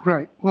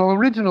 Right. Well,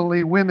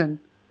 originally women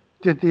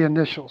did the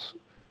initials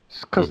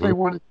because Hmm. they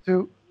wanted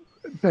to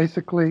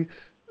basically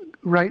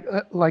write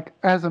like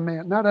as a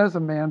man, not as a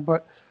man,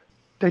 but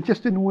they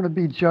just didn't want to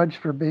be judged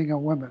for being a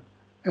woman,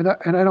 and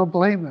I don't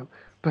blame them.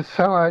 But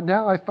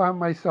now I find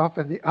myself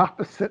in the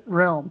opposite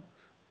realm.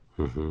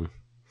 Hmm.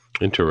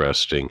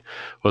 Interesting.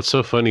 Well, it's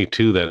so funny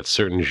too that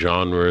certain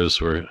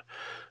genres were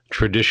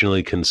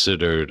traditionally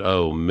considered,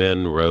 oh,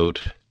 men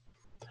wrote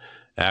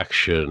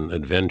action,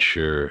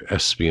 adventure,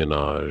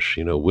 espionage,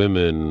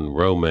 women,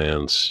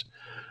 romance.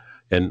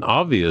 And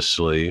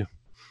obviously,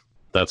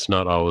 that's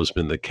not always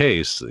been the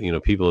case.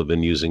 People have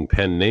been using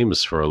pen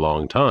names for a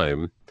long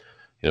time.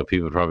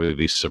 People would probably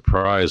be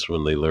surprised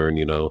when they learn,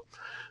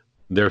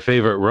 their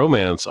favorite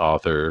romance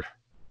author,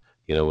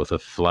 with a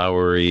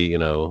flowery,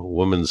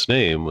 woman's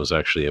name was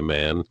actually a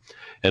man,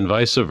 and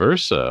vice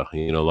versa.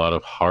 A lot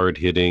of hard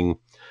hitting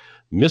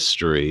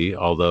mystery,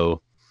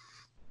 although,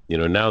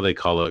 now they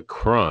call it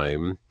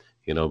crime.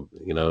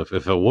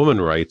 If a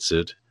woman writes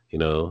it,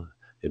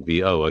 it'd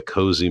be, oh, a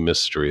cozy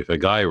mystery. If a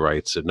guy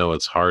writes it, no,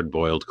 it's hard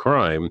boiled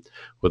crime.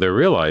 Well, they're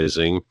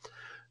realizing,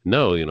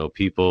 no,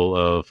 people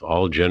of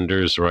all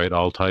genders write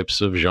all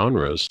types of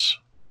genres.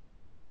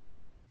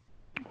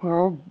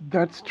 Well,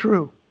 that's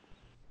true,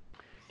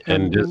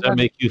 And does and that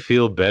make you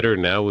feel better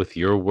now with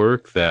your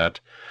work that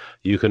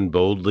you can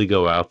boldly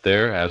go out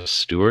there as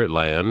Stuart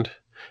Land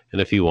and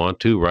if you want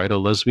to, write a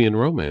lesbian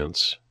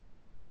romance?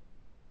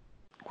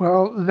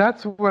 well,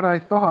 that's what I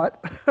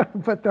thought,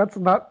 but that's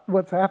not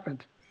what's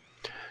happened.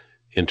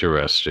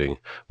 Interesting.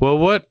 Well,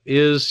 what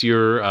is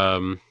your,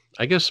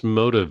 I guess,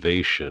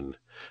 motivation?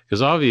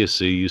 Because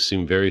obviously you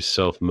seem very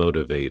self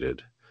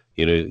motivated.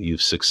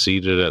 You've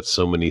succeeded at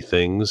so many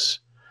things.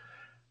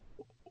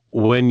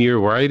 When you're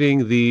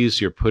writing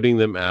these, you're putting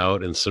them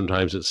out, and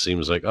sometimes it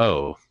seems like,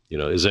 oh,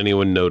 is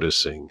anyone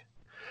noticing?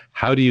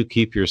 How do you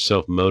keep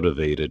yourself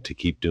motivated to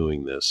keep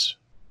doing this?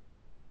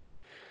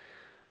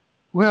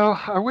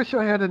 Well, I wish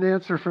I had an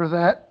answer for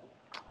that,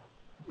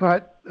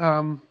 but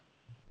I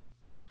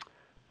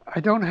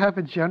don't have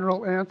a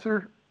general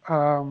answer.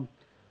 Um,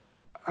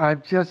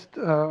 I've just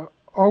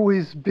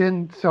always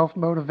been self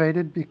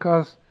motivated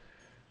because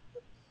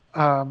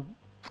um,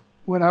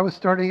 when I was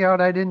starting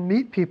out, I didn't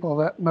meet people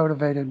that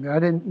motivated me. I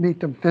didn't meet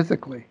them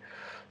physically.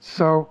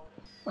 So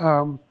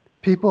um,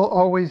 people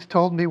always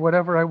told me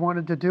whatever I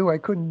wanted to do, I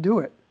couldn't do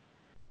it.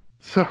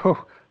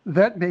 So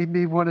that made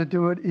me want to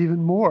do it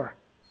even more.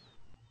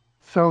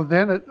 So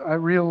then I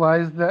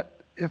realized that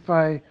if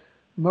I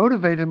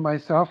motivated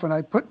myself and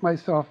I put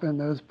myself in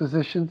those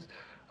positions,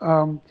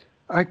 um,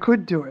 I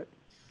could do it.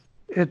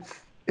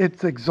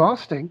 It's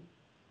exhausting,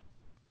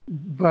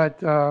 but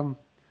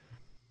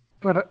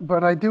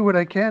but I do what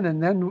I can.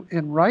 And then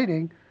in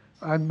writing,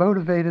 I'm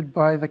motivated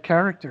by the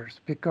characters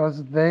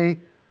because they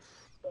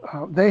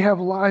have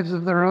lives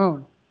of their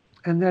own,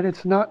 and that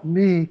it's not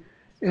me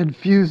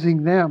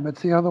infusing them.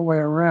 It's the other way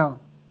around.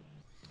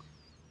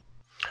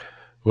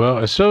 Well,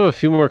 I still have a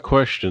few more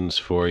questions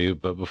for you,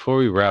 but before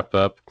we wrap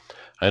up,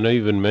 I know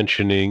you've been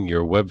mentioning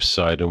your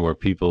website and where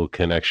people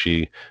can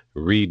actually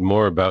read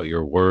more about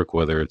your work,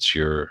 whether it's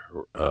your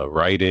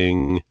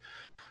writing,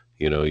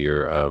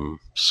 your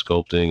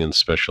sculpting and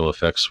special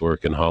effects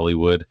work in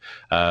Hollywood.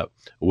 Uh,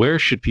 where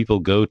should people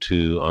go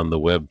to on the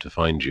web to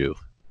find you?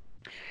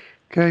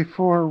 Okay,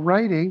 for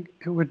writing,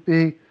 it would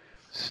be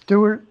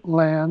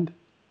stuartland.com.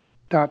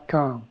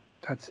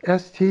 That's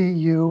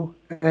STUARTLAND.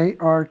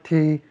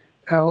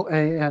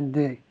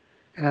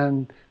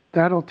 And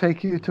that'll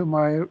take you to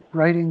my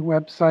writing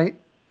website.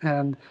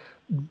 And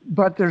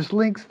but there's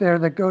links there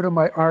that go to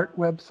my art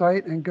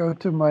website and go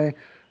to my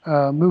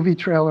movie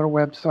trailer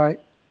website.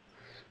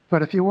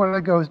 But if you want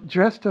to go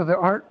just to the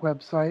art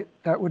website,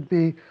 that would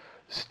be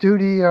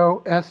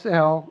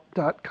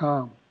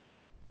studiosl.com.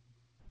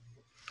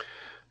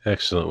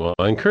 Excellent. Well,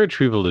 I encourage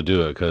people to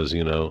do it because,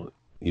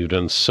 you've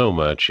done so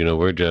much.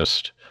 We're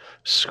just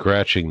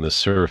scratching the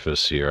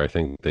surface here. I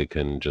think they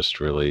can just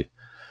really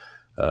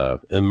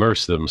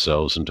immerse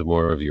themselves into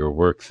more of your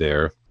work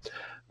there.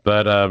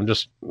 But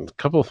just a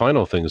couple of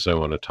final things I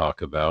want to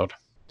talk about.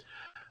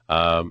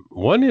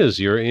 One is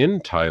you're in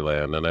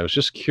Thailand, and I was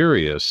just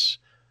curious,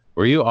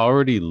 were you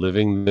already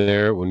living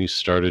there when you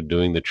started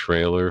doing the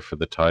trailer for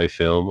the Thai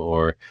film,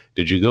 or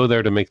did you go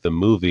there to make the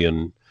movie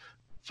and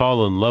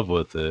fall in love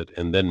with it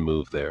and then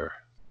move there?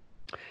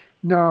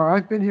 No,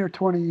 I've been here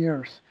 20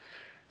 years.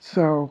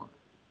 So,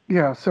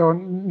 yeah, so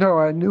no,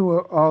 I knew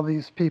all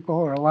these people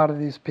or a lot of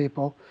these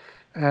people.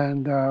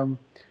 And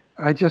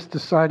I just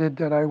decided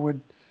that I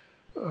would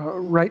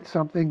write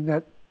something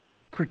that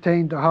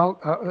pertained to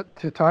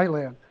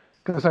Thailand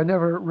because I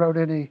never wrote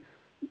any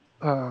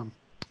um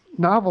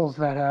novels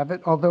that have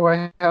it, although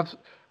I have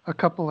a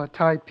couple of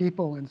Thai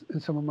people in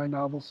some of my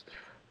novels.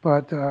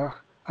 But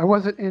I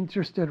wasn't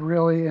interested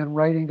really in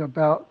writing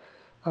about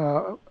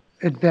uh,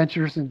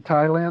 adventures in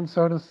Thailand,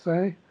 so to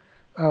say.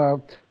 Uh,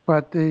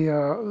 but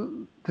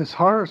this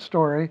horror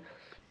story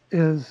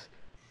is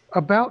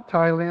about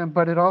Thailand,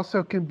 but it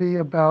also can be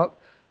about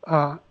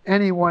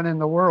anyone in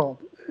the world.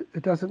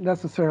 It doesn't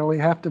necessarily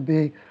have to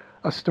be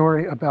a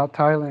story about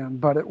Thailand,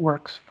 but it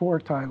works for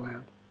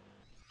Thailand.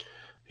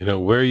 You know,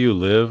 where you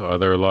live, are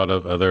there a lot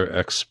of other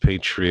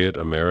expatriate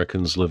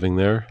Americans living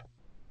there?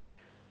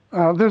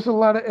 There's a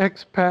lot of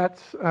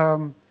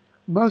expats.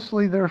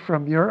 Mostly they're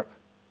from Europe,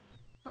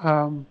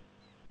 um,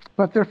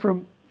 but they're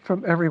from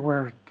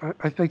everywhere.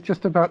 I think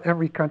just about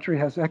every country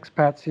has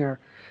expats here.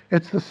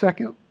 It's the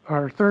second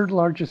or third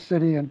largest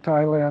city in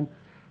Thailand.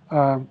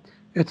 Um,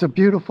 it's a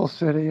beautiful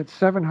city. It's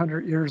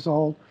 700 years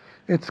old.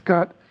 It's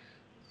got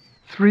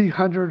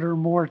 300 or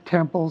more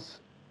temples.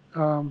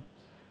 Um,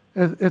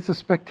 it's a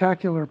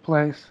spectacular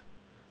place.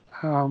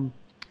 Um,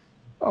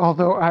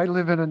 Although I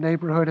live in a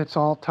neighborhood, it's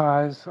all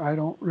Thais. I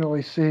don't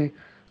really see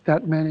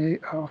that many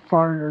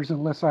foreigners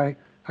unless I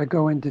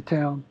go into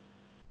town.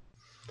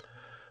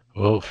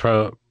 Well,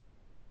 from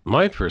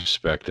my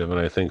perspective, and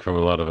I think from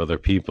a lot of other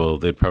people,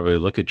 they'd probably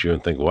look at you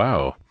and think,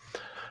 wow,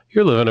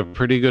 you're living a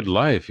pretty good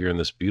life. You're in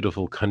this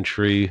beautiful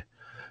country.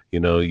 You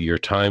know, your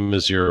time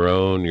is your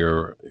own.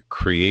 You're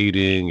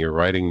creating, you're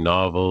writing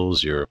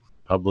novels, you're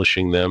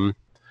publishing them.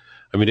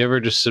 I mean, do you ever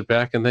just sit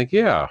back and think,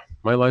 yeah,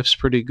 my life's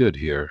pretty good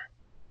here?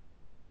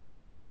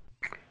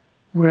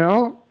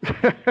 Well,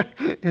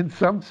 in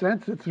some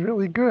sense, it's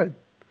really good.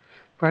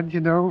 But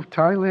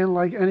Thailand,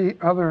 like any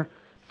other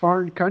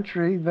foreign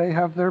country, they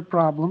have their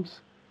problems.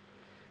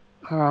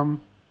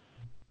 Um,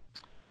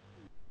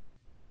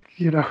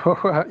 you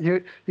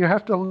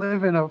have to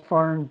live in a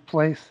foreign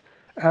place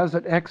as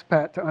an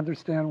expat to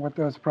understand what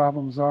those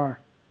problems are.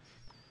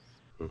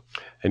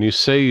 And you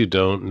say you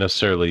don't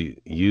necessarily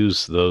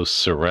use those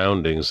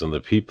surroundings and the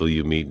people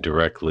you meet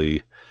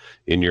directly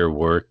in your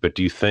work, but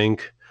do you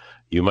think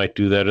you might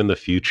do that in the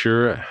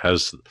future?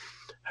 Has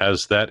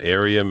that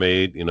area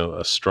made, you know,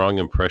 a strong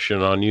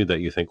impression on you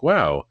that you think,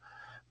 wow,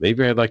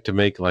 maybe I'd like to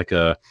make like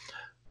a,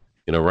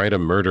 you know, write a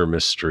murder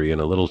mystery in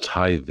a little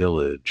Thai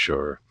village,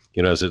 or,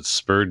 you know, has it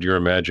spurred your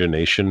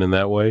imagination in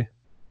that way?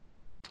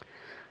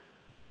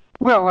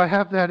 Well, I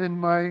have that in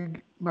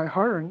my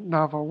horror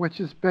novel, which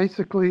is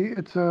basically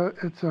it's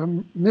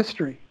a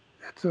mystery.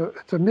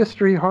 It's a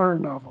mystery horror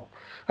novel.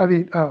 I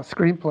mean,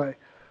 screenplay.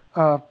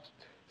 Uh,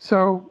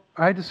 so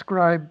I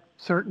describe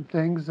certain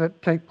things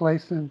that take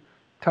place in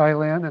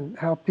Thailand and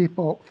how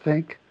people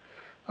think.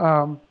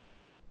 Um,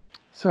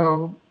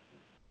 so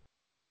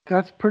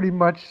that's pretty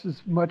much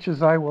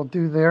as I will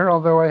do there.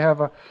 Although I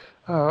have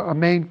a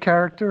main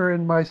character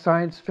in my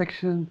science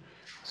fiction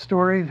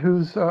story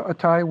who's a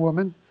Thai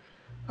woman.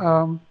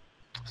 Um,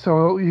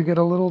 so you get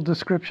a little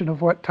description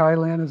of what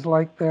Thailand is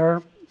like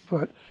there,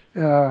 but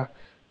uh,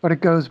 but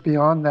it goes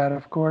beyond that,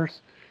 of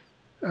course.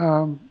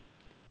 Um,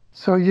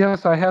 so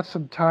yes, I have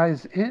some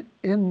ties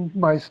in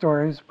my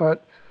stories,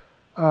 but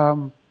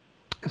um,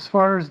 as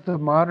far as the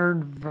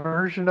modern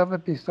version of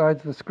it,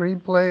 besides the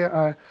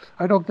screenplay,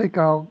 I don't think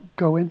I'll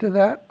go into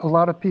that. A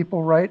lot of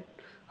people write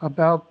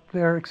about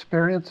their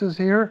experiences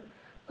here,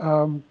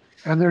 and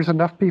there's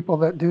enough people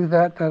that do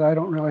that that I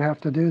don't really have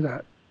to do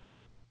that.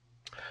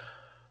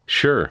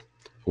 Sure.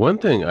 One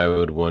thing I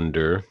would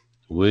wonder,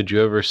 would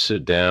you ever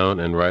sit down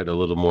and write a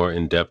little more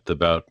in depth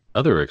about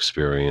other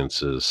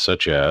experiences,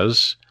 such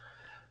as,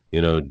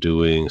 you know,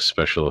 doing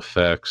special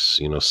effects,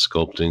 you know,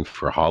 sculpting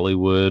for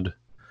Hollywood,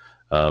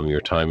 your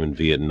time in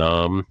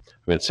Vietnam? I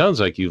mean, it sounds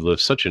like you've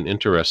lived such an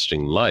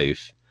interesting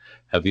life.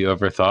 Have you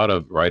ever thought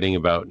of writing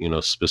about, you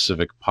know,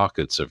 specific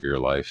pockets of your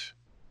life?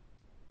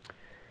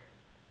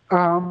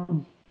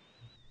 Um,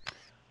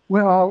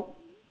 well,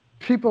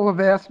 people have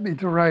asked me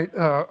to write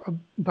a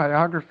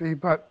biography,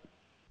 but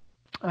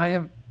I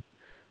have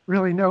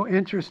really no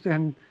interest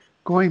in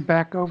going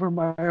back over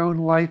my own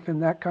life in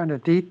that kind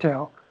of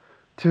detail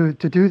to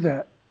do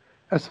that.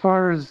 As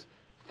far as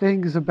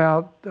things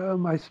about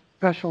my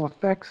special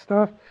effects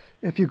stuff,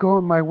 if you go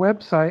on my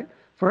website,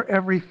 for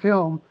every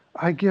film,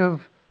 I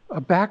give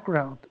a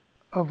background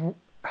of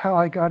how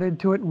I got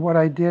into it and what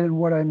I did and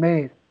what I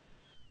made.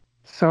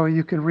 So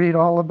you can read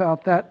all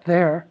about that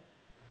there.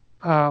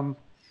 Um,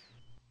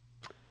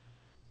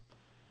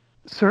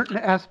 Certain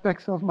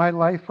aspects of my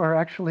life are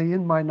actually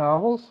in my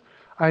novels.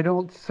 I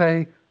don't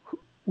say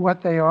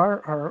what they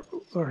are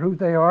or who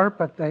they are,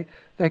 but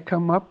they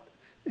come up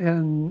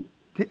in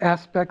the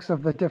aspects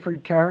of the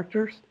different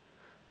characters.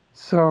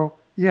 So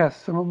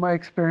yes, some of my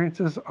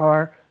experiences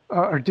are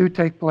or do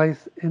take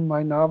place in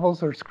my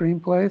novels or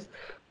screenplays,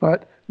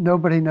 but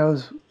nobody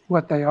knows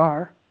what they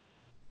are.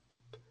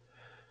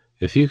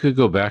 If you could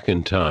go back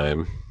in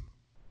time,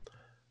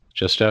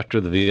 just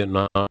after the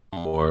Vietnam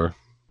War,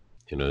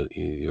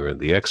 you're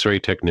the X-ray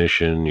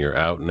technician. You're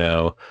out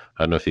now.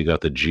 I don't know if you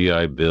got the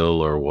GI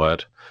Bill or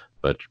what,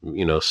 but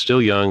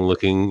still young,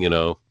 looking.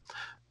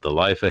 The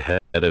life ahead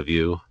of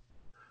you.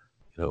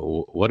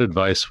 What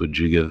advice would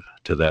you give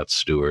to that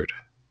Stuart?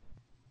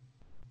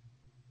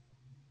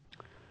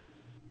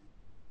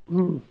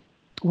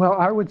 Well,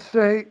 I would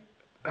say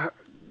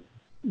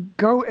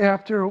go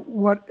after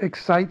what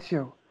excites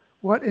you,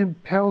 what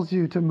impels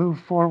you to move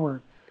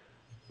forward.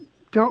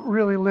 Don't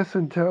really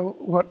listen to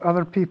what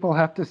other people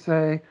have to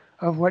say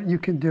of what you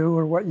can do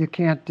or what you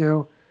can't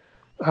do.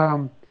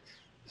 Um,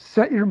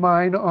 Set your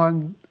mind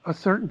on a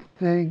certain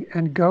thing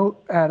and go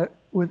at it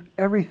with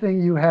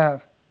everything you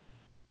have.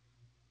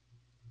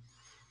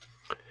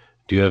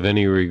 Do you have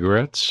any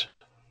regrets?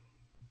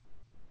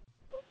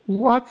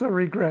 Lots of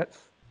regrets.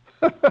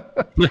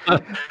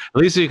 At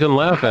least you can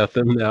laugh at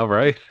them now,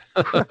 right?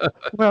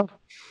 Well,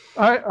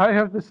 I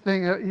have this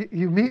thing.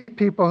 You meet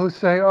people who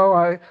say,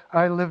 "Oh,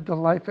 I lived a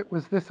life. It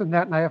was this and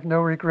that, and I have no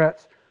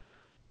regrets."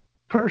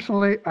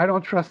 Personally, I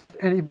don't trust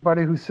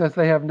anybody who says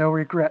they have no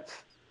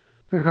regrets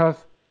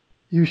because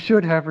you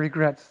should have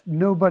regrets.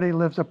 Nobody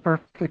lives a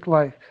perfect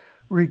life.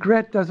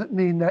 Regret doesn't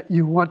mean that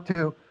you want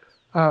to.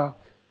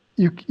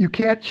 You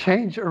can't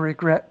change a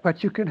regret,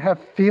 but you can have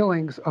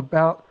feelings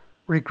about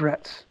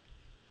regrets.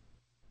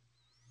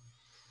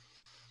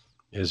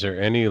 Is there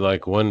any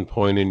one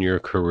point in your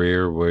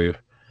career where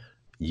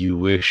you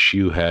wish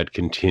you had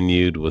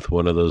continued with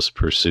one of those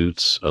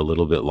pursuits a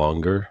little bit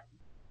longer?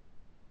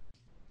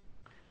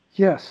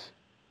 Yes,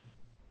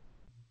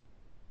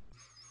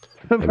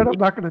 but And, I'm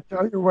not going to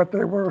tell you what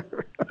they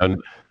were.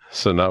 and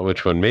so not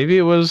which one. Maybe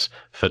it was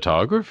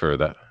photographer.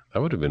 That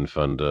would have been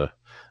fun to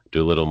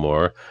do a little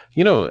more.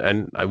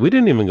 And we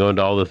didn't even go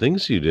into all the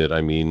things you did.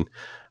 I mean,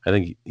 I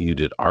think you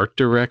did art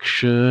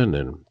direction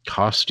and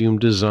costume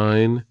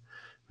design.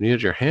 You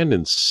had your hand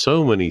in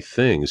so many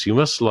things. You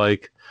must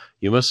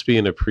be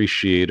an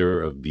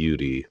appreciator of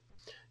beauty.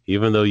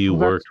 Even though you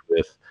Well, worked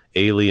with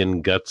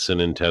alien guts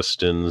and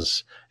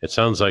intestines, it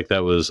sounds like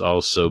that was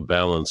also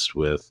balanced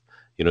with,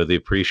 the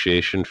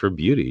appreciation for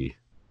beauty.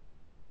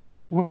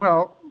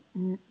 well,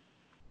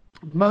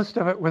 most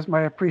of it was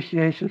my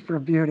appreciation for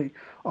beauty.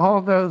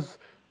 All those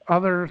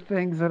other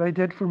things that I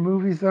did for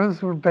movies,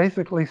 those were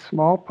basically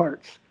small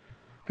parts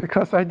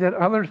because I did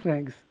other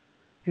things.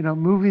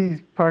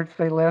 Movie parts,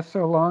 they last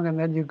so long and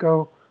then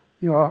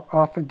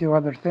off and do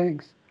other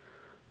things.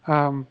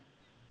 Um,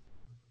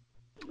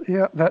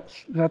 yeah,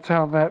 that's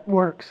how that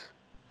works.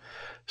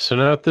 So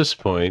now at this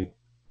point,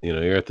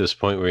 you're at this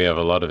point where you have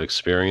a lot of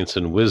experience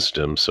and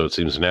wisdom, so it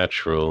seems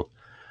natural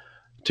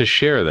to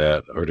share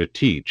that or to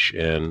teach.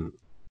 And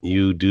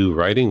you do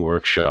writing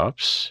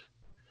workshops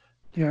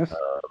Yes.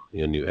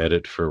 and you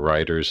edit for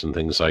writers and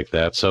things like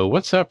that. So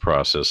what's that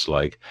process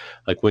like?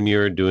 Like when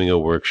you're doing a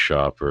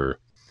workshop or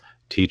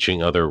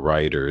teaching other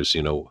writers,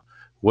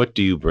 what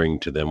do you bring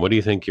to them? What do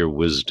you think your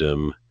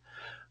wisdom?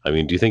 I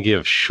mean, do you think you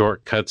have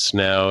shortcuts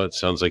now? It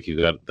sounds like you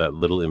got that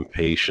little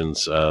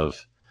impatience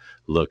of,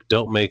 look,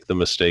 don't make the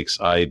mistakes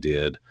I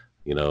did,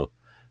 you know,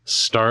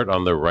 start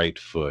on the right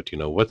foot.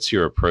 What's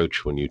your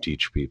approach when you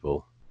teach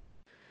people?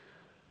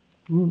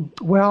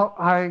 Well,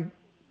 I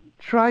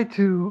try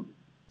to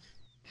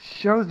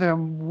show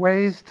them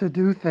ways to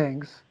do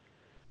things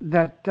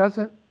that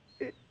doesn't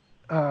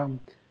um,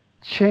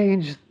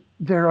 change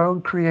their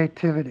own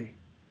creativity.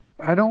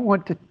 I don't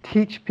want to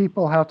teach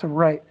people how to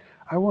write.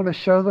 I want to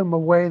show them a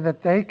way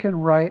that they can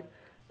write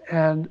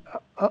and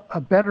a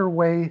better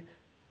way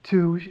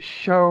to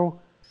show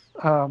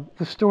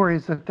the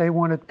stories that they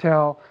want to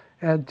tell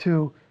and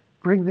to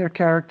bring their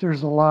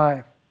characters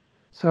alive.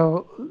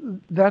 So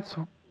that's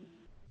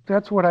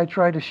what I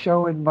try to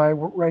show in my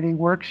writing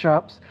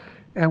workshops.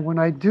 And when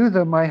I do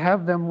them, I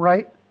have them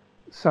write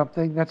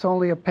something that's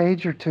only a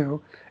page or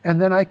two,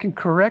 and then I can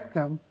correct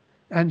them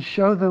and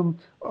show them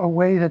a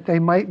way that they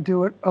might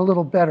do it a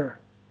little better.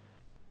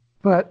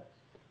 But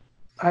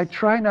I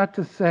try not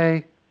to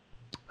say,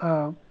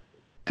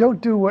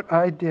 don't do what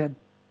I did,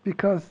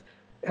 because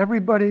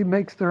everybody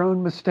makes their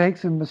own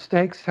mistakes and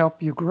mistakes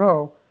help you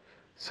grow.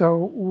 So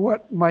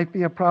what might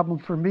be a problem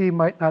for me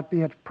might not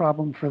be a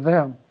problem for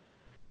them.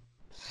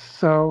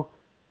 So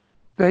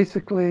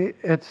basically,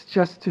 it's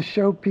just to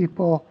show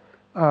people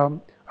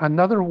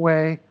another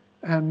way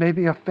and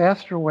maybe a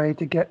faster way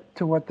to get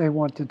to what they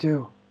want to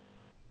do.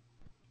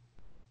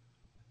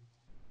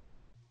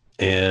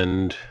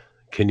 And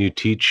can you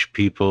teach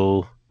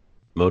people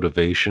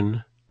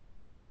motivation?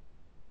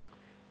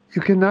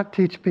 You cannot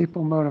teach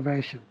people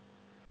motivation.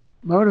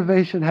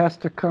 Motivation has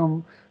to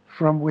come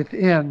from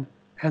within,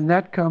 and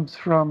that comes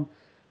from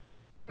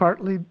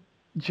partly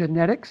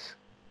genetics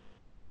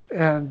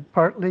and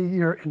partly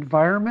your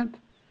environment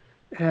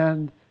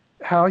and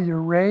how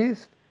you're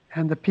raised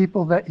and the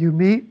people that you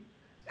meet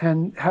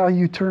and how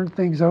you turn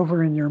things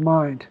over in your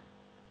mind.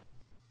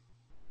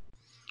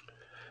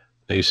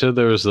 Now, you said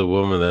there was the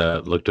woman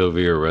that looked over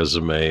your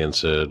resume and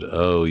said,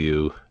 "Oh,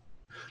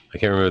 I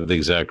can't remember the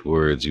exact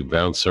words, you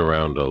bounce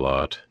around a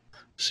lot."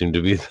 Seemed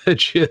to be the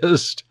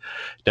gist.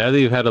 Now that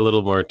you've had a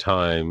little more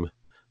time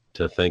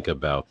to think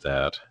about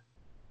that,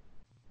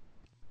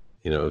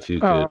 if you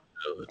could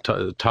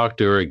Uh, talk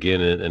to her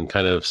again and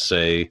kind of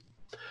say,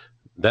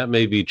 that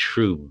may be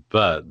true,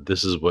 but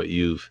this is what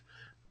you've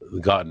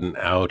gotten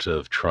out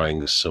of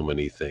trying so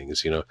many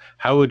things.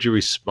 How would you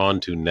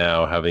respond to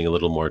now having a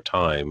little more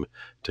time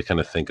to kind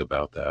of think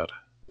about that?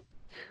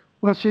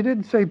 well, she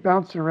didn't say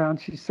bounce around.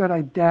 She said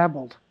I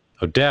dabbled.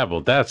 Oh,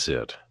 dabble, that's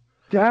it.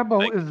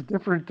 Dabble is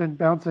different than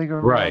bouncing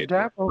around. Right,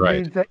 Dabble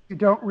right. means that you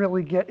don't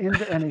really get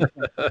into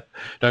anything.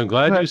 Now, I'm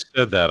glad you But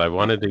said that. I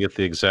wanted to get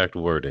the exact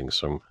wording,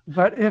 so I'm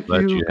but if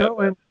glad you you had go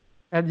that. in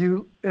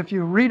and if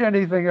you read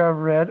anything I've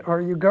read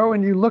or you go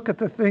and you look at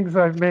the things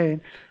I've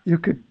made, you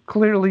could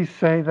clearly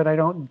say that I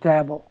don't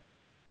dabble.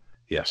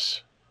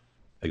 Yes,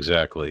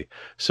 exactly.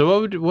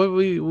 So what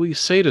we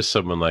say to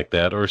someone like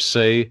that, or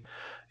say,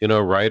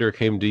 a writer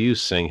came to you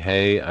saying,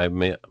 "Hey, I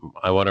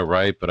want to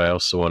write, but I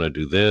also want to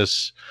do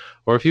this."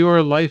 Or if you were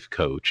a life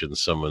coach and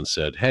someone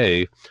said,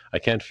 "Hey, I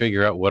can't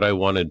figure out what I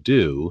want to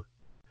do.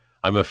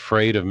 I'm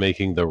afraid of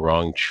making the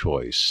wrong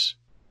choice."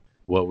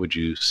 What would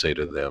you say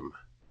to them?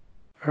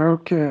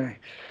 Okay.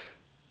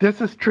 This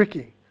is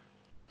tricky.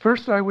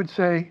 First, I would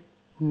say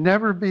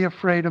never be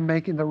afraid of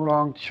making the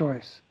wrong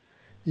choice.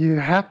 You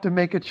have to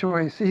make a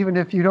choice. Even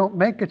if you don't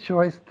make a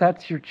choice,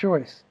 that's your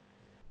choice.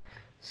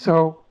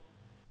 So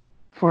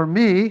for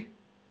me,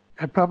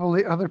 and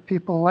probably other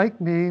people like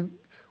me,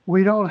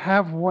 we don't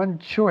have one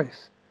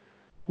choice.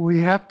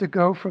 We have to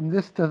go from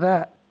this to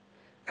that.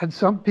 And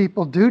some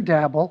people do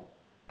dabble.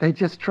 They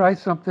just try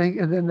something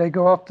and then they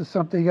go off to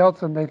something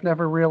else and they've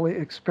never really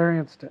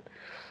experienced it.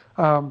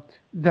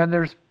 Then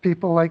there's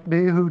people like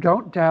me who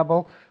don't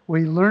dabble.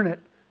 We learn it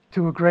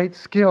to a great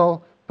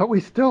skill, but we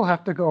still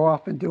have to go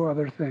off and do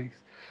other things.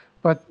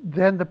 But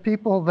then the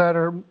people that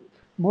are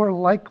more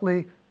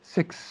likely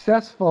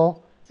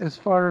successful as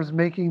far as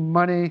making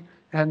money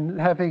and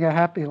having a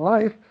happy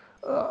life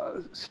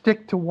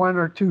stick to one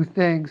or two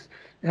things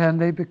and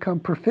they become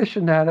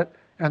proficient at it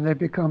and they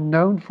become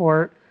known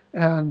for it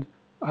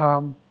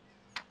um,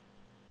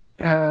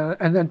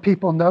 and then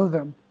people know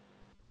them.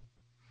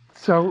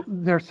 So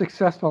they're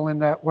successful in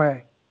that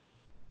way.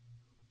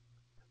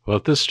 Well,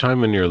 at this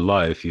time in your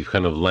life, you've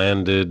kind of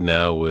landed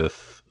now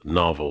with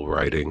novel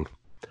writing.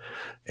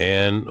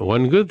 And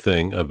one good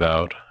thing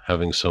about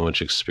having so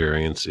much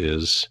experience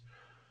is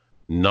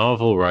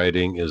novel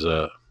writing is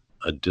a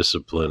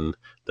discipline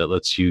that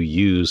lets you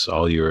use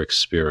all your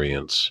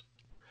experience.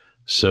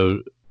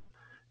 So,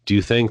 do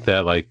you think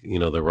that, like,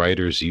 the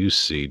writers you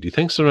see, do you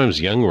think sometimes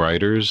young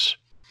writers,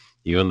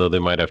 even though they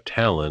might have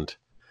talent,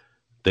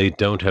 they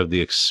don't have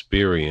the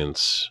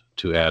experience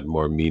to add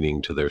more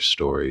meaning to their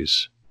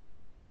stories?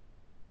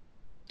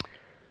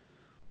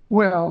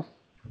 Well,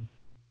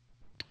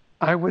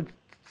 I would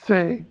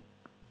say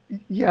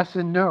yes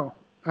and no.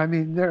 I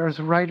mean, there's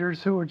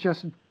writers who are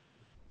just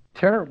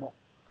terrible,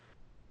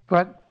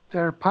 but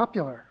they're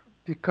popular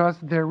because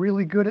they're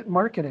really good at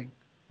marketing.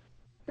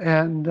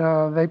 And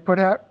they put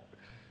out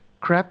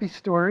crappy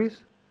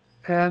stories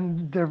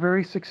and they're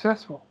very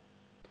successful.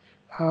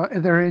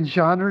 And they're in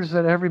genres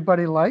that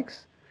everybody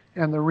likes,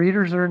 and the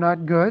readers are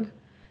not good,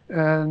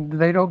 and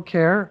they don't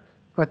care,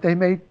 but they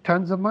make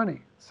tons of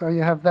money. So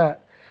you have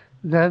that.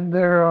 Then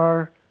there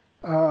are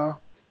uh,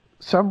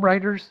 some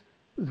writers,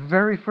 the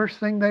very first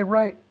thing they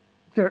write,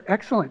 they're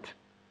excellent.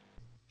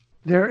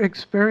 Their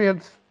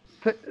experience,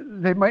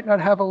 they might not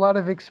have a lot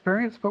of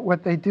experience, but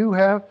what they do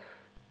have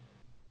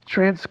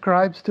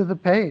transcribes to the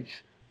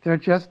page. They're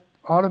just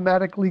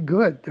automatically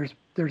good.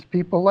 There's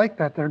people like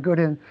that. They're good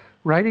in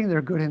writing.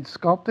 They're good in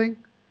sculpting.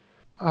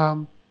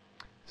 Um,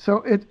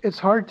 so it's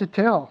hard to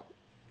tell.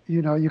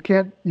 You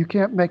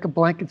can't make a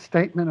blanket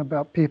statement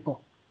about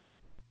people.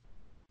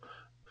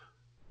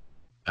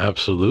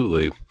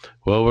 Absolutely.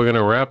 Well, we're going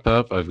to wrap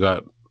up. I've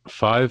got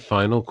 5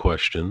 final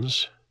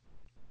questions.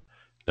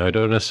 Now, I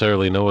don't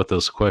necessarily know what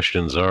those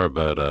questions are,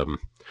 but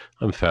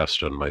I'm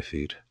fast on my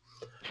feet.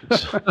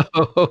 So,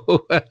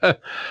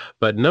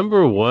 but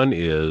number one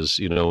is,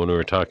 when we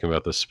were talking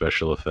about the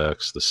special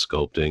effects, the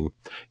sculpting,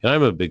 and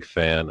I'm a big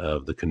fan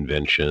of the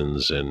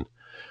conventions, and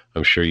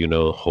I'm sure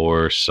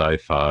horror,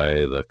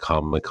 sci-fi, the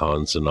Comic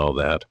Cons, and all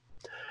that.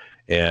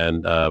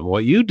 And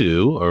what you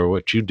do, or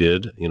what you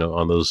did,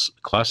 on those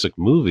classic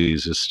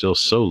movies, is still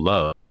so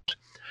loved.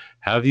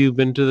 Have you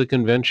been to the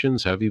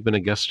conventions? Have you been a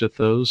guest at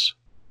those?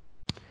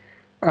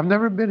 I've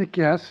never been a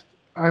guest.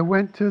 I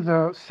went to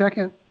the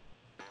second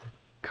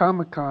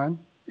Comic Con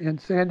in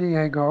San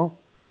Diego.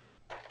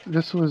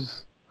 This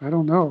was, I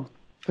don't know,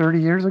 30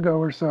 years ago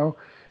or so,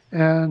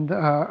 and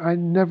I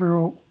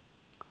never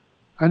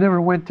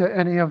went to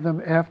any of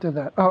them after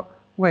that. Oh,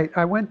 wait,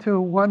 I went to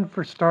one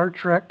for Star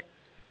Trek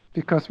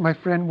because my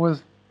friend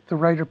was the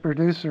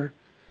writer-producer.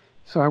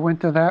 So I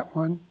went to that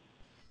one.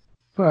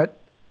 But,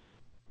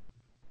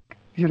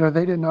 they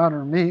didn't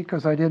honor me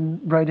because I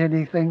didn't write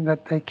anything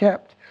that they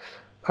kept.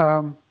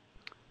 Um,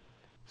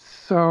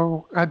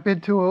 so I've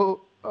been to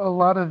a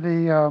lot of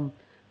the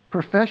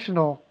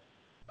professional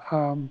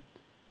um,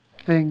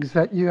 things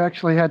that you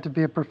actually had to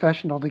be a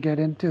professional to get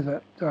into,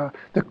 that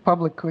the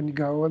public couldn't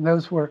go, and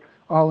those were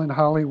all in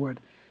Hollywood.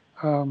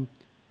 Um,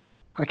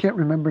 I can't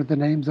remember the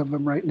names of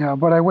them right now,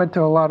 but I went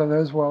to a lot of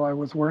those while I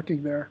was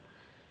working there.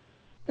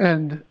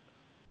 And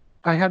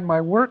I had my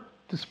work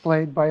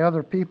displayed by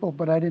other people,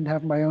 but I didn't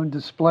have my own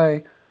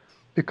display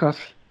because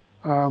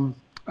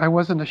I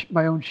wasn't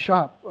my own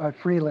shop. I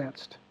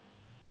freelanced.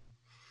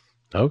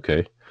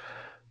 Okay.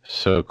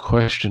 So,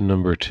 question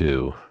number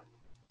 2.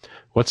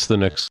 What's the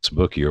next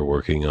book you're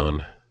working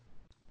on?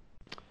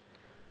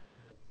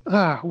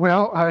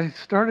 Well, I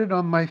started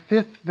on my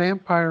 5th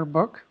vampire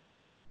book.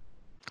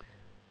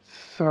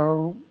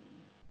 So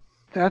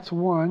that's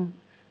one.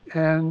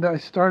 And I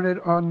started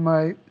on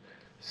my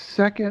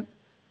 2nd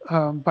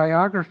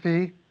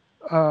biography,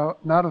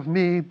 not of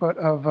me, but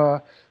of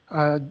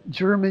a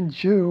German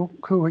Jew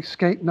who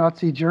escaped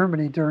Nazi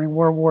Germany during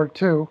World War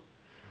II,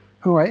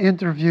 who I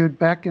interviewed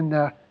back in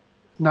the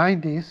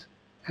 90s,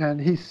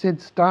 and he's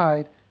since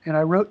died. And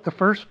I wrote the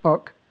first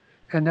book,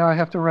 and now I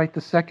have to write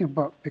the second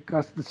book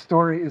because the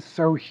story is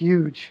so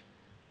huge.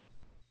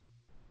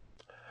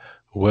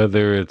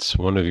 Whether it's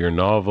one of your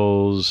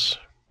novels,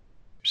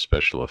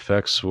 special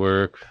effects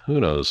work,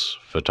 who knows,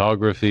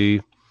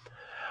 photography,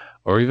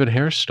 or even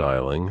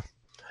hairstyling,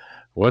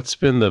 what's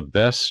been the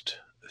best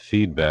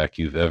feedback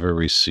you've ever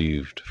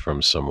received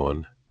from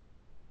someone?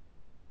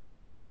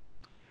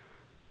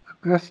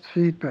 Best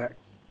feedback.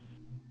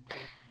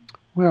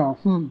 Well,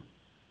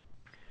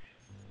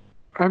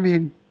 I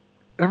mean,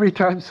 every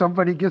time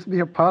somebody gives me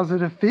a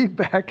positive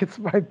feedback, it's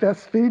my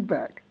best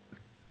feedback.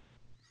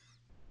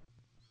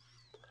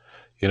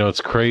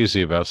 It's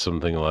crazy about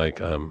something like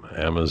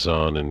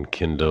Amazon and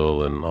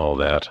Kindle and all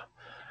that.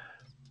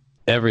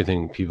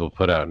 Everything people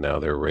put out now,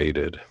 they're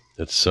rated.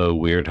 It's so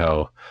weird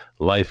how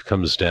life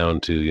comes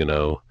down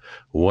to,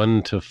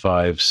 1 to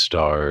 5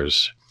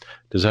 stars.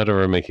 Does that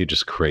ever make you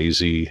just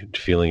crazy,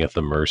 feeling at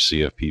the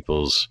mercy of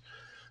people's,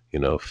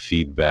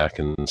 feedback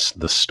and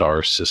the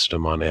star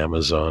system on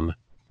Amazon?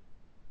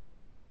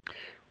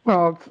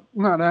 Well, it's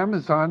not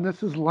Amazon.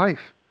 This is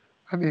life.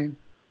 I mean,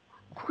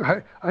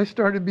 I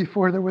started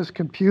before there was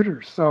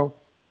computers, so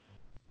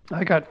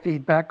I got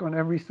feedback on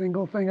every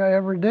single thing I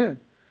ever did.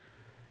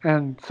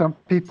 And some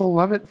people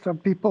love it, some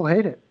people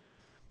hate it.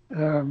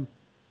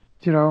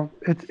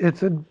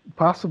 It's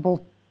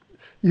impossible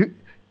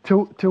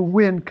to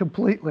win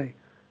completely.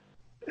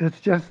 It's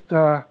just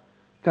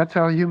that's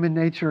how human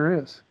nature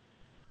is.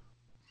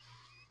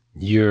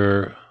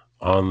 You're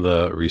on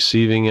the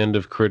receiving end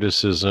of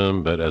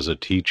criticism, but as a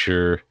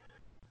teacher,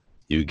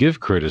 you give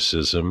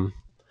criticism.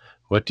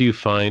 What do you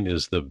find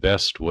is the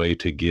best way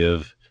to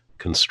give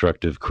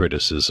constructive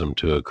criticism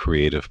to a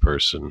creative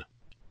person?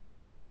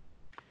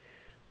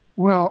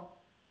 Well,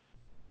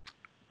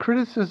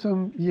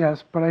 criticism,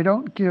 yes, but I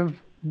don't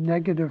give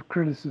negative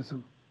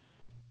criticism.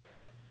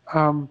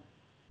 I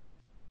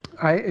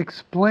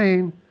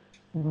explain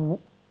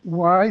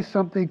why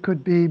something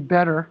could be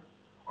better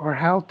or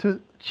how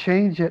to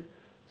change it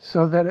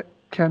so that it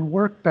can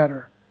work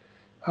better.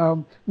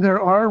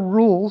 There are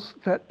rules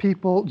that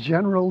people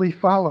generally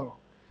follow.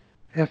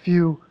 If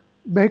you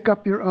make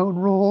up your own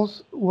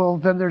rules, well,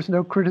 then there's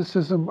no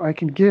criticism I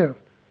can give.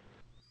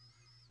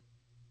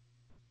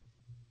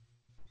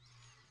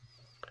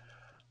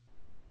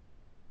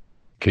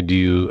 Could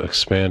you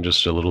expand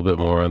just a little bit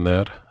more on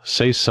that?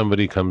 Say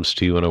somebody comes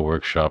to you in a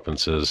workshop and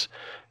says,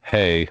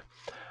 "Hey,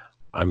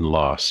 I'm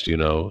lost,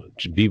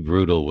 be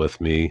brutal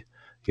with me.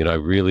 I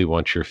really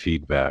want your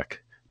feedback."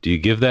 Do you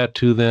give that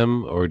to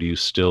them, or do you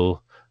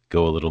still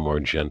go a little more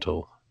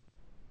gentle?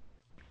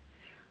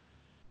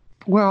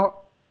 Well,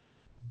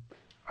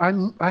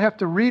 I have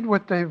to read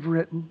what they've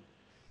written,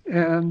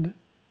 and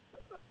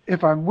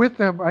if I'm with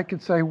them, I can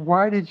say,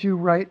 why did you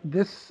write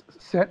this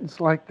sentence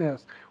like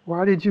this?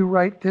 Why did you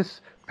write this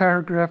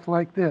paragraph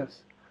like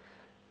this?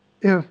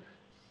 If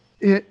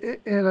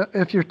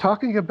you're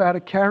talking about a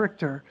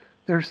character,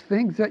 there's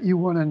things that you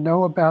want to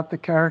know about the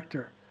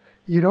character.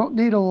 You don't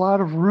need a lot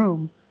of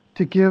room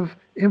to give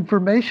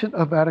information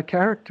about a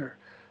character.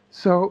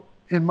 So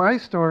in my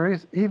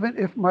stories, even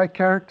if my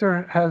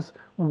character has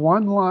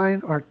 1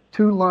 line or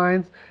 2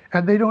 lines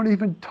and they don't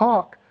even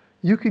talk,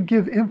 you could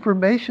give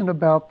information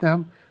about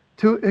them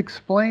to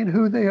explain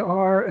who they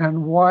are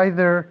and why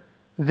they're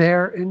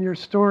there in your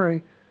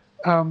story.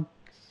 And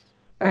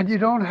you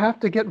don't have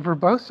to get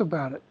verbose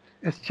about it.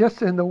 It's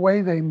just in the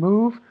way they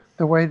move,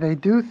 the way they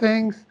do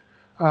things.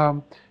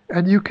 And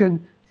you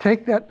can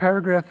take that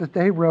paragraph that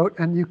they wrote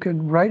and you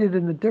can write it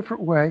in a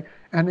different way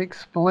and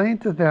explain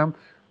to them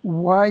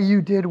why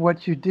you did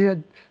what you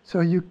did,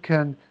 so you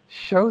can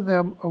show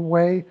them a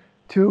way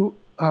to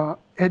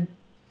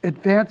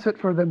advance it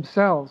for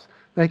themselves.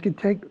 They can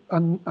take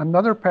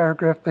another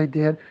paragraph they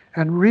did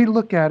and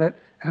re-look at it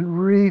and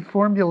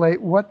reformulate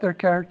what their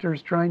character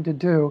is trying to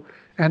do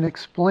and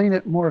explain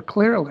it more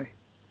clearly.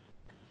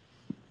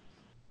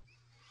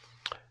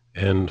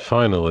 And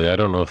finally, I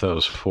don't know if that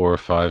was 4 or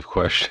 5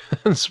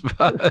 questions,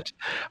 but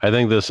I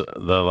think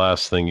the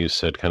last thing you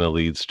said kind of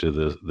leads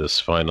to this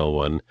final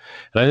one.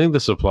 And I think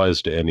this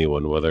applies to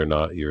anyone, whether or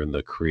not you're in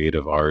the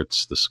creative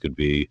arts. This could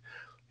be,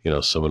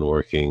 someone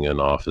working an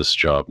office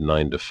job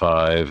 9 to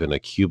 5 in a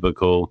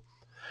cubicle.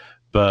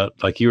 But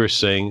like you were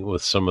saying,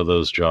 with some of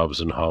those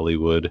jobs in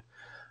Hollywood,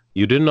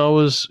 you didn't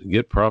always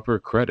get proper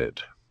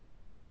credit.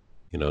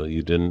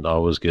 You didn't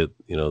always get,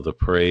 the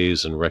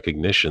praise and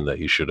recognition that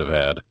you should have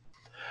had.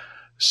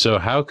 So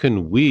how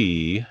can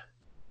we,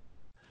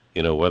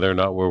 whether or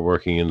not we're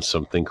working in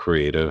something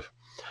creative,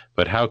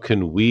 but how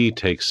can we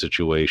take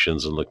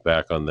situations and look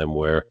back on them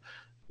where,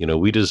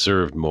 we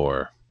deserved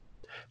more?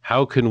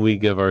 How can we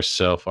give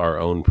ourselves our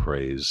own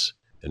praise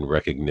and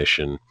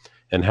recognition?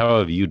 And how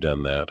have you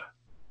done that?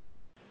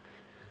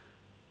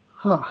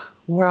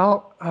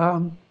 Well,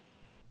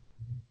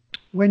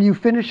 when you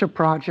finish a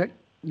project,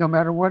 no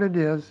matter what it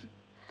is,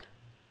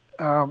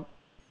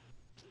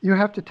 you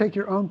have to take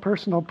your own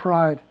personal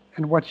pride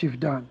in what you've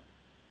done.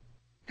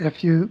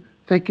 If you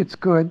think it's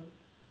good,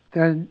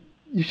 then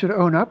you should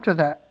own up to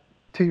that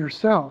to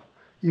yourself.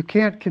 You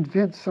can't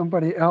convince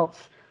somebody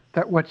else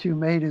that what you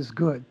made is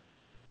good.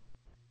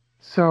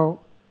 So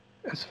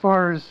as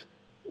far as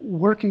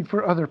working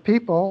for other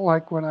people,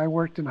 like when I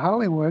worked in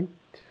Hollywood,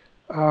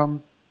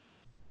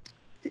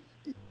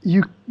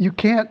 you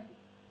can't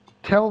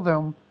tell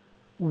them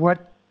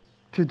what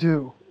to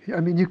do.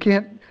 I mean, you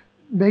can't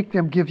make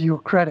them give you a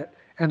credit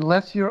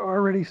unless you're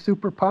already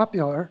super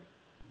popular,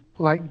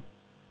 like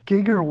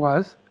Giger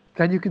was.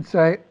 Then you can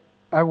say,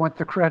 I want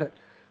the credit.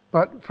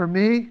 But for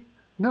me,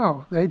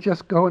 no, they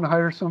just go and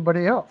hire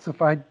somebody else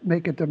if I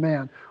make a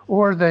demand.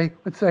 Or they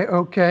would say,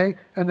 okay,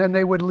 and then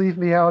they would leave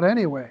me out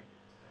anyway.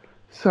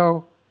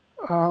 So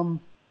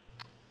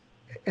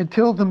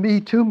until the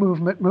Me Too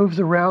movement moves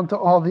around to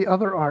all the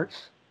other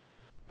arts,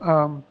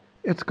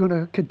 it's going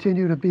to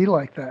continue to be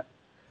like that.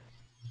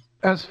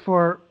 As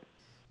for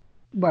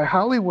my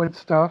Hollywood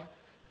stuff,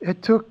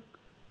 it took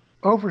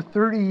over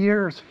 30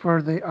 years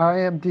for the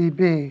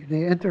IMDb,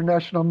 the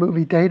International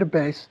Movie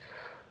Database,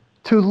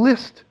 to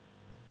list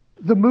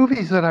the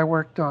movies that I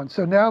worked on.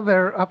 So now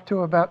they're up to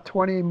about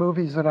 20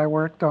 movies that I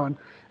worked on,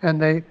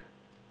 and they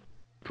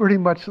pretty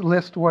much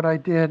list what I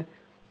did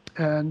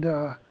and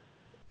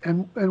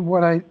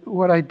what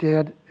I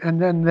did, and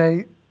then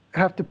they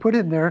have to put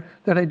in there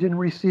that I didn't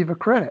receive a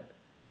credit.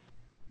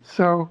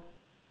 So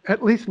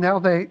at least now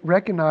they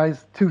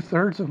recognize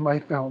 2/3 of my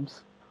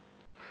films.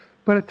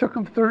 But it took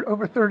them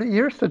over 30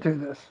 years to do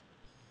this.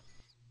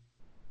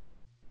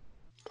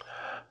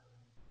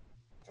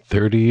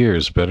 30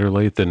 years, better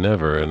late than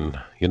never. And,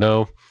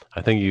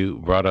 I think you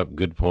brought up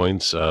good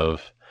points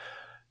of,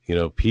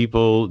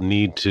 people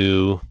need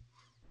to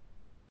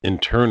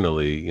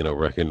internally,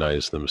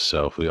 recognize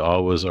themselves. We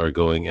always are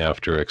going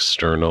after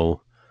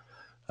external,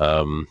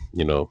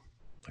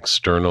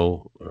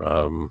 external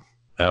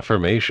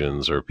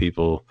affirmations or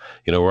people,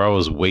 we're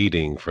always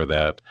waiting for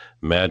that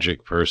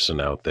magic person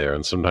out there.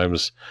 And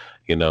sometimes,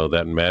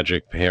 that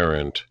magic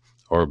parent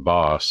or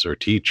boss or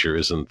teacher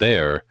isn't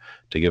there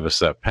to give us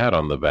that pat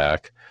on the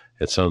back.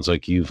 It sounds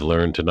like you've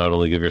learned to not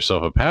only give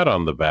yourself a pat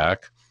on the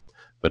back,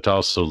 but to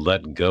also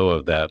let go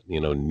of that,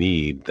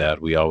 need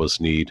that we always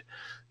need,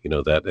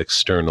 that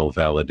external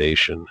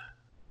validation.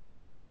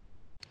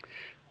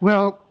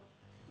 Well,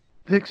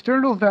 the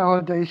external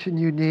validation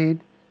you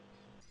need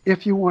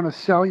if you want to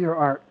sell your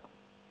art,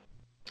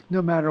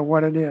 no matter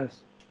what it is.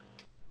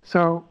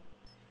 So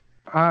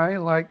I,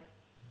 like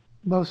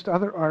most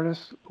other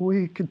artists,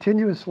 we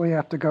continuously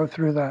have to go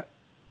through that.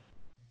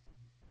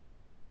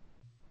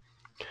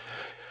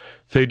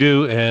 They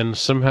do, and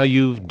somehow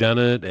you've done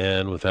it,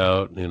 and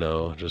without,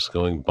 just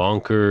going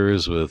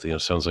bonkers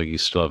with, sounds like you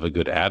still have a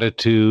good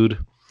attitude.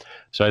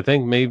 So I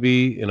think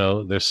maybe,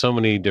 there's so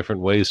many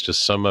different ways to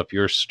sum up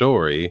your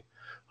story,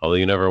 although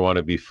you never want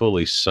to be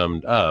fully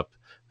summed up.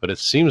 But it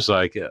seems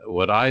like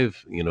what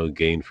I've,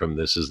 gained from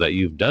this is that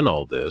you've done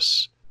all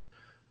this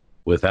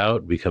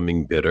without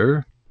becoming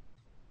bitter,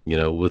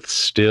 with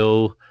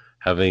still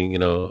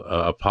having,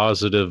 a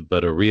positive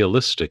but a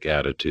realistic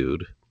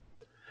attitude.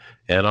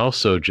 And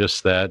also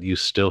just that you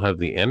still have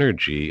the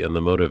energy and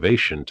the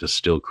motivation to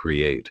still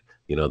create.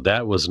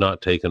 That was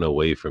not taken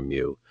away from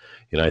you.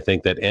 I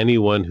think that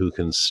anyone who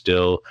can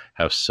still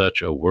have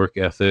such a work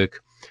ethic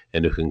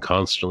and who can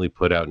constantly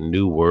put out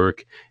new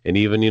work and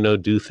even,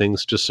 do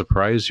things to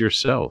surprise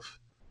yourself,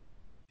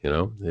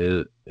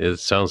 it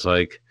sounds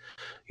like,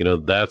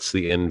 that's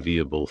the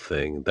enviable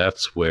thing.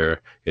 That's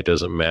where it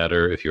doesn't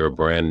matter if you're a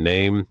brand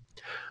name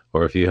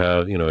or if you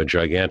have, a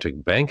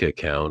gigantic bank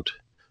account.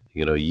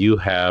 You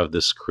have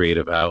this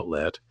creative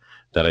outlet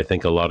that I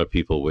think a lot of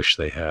people wish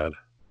they had.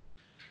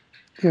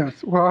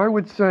 Yes. Well, I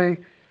would say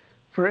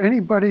for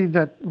anybody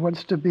that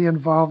wants to be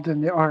involved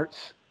in the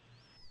arts,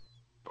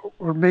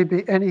 or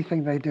maybe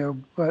anything they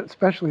do, but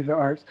especially the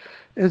arts,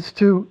 is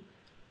to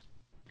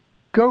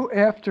go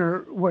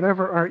after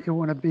whatever art you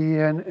want to be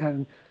in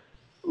and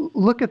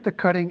look at the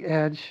cutting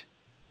edge,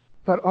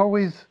 but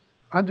always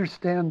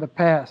understand the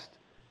past.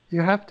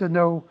 You have to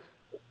know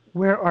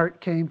where art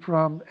came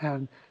from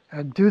and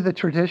do the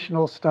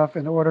traditional stuff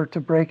in order to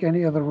break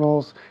any of the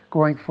rules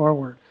going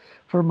forward.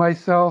 For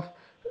myself,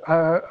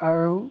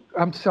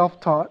 I'm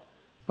self-taught,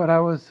 but I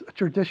was a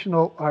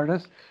traditional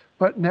artist.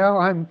 But now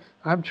I'm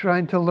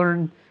trying to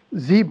learn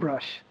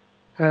ZBrush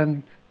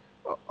and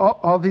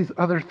all these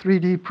other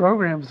 3D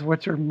programs,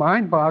 which are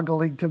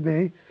mind-boggling to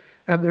me.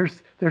 And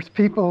there's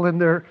people in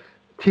their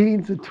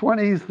teens and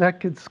 20s that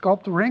could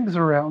sculpt rings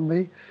around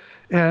me,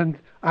 and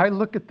I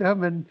look at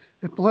them and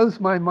it blows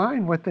my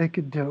mind what they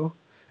could do,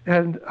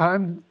 and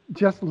I'm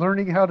just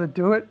learning how to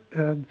do it,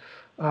 and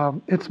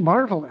it's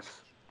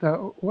marvelous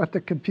what the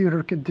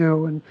computer can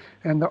do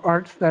and the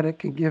arts that it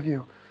can give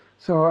you.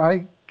 So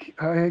I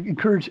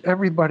encourage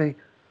everybody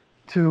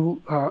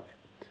to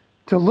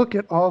look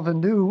at all the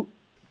new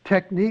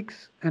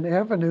techniques and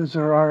avenues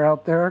there are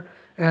out there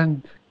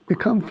and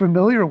become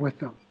familiar with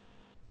them.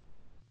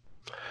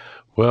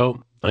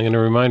 Well, I'm going to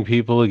remind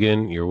people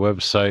again, your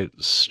website,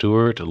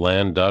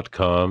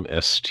 stuartland.com,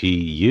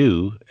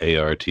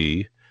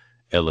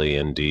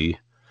 STUARTLAND.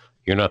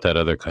 You're not that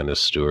other kind of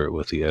Stuart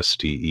with the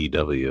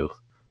STEW.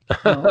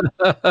 No.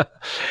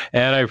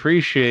 And I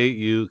appreciate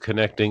you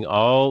connecting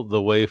all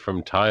the way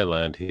from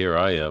Thailand. Here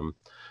I am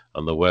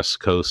on the West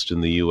Coast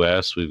in the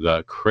US. We've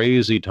got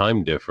crazy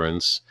time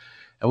difference,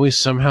 and we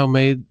somehow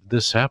made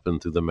this happen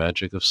through the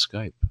magic of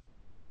Skype.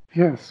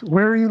 Yes.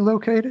 Where are you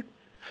located?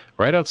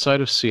 Right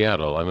outside of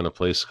Seattle. I'm in a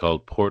place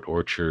called Port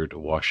Orchard,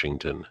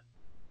 Washington.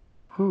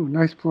 Oh,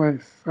 nice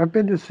place. I've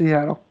been to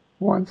Seattle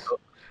once.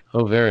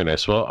 Oh, very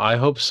nice. Well, I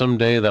hope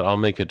someday that I'll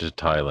make it to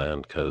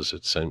Thailand because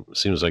it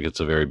seems like it's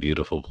a very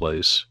beautiful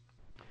place.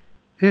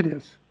 It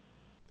is.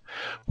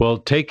 Well,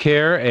 take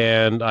care,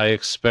 and I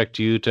expect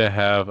you to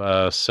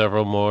have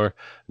several more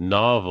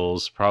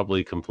novels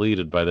probably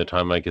completed by the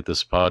time I get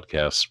this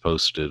podcast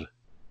posted.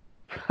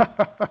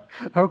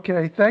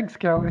 Okay. Thanks,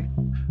 Kelly.